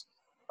Bowls.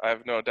 I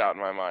have no doubt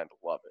in my mind.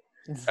 Love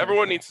it.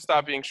 Everyone needs to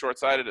stop being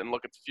short-sighted and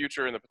look at the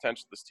future and the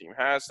potential this team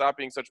has. Stop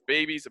being such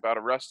babies about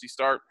a rusty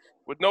start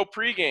with no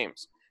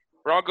pre-games.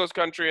 Broncos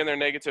country and their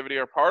negativity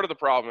are part of the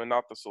problem and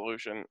not the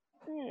solution.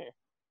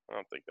 I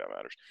don't think that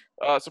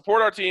matters.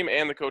 Support our team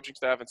and the coaching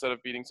staff instead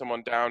of beating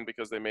someone down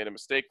because they made a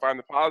mistake. Find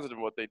the positive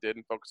in what they did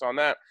and focus on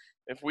that.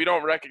 If we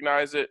don't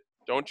recognize it,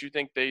 don't you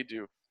think they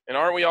do? And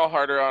aren't we all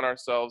harder on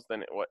ourselves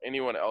than what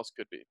anyone else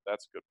could be?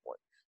 That's a good point.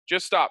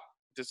 Just stop.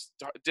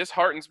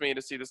 Disheartens me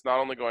to see this not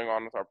only going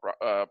on with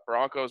our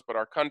Broncos, but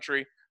our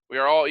country. We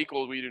are all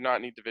equal. We do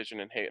not need division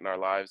and hate in our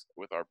lives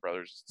with our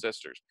brothers and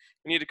sisters.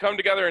 We need to come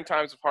together in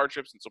times of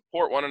hardships and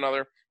support one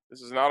another.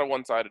 This is not a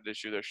one-sided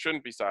issue. There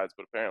shouldn't be sides,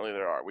 but apparently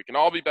there are. We can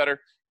all be better.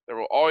 There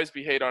will always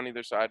be hate on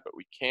either side, but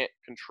we can't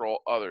control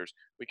others.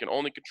 We can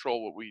only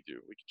control what we do.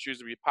 We can choose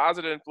to be a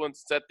positive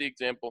influence, set the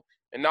example,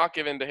 and not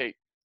give in to hate.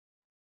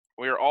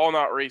 We are all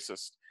not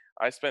racist.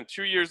 I spent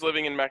 2 years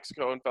living in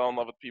Mexico and fell in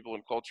love with people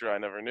and culture I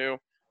never knew.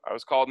 I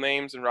was called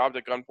names and robbed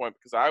at gunpoint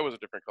because I was a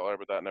different color,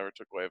 but that never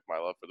took away my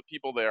love for the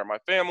people. They are my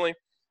family.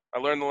 I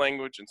learned the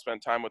language and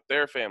spent time with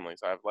their families.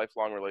 I have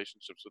lifelong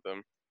relationships with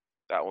them.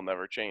 That will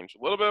never change.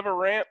 A little bit of a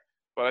rant,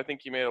 but I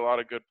think you made a lot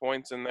of good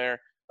points in there.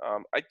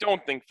 I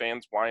don't think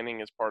fans whining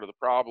is part of the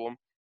problem,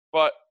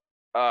 but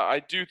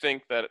I do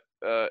think that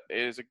it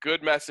is a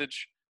good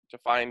message to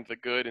find the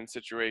good in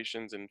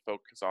situations and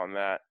focus on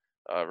that,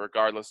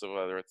 regardless of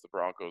whether it's the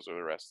Broncos or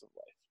the rest of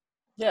life.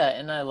 Yeah,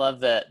 and I love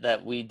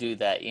that we do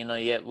that.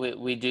 Yet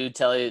we do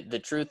tell you the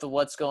truth of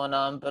what's going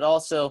on, but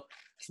also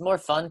it's more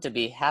fun to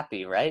be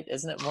happy, right?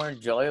 Isn't it more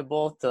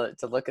enjoyable to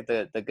look at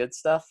the good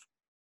stuff?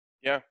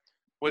 Yeah.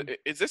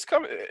 Is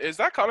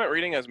that comment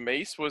reading as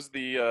Mace was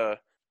the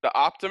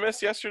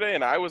optimist yesterday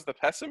and I was the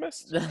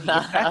pessimist?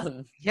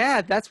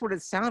 Yeah, that's what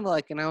it sounded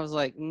like, and I was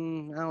like, I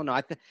don't know.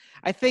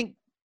 I think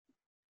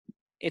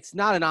it's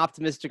not an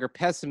optimistic or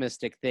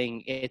pessimistic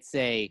thing.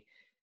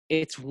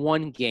 It's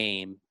one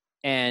game,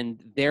 and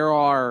there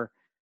are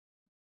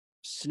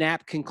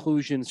snap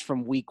conclusions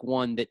from week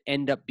 1 that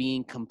end up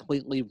being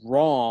completely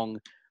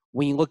wrong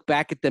when you look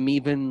back at them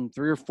even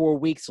 3 or 4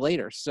 weeks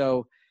later.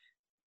 So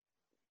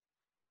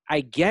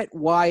I get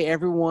why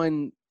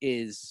everyone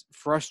is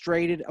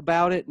frustrated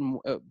about it and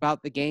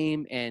about the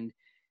game, and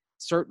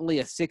certainly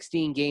a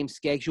 16-game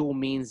schedule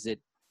means that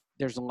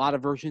there's a lot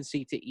of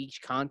urgency to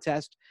each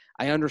contest.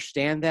 I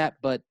understand that,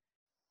 but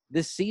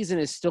this season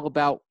is still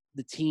about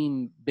the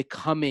team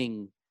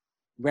becoming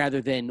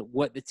rather than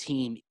what the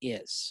team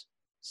is.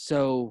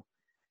 So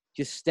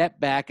just step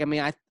back. I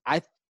mean,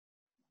 I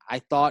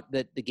thought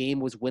that the game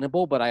was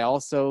winnable, but I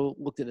also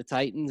looked at the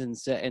Titans and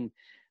said,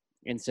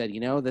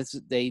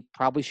 they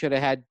probably should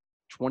have had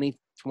 20,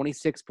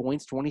 26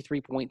 points,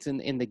 23 points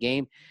in the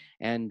game.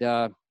 And,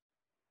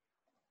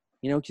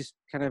 just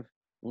kind of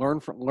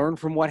learn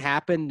from what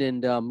happened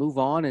and move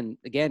on. And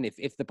again,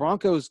 if the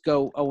Broncos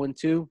go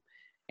 0-2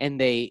 and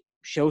they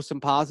show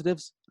some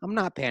positives, I'm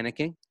not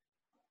panicking.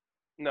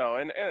 No,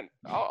 and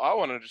I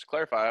want to just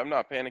clarify, I'm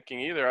not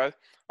panicking either.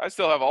 I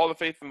still have all the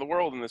faith in the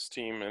world in this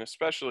team, and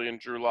especially in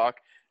Drew Lock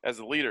as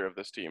the leader of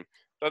this team.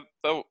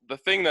 The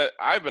thing that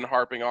I've been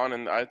harping on,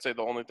 and I'd say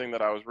the only thing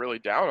that I was really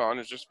down on,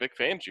 is just Vic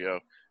Fangio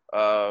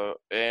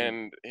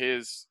and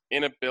his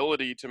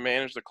inability to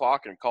manage the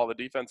clock and call the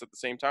defense at the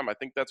same time. I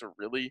think that's a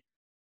really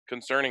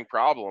concerning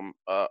problem.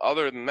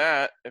 Other than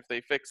that, if they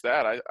fix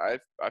that, I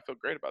feel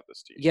great about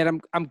this team. Yet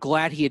I'm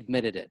glad he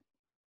admitted it.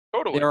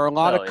 Totally. There are a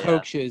lot of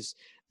coaches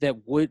that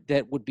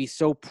would be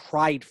so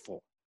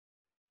prideful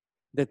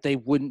that they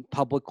wouldn't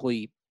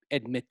publicly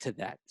admit to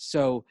that.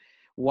 So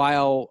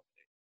while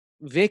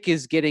Vic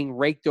is getting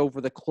raked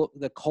over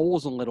the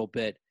coals a little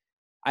bit,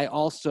 I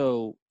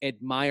also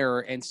admire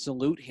and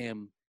salute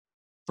him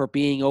for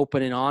being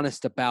open and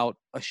honest about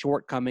a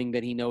shortcoming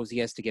that he knows he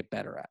has to get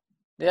better at.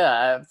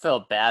 Yeah, I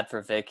felt bad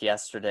for Vic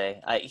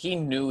yesterday. He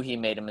knew he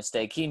made a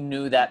mistake. He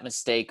knew that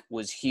mistake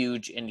was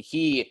huge, and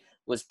he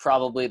was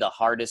probably the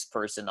hardest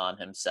person on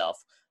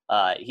himself.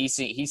 He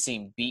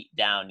seemed beat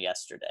down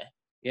yesterday.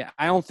 Yeah,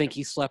 I don't think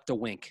he slept a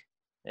wink.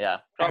 Yeah,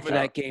 after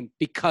that game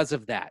because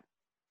of that.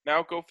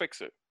 Now go fix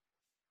it.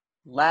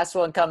 Last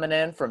one coming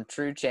in from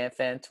True Champ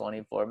Fan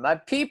 24. My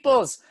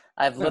peoples,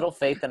 I have little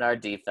faith in our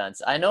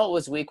defense. I know it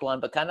was week 1,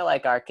 but kind of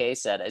like RK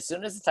said, as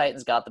soon as the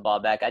Titans got the ball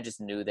back, I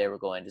just knew they were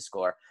going to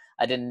score.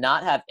 I did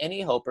not have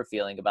any hope or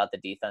feeling about the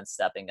defense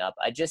stepping up.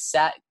 I just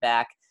sat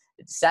back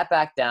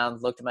down,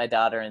 looked at my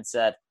daughter, and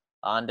said,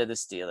 on to the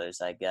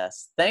Steelers, I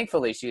guess.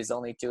 Thankfully, she is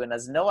only 2 and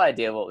has no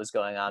idea what was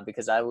going on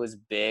because I was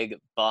big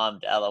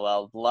bummed.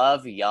 LOL.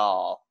 Love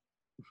y'all.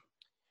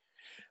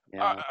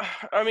 Yeah.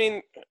 I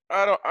mean,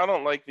 I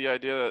don't like the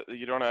idea that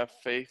you don't have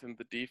faith in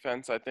the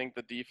defense. I think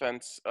the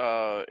defense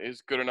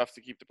is good enough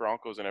to keep the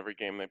Broncos in every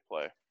game they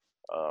play.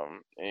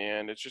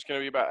 And it's just going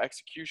to be about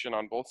execution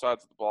on both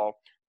sides of the ball.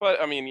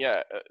 But, I mean,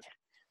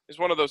 is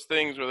one of those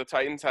things where the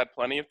Titans had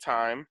plenty of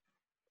time,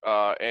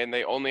 and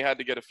they only had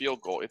to get a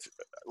field goal. It's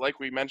like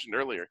we mentioned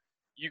earlier.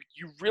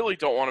 You really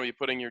don't want to be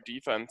putting your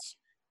defense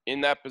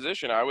in that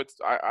position. I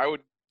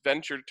would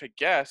venture to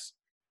guess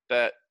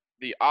that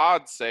the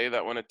odds say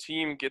that when a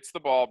team gets the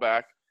ball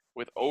back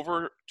with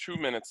over 2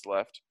 minutes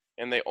left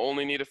and they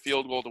only need a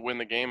field goal to win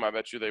the game, I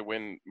bet you they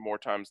win more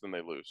times than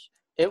they lose.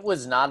 It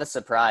was not a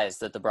surprise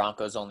that the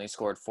Broncos only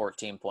scored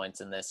 14 points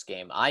in this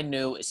game. I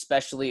knew,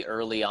 especially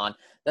early on,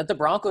 that the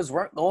Broncos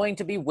weren't going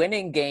to be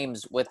winning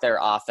games with their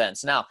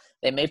offense. Now,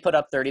 they may put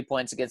up 30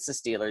 points against the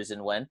Steelers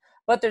and win,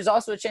 but there's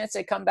also a chance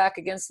they come back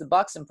against the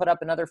Bucs and put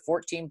up another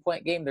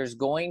 14-point game. There's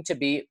going to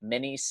be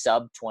many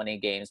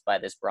sub-20 games by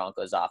this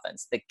Broncos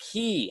offense. The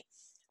key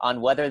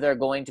on whether they're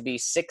going to be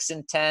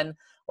 6-10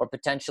 or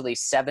potentially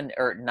 7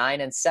 or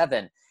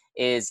 9-7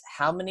 is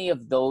how many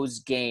of those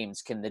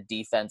games can the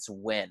defense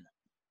win?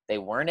 They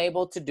weren't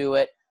able to do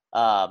it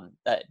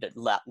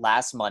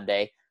last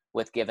Monday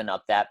with giving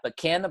up that. But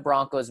can the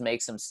Broncos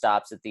make some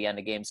stops at the end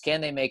of games?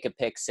 Can they make a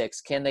pick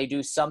six? Can they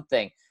do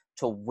something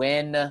to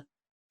win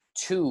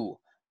 2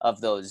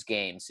 of those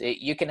games?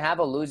 You can have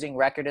a losing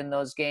record in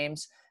those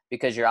games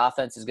because your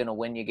offense is going to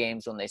win you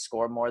games when they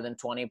score more than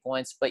 20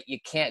 points, but you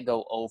can't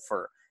go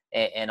over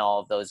in all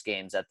of those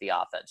games that the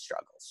offense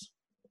struggles.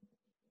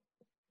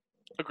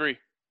 Agree.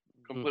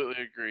 Completely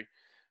agree.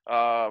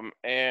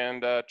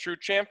 And true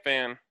champ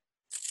fan,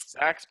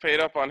 Zach's paid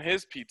up on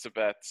his pizza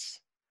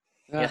bets.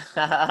 Yeah.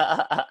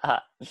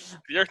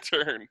 Your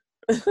turn.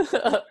 Crap.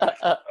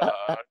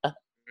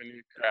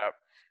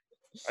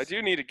 I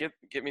do need to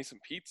get me some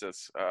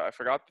pizzas. I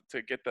forgot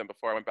to get them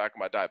before I went back on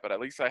my diet, but at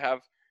least I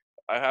have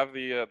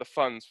the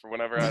funds for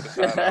whenever I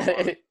decide I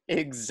want it.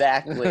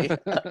 Exactly.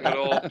 Good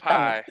old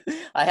pie.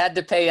 I had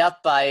to pay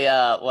up by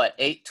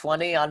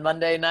 8:20 on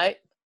Monday night.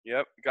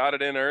 Yep, got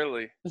it in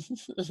early.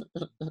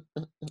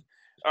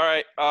 All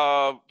right,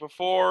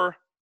 before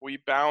we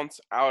bounce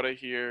out of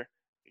here,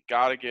 you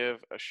got to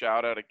give a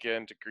shout out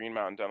again to Green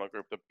Mountain Dental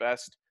Group, the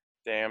best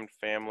damned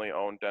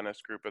family-owned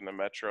dentist group in the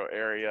metro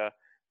area.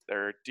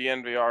 They're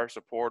DNVR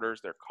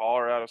supporters. They're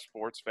Colorado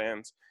sports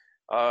fans.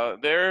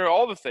 They're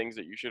all the things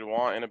that you should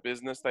want in a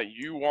business that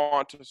you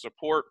want to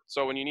support.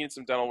 So when you need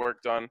some dental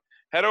work done,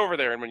 head over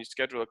there, and when you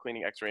schedule a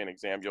cleaning, x-ray, and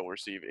exam, you'll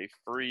receive a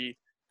free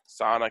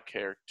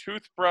Sonicare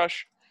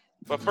toothbrush.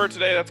 But for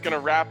today, that's going to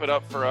wrap it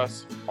up for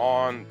us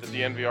on the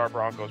DNVR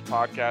Broncos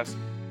podcast.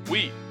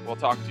 We will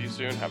talk to you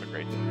soon. Have a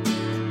great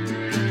day.